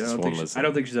 Yeah, I Just don't, won't think listen. I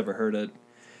don't think she's ever heard it.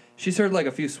 She's heard like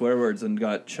a few swear words and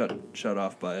got shut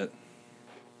off by it.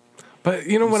 But,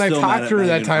 you know, when I still mad talked at to her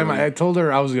that Megan time, for- I told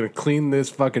her I was going to clean this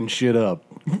fucking shit up.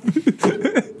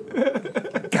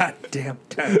 God damn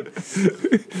time.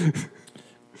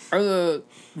 Are the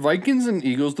Vikings and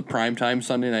Eagles the primetime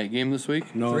Sunday night game this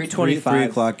week? No, 3:25. 3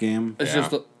 o'clock game. It's Yeah.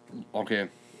 just the, okay.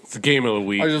 It's the game of the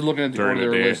week. I was just looking at the during order they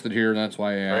the were day. listed here, and that's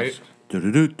why I asked. Right?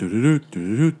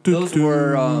 Those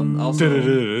were also.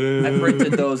 I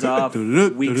printed those off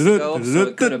weeks ago, so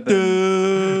it could have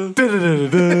been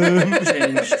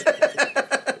changed.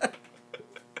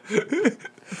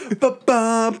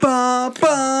 Does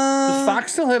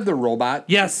Fox still have the robot?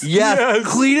 Yes. Yes,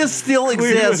 Cletus still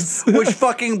exists, which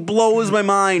fucking blows my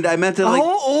mind. I meant to like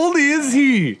How old is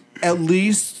he? at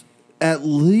least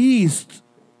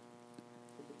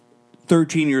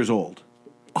 13 years old.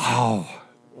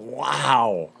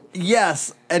 Wow.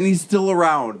 Yes, and he's still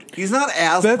around. He's not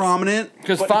as That's- prominent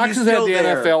Because but Fox he's has had still the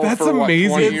there. NFL That's for what, 20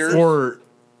 amazing years? for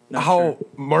how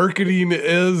marketing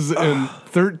is in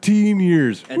 13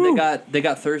 years. And they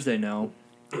got Thursday now.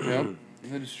 Yep,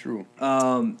 that is true.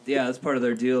 Yeah, that's part of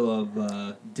their deal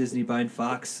of Disney buying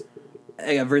Fox.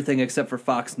 everything except for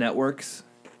Fox Networks.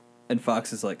 And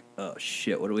Fox is like, oh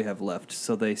shit, what do we have left?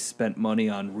 So they spent money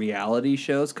on reality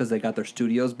shows because they got their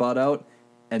studios bought out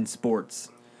and sports.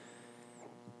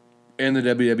 And the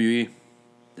WWE.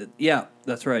 Yeah,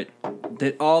 that's right.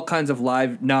 All kinds of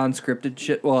live, non-scripted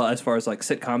shit. Well, as far as like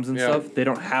sitcoms and Yeah. stuff, they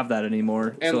don't have that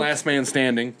anymore. And Last Man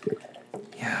Standing.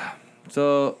 Yeah.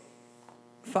 So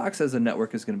Fox as a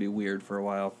network is going to be weird for a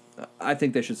while. I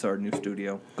think they should start a new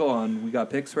studio. Go on. We got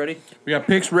picks ready? We got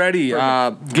picks ready. Game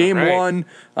All right.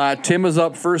 one, Tim is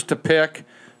up first to pick.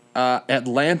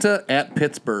 Atlanta at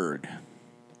Pittsburgh.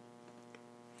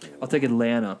 I'll take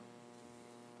Atlanta.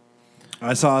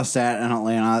 I saw a stat in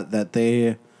Atlanta that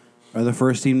they are the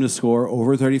first team to score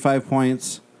over 35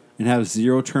 points and have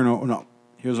 0 turnover. No,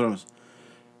 here's what I was.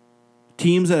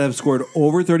 Teams that have scored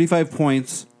over 35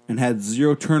 points and had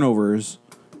 0 turnovers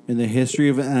in the history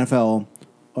of the NFL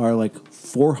are like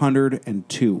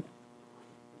 402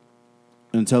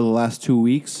 until the last 2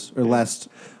 weeks or last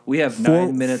We have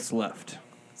 9 minutes left.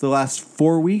 the last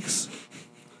 4 weeks.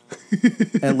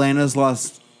 Atlanta's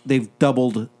lost. They've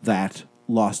doubled that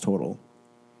loss total.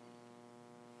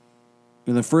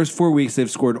 In the first 4 weeks, they've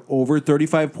scored over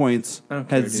 35 points, I don't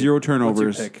care, had dude. 0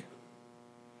 turnovers. What's your pick?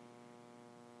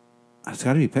 It's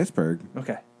got to be Pittsburgh.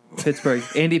 Okay. Pittsburgh.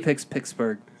 Andy picks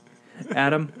Pittsburgh.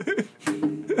 Adam?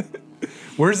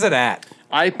 Where's it at?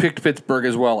 I picked Pittsburgh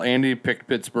as well. Andy picked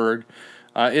Pittsburgh.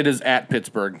 It is at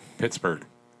Pittsburgh. Pittsburgh.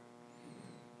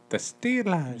 The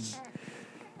Steelers.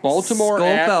 Baltimore Skull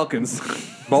at Falcons.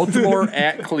 Baltimore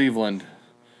at Cleveland.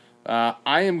 I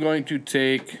am going to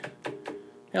take.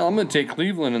 Hell, I'm going to take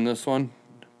Cleveland in this one.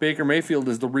 Baker Mayfield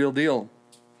is the real deal.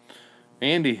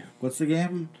 Andy. What's the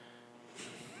game?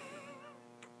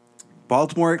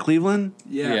 Baltimore at Cleveland?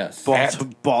 Yeah. Yes.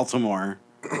 Baltimore.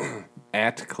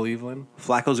 At Cleveland.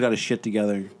 Flacco's got his shit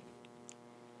together.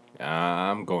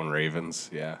 I'm going Ravens.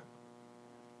 Yeah.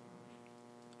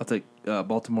 I'll take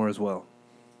Baltimore as well.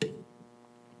 You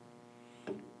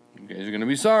guys are going to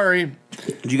be sorry.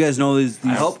 Do you guys know these?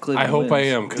 I hope Cleveland I hope I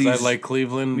wins. am because I These- like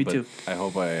Cleveland. Me but too. I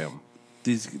hope I am.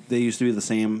 They used to be the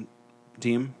same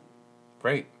team.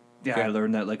 Right. Yeah, I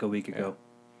learned that like a week ago.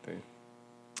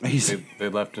 They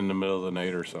left in the middle of the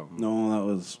night or something. No, that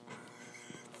was.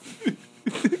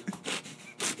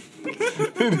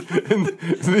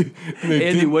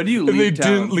 Andy, when do you And they leave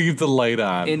town? didn't leave the light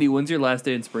on. Andy, when's your last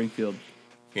day in Springfield?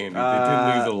 Andy, they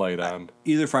didn't leave the light on.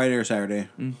 Either Friday or Saturday.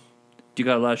 Do you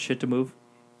got a lot of shit to move?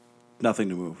 Nothing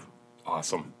to move.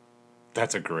 Awesome.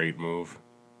 That's a great move.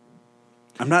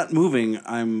 I'm not moving.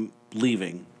 I'm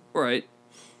leaving. Right.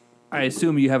 I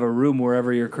assume you have a room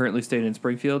wherever you're currently staying in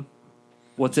Springfield.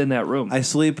 What's in that room? I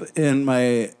sleep in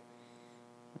my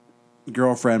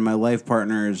girlfriend, my life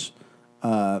partner's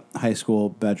high school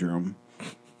bedroom.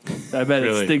 I bet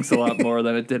Really? it stinks a lot more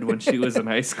than it did when she was in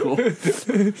high school.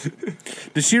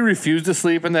 Does she refuse to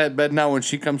sleep in that bed now when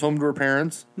she comes home to her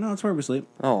parents? No, that's where we sleep.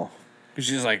 Oh. Because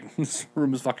she's like, this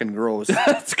room is fucking gross.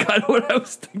 That's kind of what I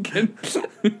was thinking.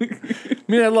 I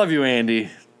mean, I love you, Andy.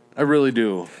 I really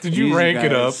do. Did you Easy, rank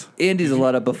it up? guys. Andy's a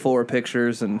lot of before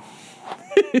pictures and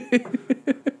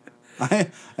I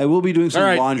will be doing some All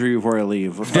right. laundry before I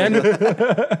leave.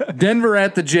 Denver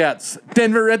at the Jets.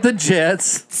 Denver at the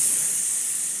Jets.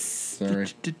 Sorry.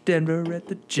 Denver at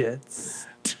the Jets.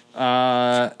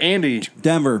 Andy.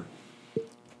 Denver.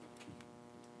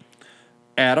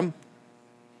 Adam.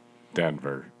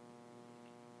 Denver.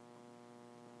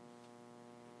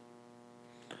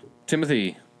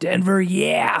 Timothy. Denver,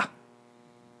 yeah.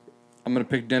 I'm going to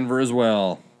pick Denver as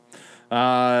well.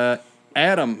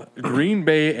 Adam. Green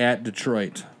Bay at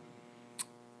Detroit.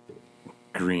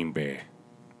 Green Bay.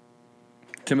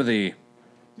 Timothy.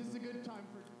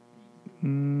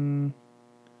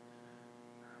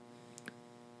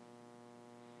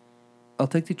 I'll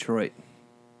take Detroit.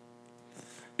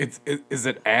 Is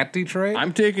it at Detroit?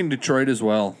 I'm taking Detroit as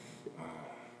well.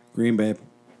 Green Bay.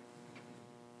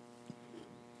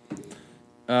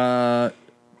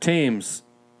 Thames.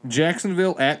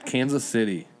 Jacksonville at Kansas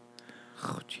City.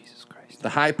 Oh, Jesus Christ. The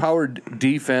high-powered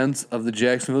defense of the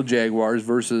Jacksonville Jaguars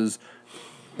versus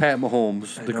Pat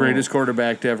Mahomes, the know. greatest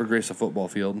quarterback to ever grace a football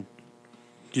field.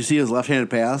 Did you see his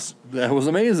left-handed pass? That was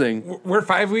amazing. We're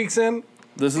 5 weeks in?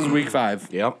 This is week 5.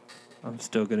 Yep. I'm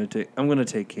gonna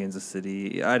take Kansas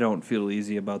City. I don't feel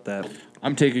easy about that.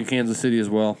 I'm taking Kansas City as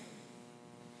well.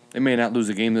 They may not lose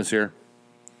a game this year.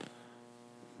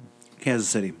 Kansas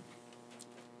City.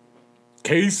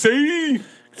 KC!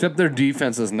 Except their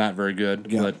defense is not very good.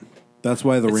 Yeah. But That's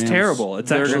why the It's Rams. terrible.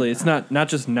 It's not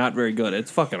just not very good. It's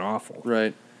fucking awful.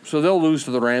 right. So they'll lose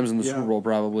to the Rams in the Yeah. Super Bowl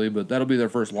probably, but that'll be their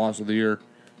first loss of the year.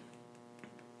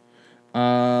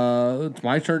 It's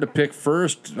my turn to pick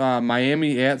first.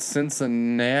 Miami at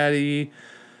Cincinnati.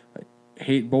 I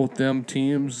hate both them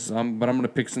teams, but I'm going to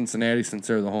pick Cincinnati since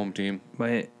they're the home team.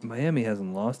 Miami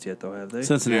hasn't lost yet, though, have they?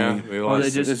 Cincinnati. Yeah, they Oh, lost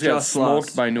they just got smoked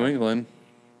lost. by New England.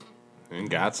 and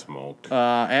got smoked.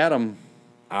 Adam,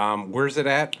 Where's it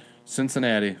at?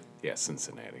 Cincinnati. Yeah,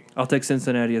 Cincinnati. I'll take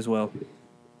Cincinnati as well.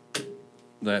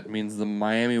 That means the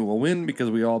Miami will win because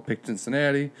we all picked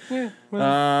Cincinnati.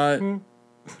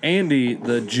 Andy,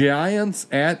 the Giants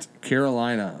at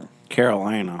Carolina.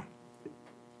 Carolina.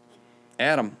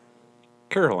 Adam,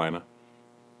 Carolina.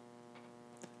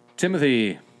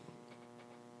 Timothy,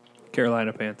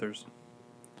 Carolina Panthers.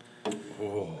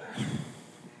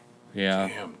 yeah,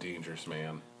 Damn, dangerous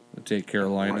man. I'll take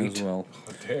Carolina as well.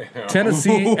 Damn.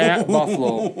 Tennessee at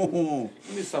Buffalo.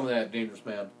 Give me some of that, dangerous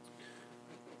man.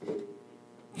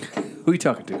 Who are you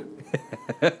talking to?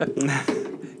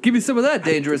 Give me some of that,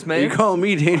 dangerous You man. call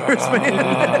me dangerous,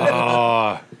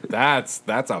 man? That's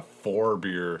a 4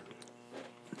 beer.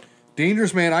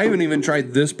 Dangerous Man, I haven't even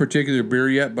tried this particular beer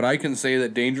yet, but I can say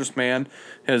that Dangerous Man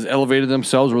has elevated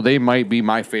themselves where they might be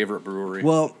my favorite brewery.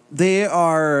 Well, they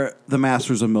are the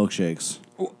masters of milkshakes.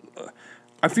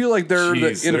 I feel like they're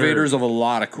Jeez, the innovators of a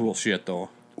lot of cool shit, though.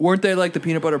 Weren't they like the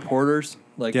peanut butter porters?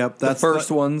 Like Yep, the that's first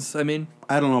the- ones, I mean.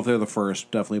 I don't know if they're the first,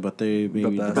 definitely, but they maybe The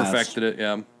the best. best. Perfected it,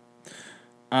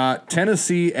 yeah.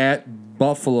 Tennessee at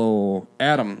Buffalo.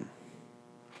 Adam.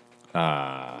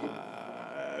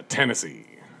 Tennessee.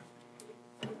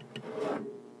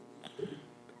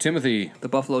 Timothy. The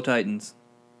Buffalo Titans.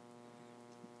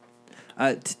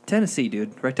 Tennessee,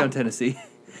 dude. Write down Tennessee.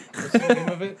 What's the name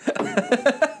of it?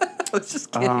 I was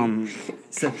just kidding.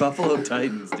 Said Buffalo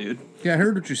Titans, dude. Yeah, I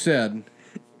heard what you said.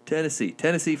 Tennessee.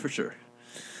 Tennessee for sure.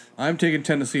 I'm taking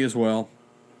Tennessee as well.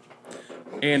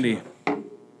 Andy.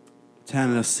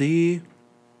 Tennessee.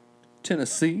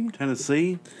 Tennessee.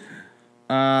 Tennessee.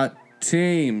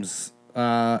 Teams.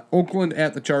 Oakland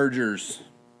at the Chargers.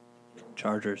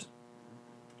 Chargers.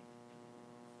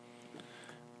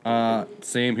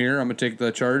 Same here. I'm going to take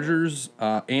the Chargers.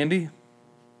 Andy.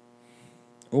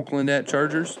 Oakland at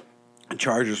Chargers.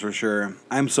 Chargers for sure.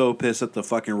 I'm so pissed that the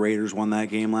fucking Raiders won that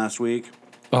game last week.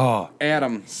 Oh,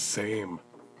 Adam. same.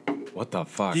 What the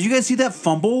fuck? Did you guys see that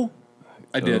fumble?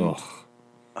 I did. Ugh.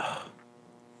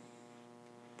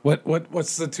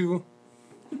 What's the two?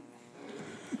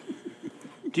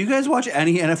 Do you guys watch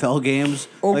any NFL games?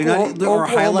 Oklahoma, or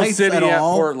highlights City at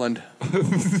all? Portland.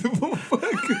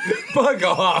 Bug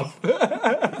off.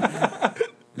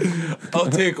 I'll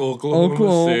take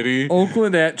Oklahoma City.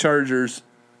 Oakland at Chargers.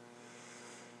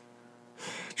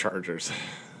 Chargers.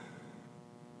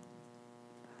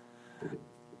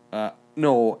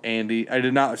 No, Andy, I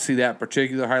did not see that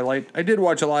particular highlight. I did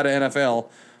watch a lot of NFL,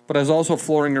 but I was also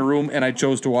flooring a room, and I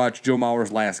chose to watch Joe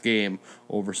Mauer's last game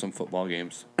over some football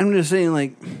games. I'm just saying,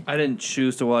 like, I didn't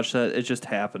choose to watch that. It just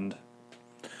happened.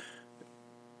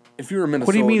 If you were a Minnesota,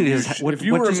 What do you mean it you is- sh- what- if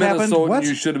you what were a just happened? Minnesotan, What?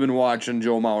 you should have been watching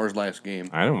Joe Mauer's last game.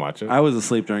 I didn't watch it. I was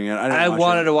asleep during it. I watch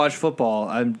wanted it. to watch football.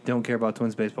 I don't care about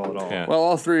Twins baseball at all. Yeah. Well,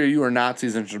 all three of you are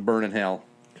Nazis and should burn in hell.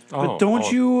 But don't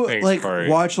you thanks, like Corey.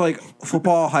 watch like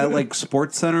football like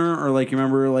Sports Center or like you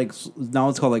remember like now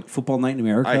it's called like Football Night in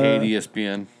America? I hate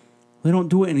ESPN. They don't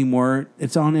do it anymore.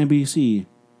 It's on NBC.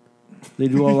 They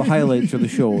do all the highlights of the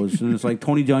shows, and it's like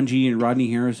Tony Dungy and Rodney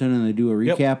Harrison, and they do a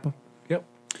Yep. recap. Yep.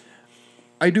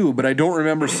 I do, but I don't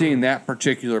remember seeing that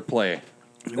particular play.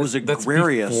 It was That's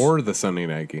Aquarius, before the Sunday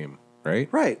night game, right?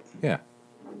 right? Yeah.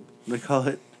 They call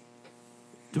it.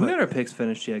 Do we got our picks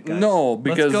finished yet, guys? No, Let's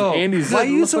because go. Andy's Why are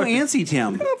you so antsy,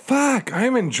 Tim? Fuck,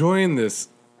 I'm enjoying this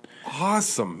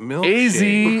awesome AZ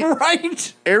milkshake.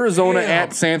 Right? Arizona Damn.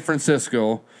 at San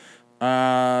Francisco.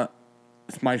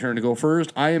 It's my turn to go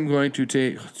first. I am going to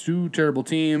take two terrible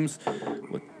teams.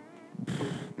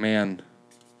 Man,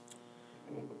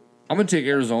 I'm going to take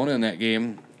Arizona in that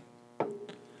game.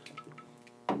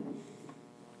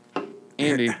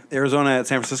 Andy. Arizona at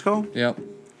San Francisco. Yep.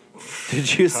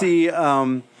 Did you see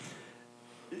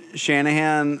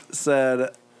Shanahan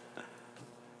said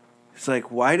it's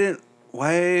like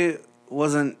why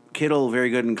wasn't Kittle very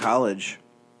good in college?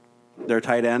 Their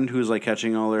tight end who's like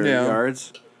catching all their Yeah.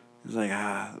 yards. He's like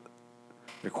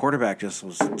their quarterback just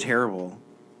was terrible.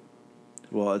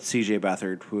 Well, it's CJ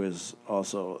Beathard who is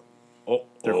also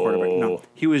their quarterback. No,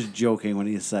 he was joking when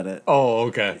he said it. Oh,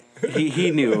 okay.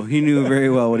 He knew very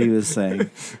well what he was saying.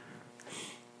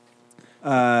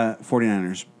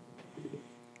 49ers.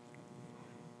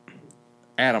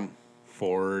 Adam.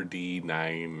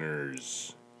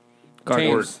 49ers.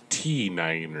 Cardinals. Or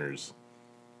T-Niners.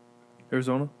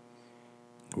 Arizona?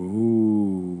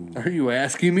 Ooh. Are you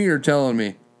asking me or telling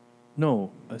me?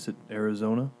 No, I said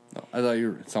Arizona. No, I thought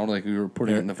it sounded like you were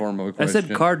putting it in the form of a I question.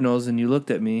 said Cardinals, and you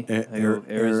looked at me. I go,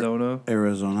 Arizona.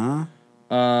 Arizona.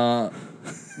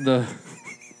 The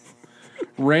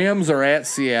Rams are at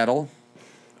Seattle.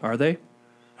 Are they?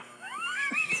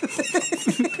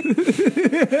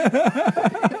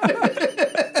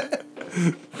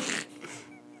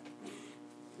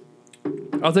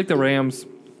 I'll take the Rams.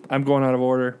 I'm going out of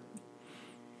order.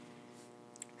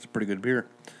 It's a pretty good beer.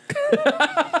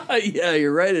 Yeah,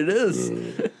 you're right. It is.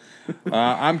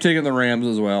 I'm taking the Rams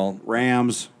as well.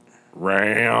 Rams.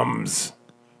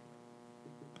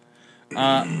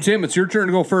 Tim, it's your turn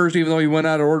to go first, even though you went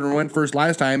out of order and went first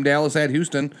last time. Dallas at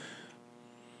Houston.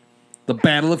 The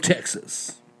Battle of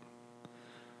Texas.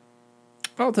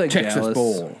 I'll take Texas Dallas.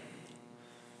 Bowl.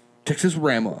 Texas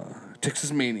Rama.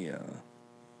 Texas Mania.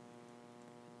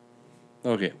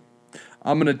 Okay.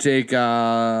 I'm going to take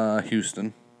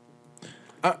Houston.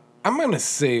 I'm going to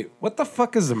say, what the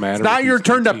fuck is the matter? It's not with your these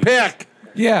two turn to teams? pick.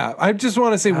 Yeah, I just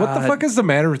want to say, what the fuck is the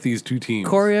matter with these two teams?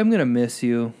 Corey, I'm gonna miss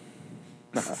you.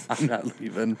 I'm not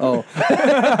leaving. Oh,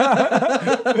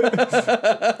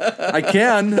 I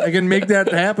can make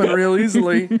that happen real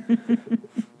easily.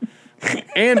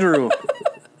 Andrew.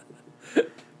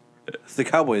 The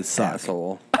Cowboys suck.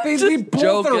 Asshole. They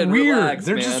both are joking, weird. relax,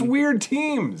 They're man. just weird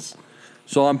teams.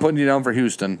 So I'm putting you down for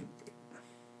Houston.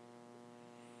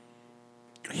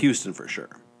 Houston for sure.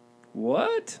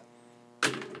 what?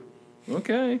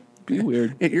 Okay, be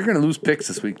weird. Hey, you're going to lose picks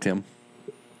this week, Tim.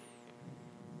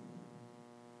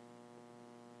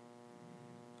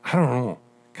 I don't know.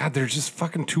 God, they're just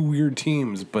fucking two weird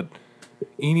teams, but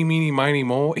eeny, meeny, miny,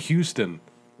 mo, Houston.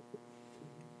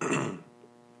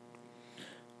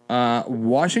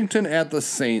 Washington at the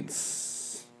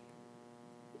Saints.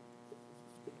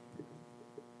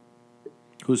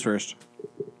 Who's first?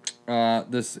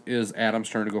 This is Adam's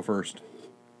turn to go first.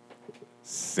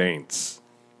 Saints.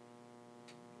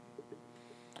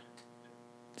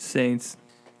 Saints.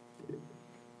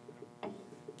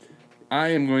 I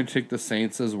am going to take the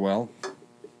Saints as well.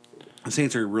 The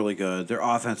Saints are really good. Their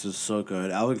offense is so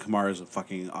good. Alvin Kamara is a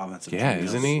fucking offensive Yeah,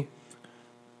 genius. isn't he?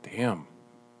 Damn.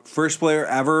 First player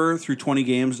ever through 20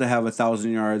 games to have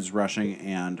 1,000 yards rushing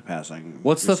and passing.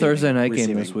 What's the Thursday night game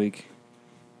receiving. this week?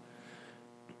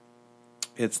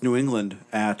 It's New England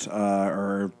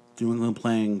or New England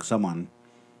playing someone.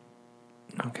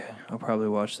 Okay, I'll probably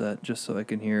watch that just so I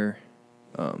can hear.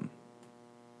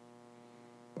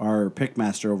 Our pick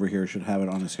master over here should have it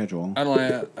on his schedule. I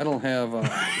don't have.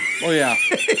 Oh yeah,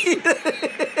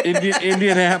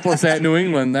 Indianapolis at New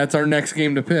England. That's our next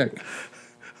game to pick.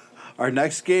 Our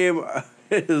next game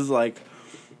is like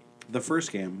the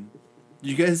first game. Did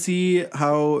you guys see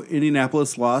how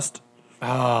Indianapolis lost?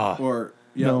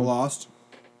 Lost.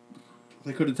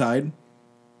 They could have tied.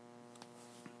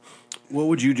 What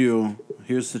would you do?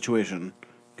 Here's the situation. I'm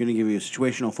going to give you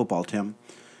situational football, Tim.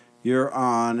 You're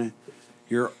on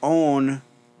your own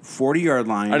 40-yard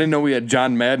line. I didn't know we had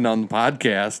John Madden on the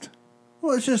podcast.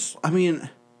 Well, it's just,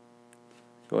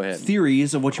 Go ahead.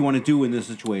 theories of what you want to do in this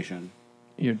situation.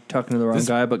 You're talking to the wrong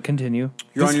guy, but continue.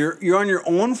 You're on your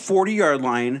own 40-yard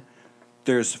line.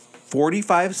 There's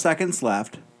 45 seconds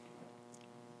left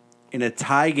in a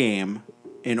tie game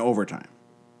in overtime.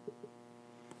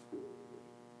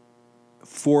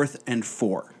 4th and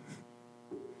 4.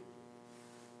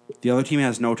 The other team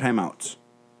has no timeouts.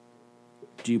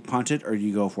 Do you punt it or do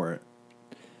you go for it?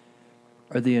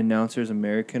 Are the announcers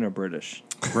American or British?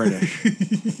 British.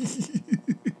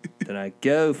 Then I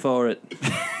go for it.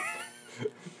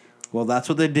 Well, that's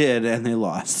what they did, and they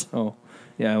lost. Oh,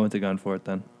 yeah, I went to gun for it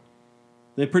then.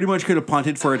 They pretty much could have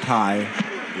punted for a tie.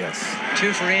 Yes.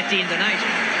 2 for 18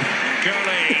 tonight.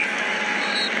 Gurley.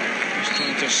 He's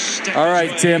trying to step All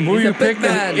right, his way Tim. Who He's you a big picking?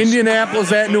 man.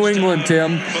 Indianapolis at New England,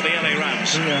 Tim. for the LA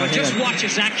Rams. But just watch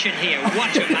his action here.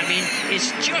 Watch him. I mean,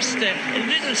 it's just a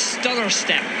little stutter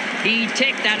step. He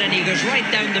take that and he goes right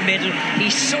down the middle.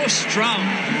 He's so strong,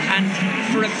 and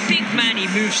for a big man, he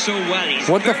moves so well. He's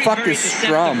What the very, fuck very is deceptive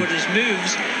strong? with his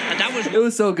moves, and that was It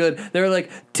was so good. They were like,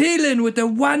 Thielen with a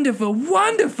wonderful,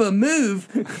 wonderful move.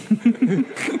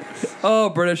 Oh,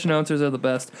 British announcers are the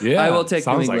best. Yeah, I will take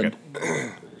New sounds like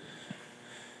England.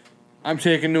 I'm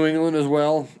taking New England as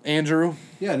well. Andrew.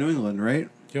 Yeah, New England, right?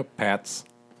 Yep, Pats.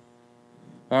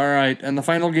 All right, and the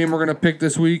final game we're going to pick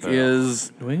this week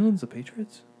is New England's the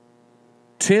Patriots?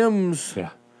 Tim's Yeah.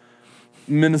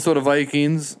 Minnesota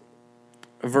Vikings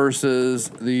versus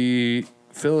the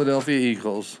Philadelphia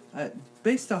Eagles.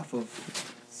 Based off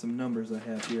of some numbers I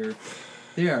have here,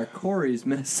 they are Corey's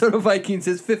Minnesota Vikings,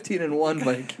 his 15-1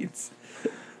 Vikings.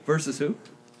 Versus who?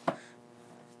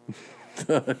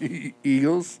 The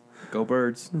Eagles. Go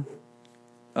Birds.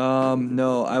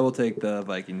 No, I will take the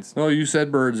Vikings. Oh, you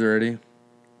said birds already.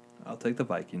 I'll take the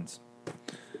Vikings.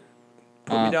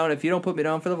 Put me down. If you don't put me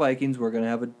down for the Vikings, we're going to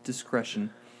have a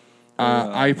discretion.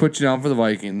 I put you down for the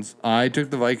Vikings. I took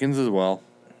the Vikings as well.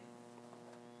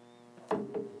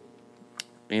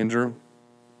 Andrew?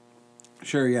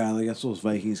 Sure, yeah. I guess those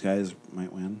Vikings guys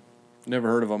might win. Never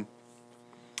heard of them.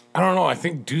 I don't know. I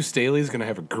think Deuce Staley's going to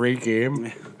have a great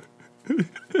game. And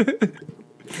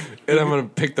I'm going to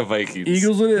pick the Vikings.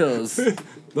 Eagles it is.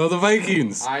 No, the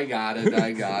Vikings. I got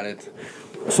it.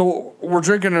 So we're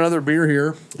drinking another beer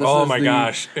here. This Oh is my the-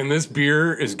 gosh. And this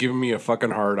beer is giving me a fucking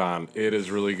hard on. It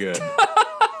is really good.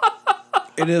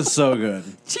 It is so good.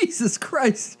 Jesus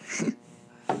Christ.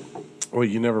 Well,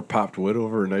 you never popped wood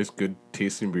over a nice, good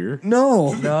tasting beer?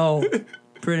 No. No.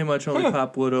 Pretty much only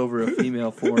pop wood over a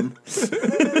female form.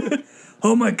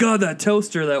 Oh my God, that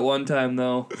toaster that one time,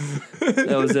 though.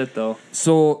 That was it, though.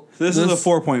 So This is a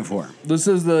 4.4. This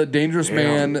is the Dangerous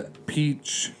Damn. Man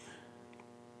Peach.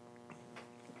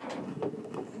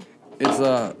 It's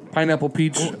a pineapple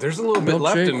peach. There's a little bit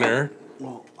left milkshake. in there.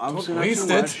 Well, I'm Don't waste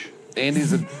it.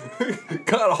 Andy's a,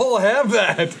 God, I'll have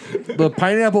that. the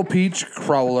pineapple peach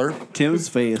crowler Tim's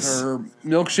face. or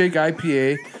milkshake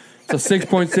IPA. It's a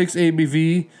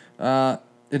 6.6 ABV.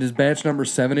 It is batch number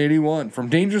 781 from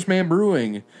Dangerous Man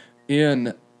Brewing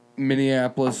in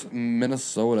Minneapolis,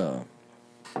 Minnesota.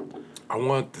 I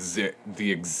want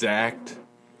the exact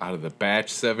out of the batch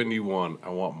 71. I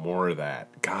want more of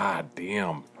that. God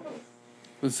damn.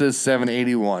 This is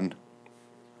 781.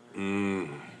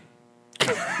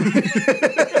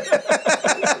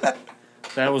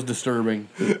 That was disturbing.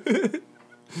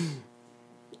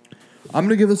 I'm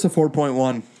gonna give this a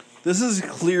 4.1 This is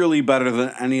clearly better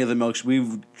than any of the milkshakes.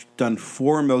 We've done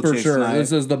 4 milkshakes for sure. tonight.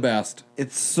 This is the best.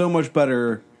 It's so much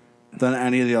better than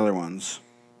any of the other ones.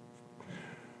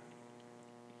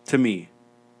 To me.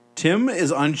 Tim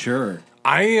is unsure.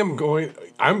 I'm calling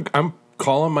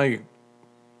my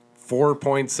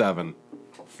 4.7.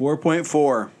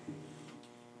 4.4.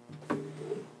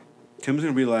 Tim's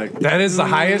going to be like... That is the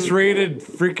highest rated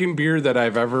freaking beer that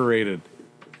I've ever rated.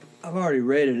 I've already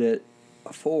rated it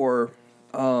a 4.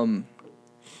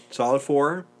 Solid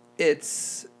 4?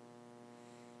 It's...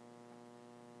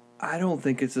 I don't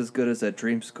think it's as good as that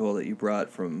Dreamsicle that you brought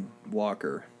from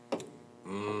Walker.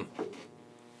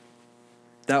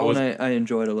 That one I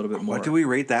enjoyed a little bit more. What do we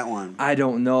rate that one? I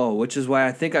don't know, which is why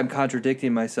I think I'm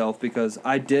contradicting myself because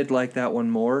I did like that one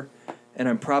more, and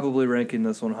I'm probably ranking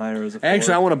this one higher as a 4.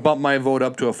 Actually, I want to bump my vote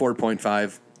up to a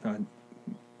 4.5.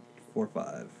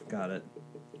 4-5. Got it.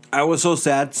 I was so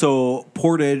sad. So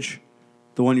Portage,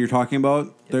 the one you're talking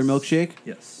about, their milkshake,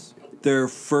 Yes. their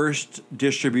first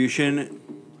distribution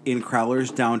in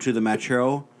Crowlers down to the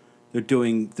Metro, they're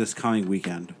doing this coming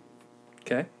weekend.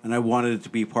 Okay. And I wanted it to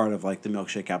be part of like the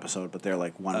milkshake episode, but they're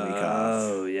like 1 week off.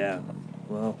 Oh, yeah.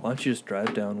 Well, why don't you just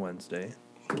drive down Wednesday?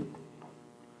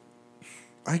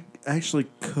 I actually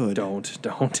could.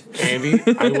 Don't. Andy,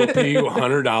 I will pay you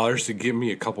 $100 to give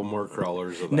me a couple more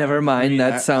crawlers of that. Never mind.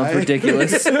 That sounds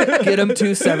ridiculous. Get them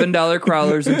 2 $7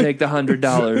 crawlers and take the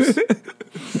 $100.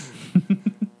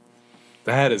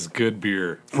 That is good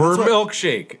beer. For a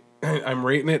milkshake. I'm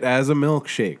rating it as a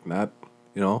milkshake, not,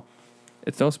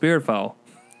 It's no spirit foul.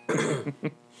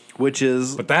 Which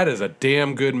is But that is a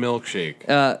damn good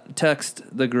milkshake. Text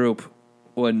the group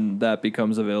when that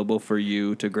becomes available for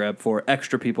you to grab for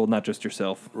extra people, not just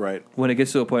yourself. right. When it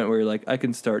gets to a point where you're like, I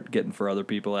can start getting for other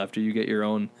people after you get your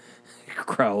own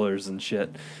crowlers and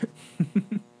shit.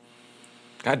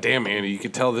 God damn, Andy, you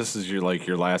can tell this is your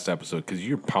last episode because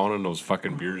you're pounding those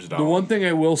fucking beers down. The one thing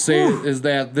I will say is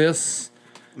that this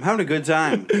I'm having a good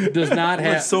time. does not I'm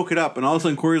gonna have. soak it up, and all of a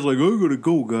sudden Corey's like, "I'm gonna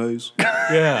go, guys."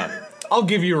 Yeah. I'll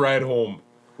give you a ride home.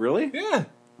 Really? Yeah.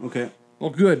 Okay. Well,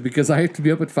 good, because I have to be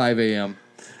up at 5 a.m.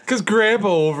 Because Grandpa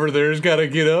over there's got to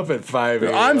get up at 5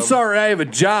 a.m. I'm sorry I have a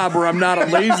job where I'm not a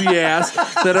lazy ass,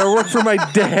 that I work for my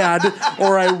dad,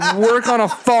 or I work on a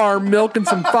farm milking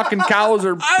some fucking cows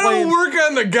or I don't work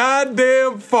on the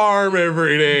goddamn farm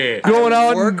every day. going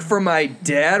out Work and for my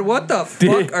dad? What the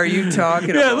fuck are you talking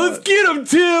Yeah, about? let's get him,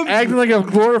 Tim. acting like a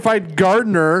glorified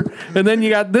gardener, and then you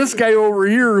got this guy over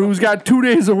here who's got 2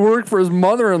 days of work for his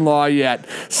mother-in-law yet.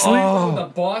 Sleeping with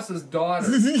the boss's daughter.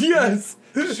 Yes.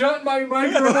 Shut my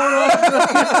microphone off.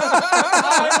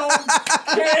 I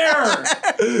don't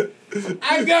care.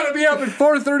 I've got to be up at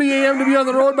 4:30 a.m. to be on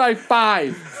the road by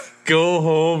 5. Go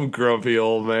home, grumpy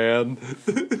old man.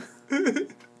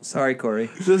 Sorry, Corey.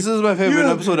 This is my favorite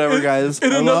episode ever, guys.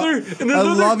 In I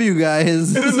love you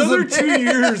guys. In another 2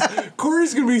 years,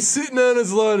 Corey's going to be sitting on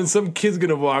his lawn and some kid's going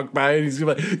to walk by and he's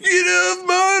going to be like, get off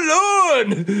my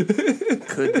lawn.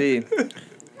 Could be.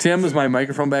 Tim, is my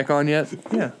microphone back on yet?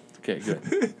 Yeah. Okay,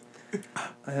 good.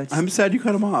 I'm sad you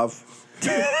cut him off.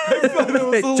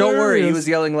 Hey, don't worry, he was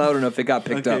yelling loud enough. It got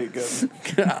picked up. Good.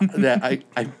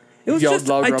 It was yelled just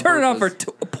louder I on turned it off for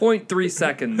purpose. 0.3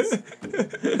 seconds.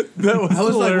 I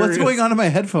was like, what's going on in my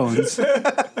headphones?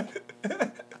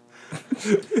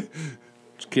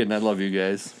 Just kidding. I love you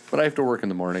guys, but I have to work in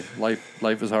the morning.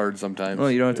 Life is hard sometimes.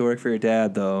 Well, you don't have to work for your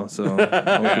dad though, so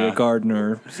I'll be a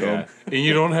gardener. So Yeah. And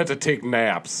you don't have to take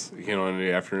naps, in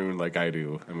the afternoon like I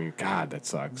do. I mean, God, that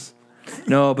sucks.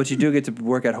 no, but you do get to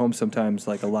work at home sometimes,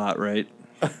 like a lot, right?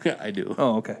 I do.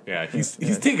 Oh, okay. Yeah, he's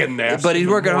taking naps. But he's in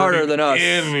the working harder morning than us.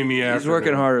 And in the He's afternoon.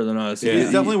 working harder than us. Yeah.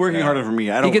 He's definitely working harder for me.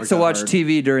 I don't. He gets to work watch that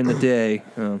TV during the day.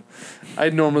 Oh.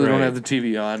 I normally don't Right. have the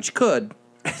TV on, You could.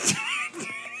 but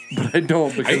I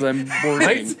don't because I'm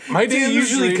working. My day hard.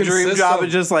 usually Dream consists job of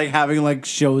is just like Having like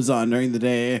shows on during the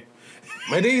day.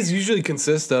 my days usually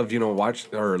consist of watch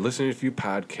or listening to a few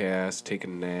podcasts, take a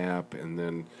nap, and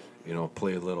then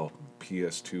play a little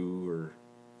PS2 or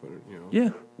Yeah.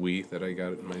 Wii that I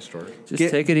got in my store. Just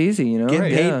take it easy,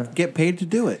 Get paid to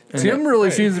do it. Tim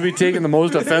really seems to be taking the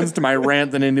most offense to my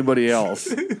rant than anybody else.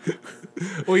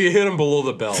 Well, you hit him below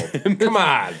the belt. Come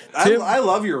on. I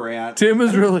love your rant. Tim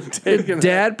is really taking.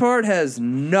 Dad part has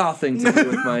nothing to do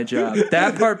with my job.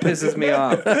 That part pisses me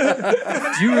off.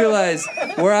 Do you realize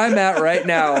where I'm at right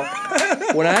now?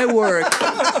 When I work,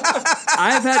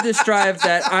 I've had to strive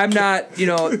that I'm not,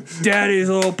 daddy's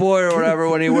little boy or whatever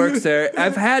when he works there.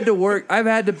 I've had to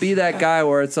be that guy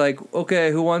where it's like,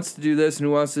 okay, who wants to do this and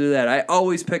who wants to do that? I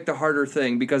always pick the harder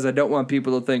thing because I don't want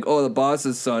people to think, oh, the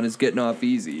boss's son is getting off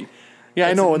easy. Yeah,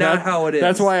 I know. not how it is.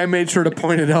 That's why I made sure to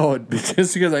point it out,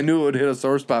 just because I knew it would hit a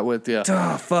sore spot with you.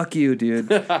 Oh, fuck you, dude.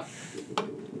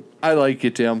 I like you,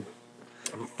 Tim.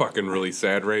 I'm fucking really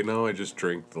sad right now. I just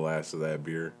drank the last of that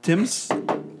beer. Tim's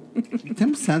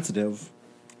sensitive.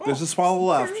 There's a swallow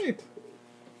left.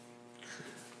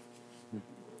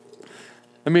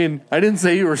 I mean, I didn't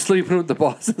say you were sleeping with the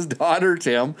boss's daughter,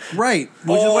 Tim. Right,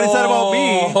 which is what he said about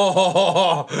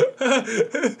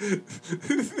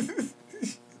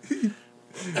me.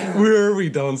 Where are we,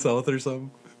 down south or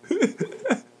something?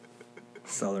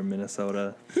 Southern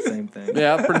Minnesota, same thing.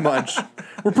 Yeah, pretty much.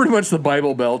 We're pretty much the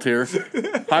Bible Belt here.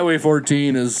 Highway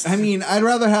 14 is. I mean, I'd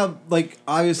rather have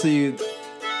obviously,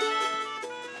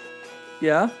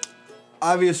 Yeah?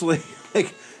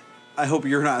 like, I hope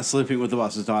you're not sleeping with the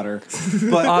boss's daughter.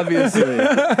 But Obviously.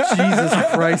 Jesus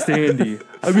Christ, Andy.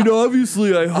 I mean,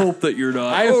 obviously, I hope that you're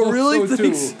not. I hope so,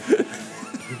 too.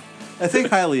 I think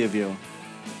highly of you.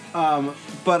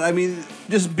 But I mean,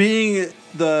 just being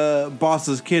the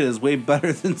boss's kid is way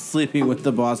better than sleeping with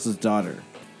the boss's daughter.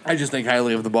 I just think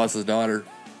highly of the boss's daughter.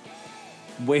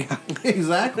 Way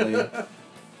exactly.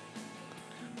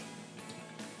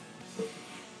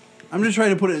 I'm just trying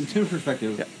to put it in Tim's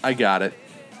perspective. Yeah, I got it.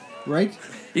 Right?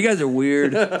 You guys are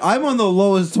weird. I'm on the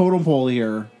lowest totem pole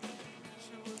here.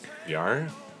 You are?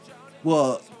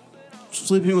 Well,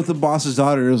 sleeping with the boss's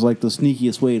daughter is like the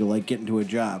sneakiest way to get into a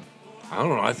job. I don't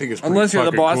know. I think it's pretty Unless you're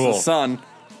the fucking boss's cool. son.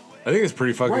 I think it's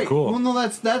pretty fucking cool. Well, no,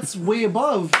 that's way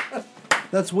above.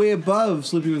 That's way above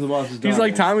sleeping with the boss's daughter. He's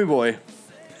like Tommy Boy.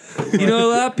 You know,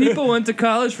 a lot of people went to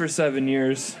college for 7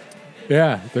 years.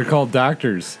 Yeah, they're called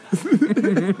doctors.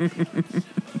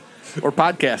 Or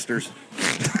podcasters.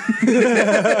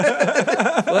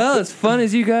 Well, as fun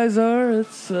as you guys are,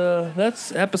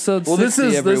 that's episode 60, This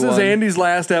is everyone. Andy's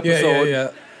last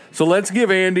episode. So let's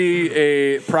give Andy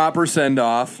a proper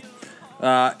send-off.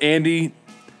 Andy,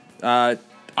 I'm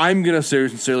going to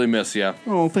sincerely miss you.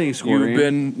 Oh, thanks, Corey. You've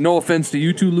been, no offense to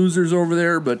you two losers over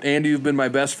there, but Andy, you've been my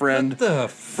best friend.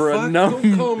 For a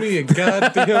Don't call me a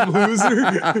goddamn loser.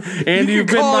 Andy, you've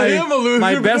been call him a loser,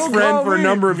 my but best don't friend call for a me.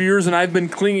 number of years, and I've been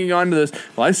clinging on to this.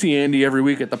 Well, I see Andy every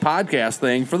week at the podcast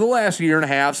thing for the last year and a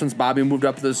half since Bobby moved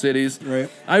up to the cities. Right.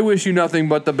 I wish you nothing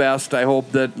but the best. I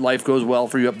hope that life goes well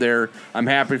for you up there. I'm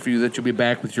happy for you that you'll be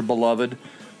back with your beloved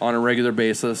on a regular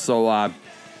basis. So,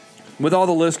 with all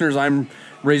the listeners, I'm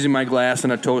raising my glass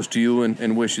and a toast to you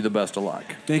and wish you the best of luck.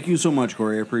 Thank you so much,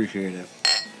 Corey. I appreciate it.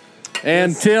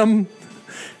 And Tim,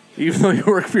 even though you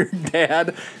work for your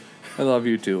dad, I love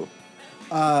you too.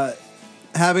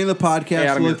 Having the podcast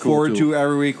Adam, to you're look cool, forward too. to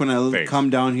every week when I Thanks. come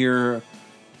down here.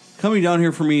 Coming down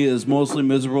here for me is mostly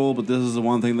miserable, but this is the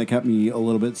one thing that kept me a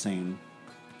little bit sane.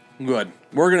 Good.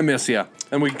 We're going to miss you.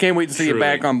 And we can't wait to see you Truly.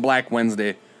 back on Black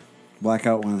Wednesday.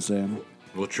 Blackout Wednesday.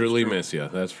 We'll truly miss you,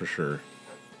 that's for sure.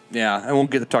 Yeah, I won't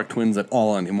get to talk Twins at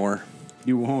all anymore.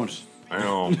 You won't. I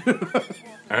know. And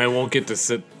I won't get to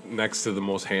sit next to the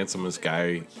most handsomest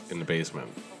guy in the basement.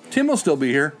 Tim will still be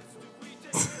here.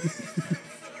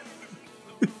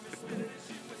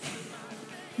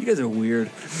 guys are weird.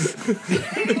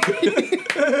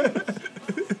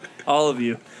 All of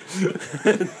you.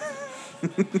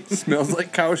 Smells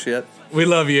like cow shit. We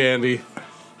love you, Andy.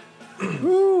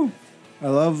 Woo. I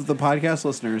love the podcast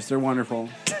listeners. They're wonderful.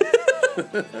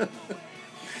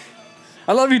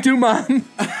 I love you too, Mom.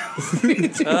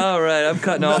 All right, I'm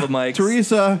cutting all the mics.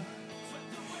 Teresa,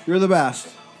 you're the best.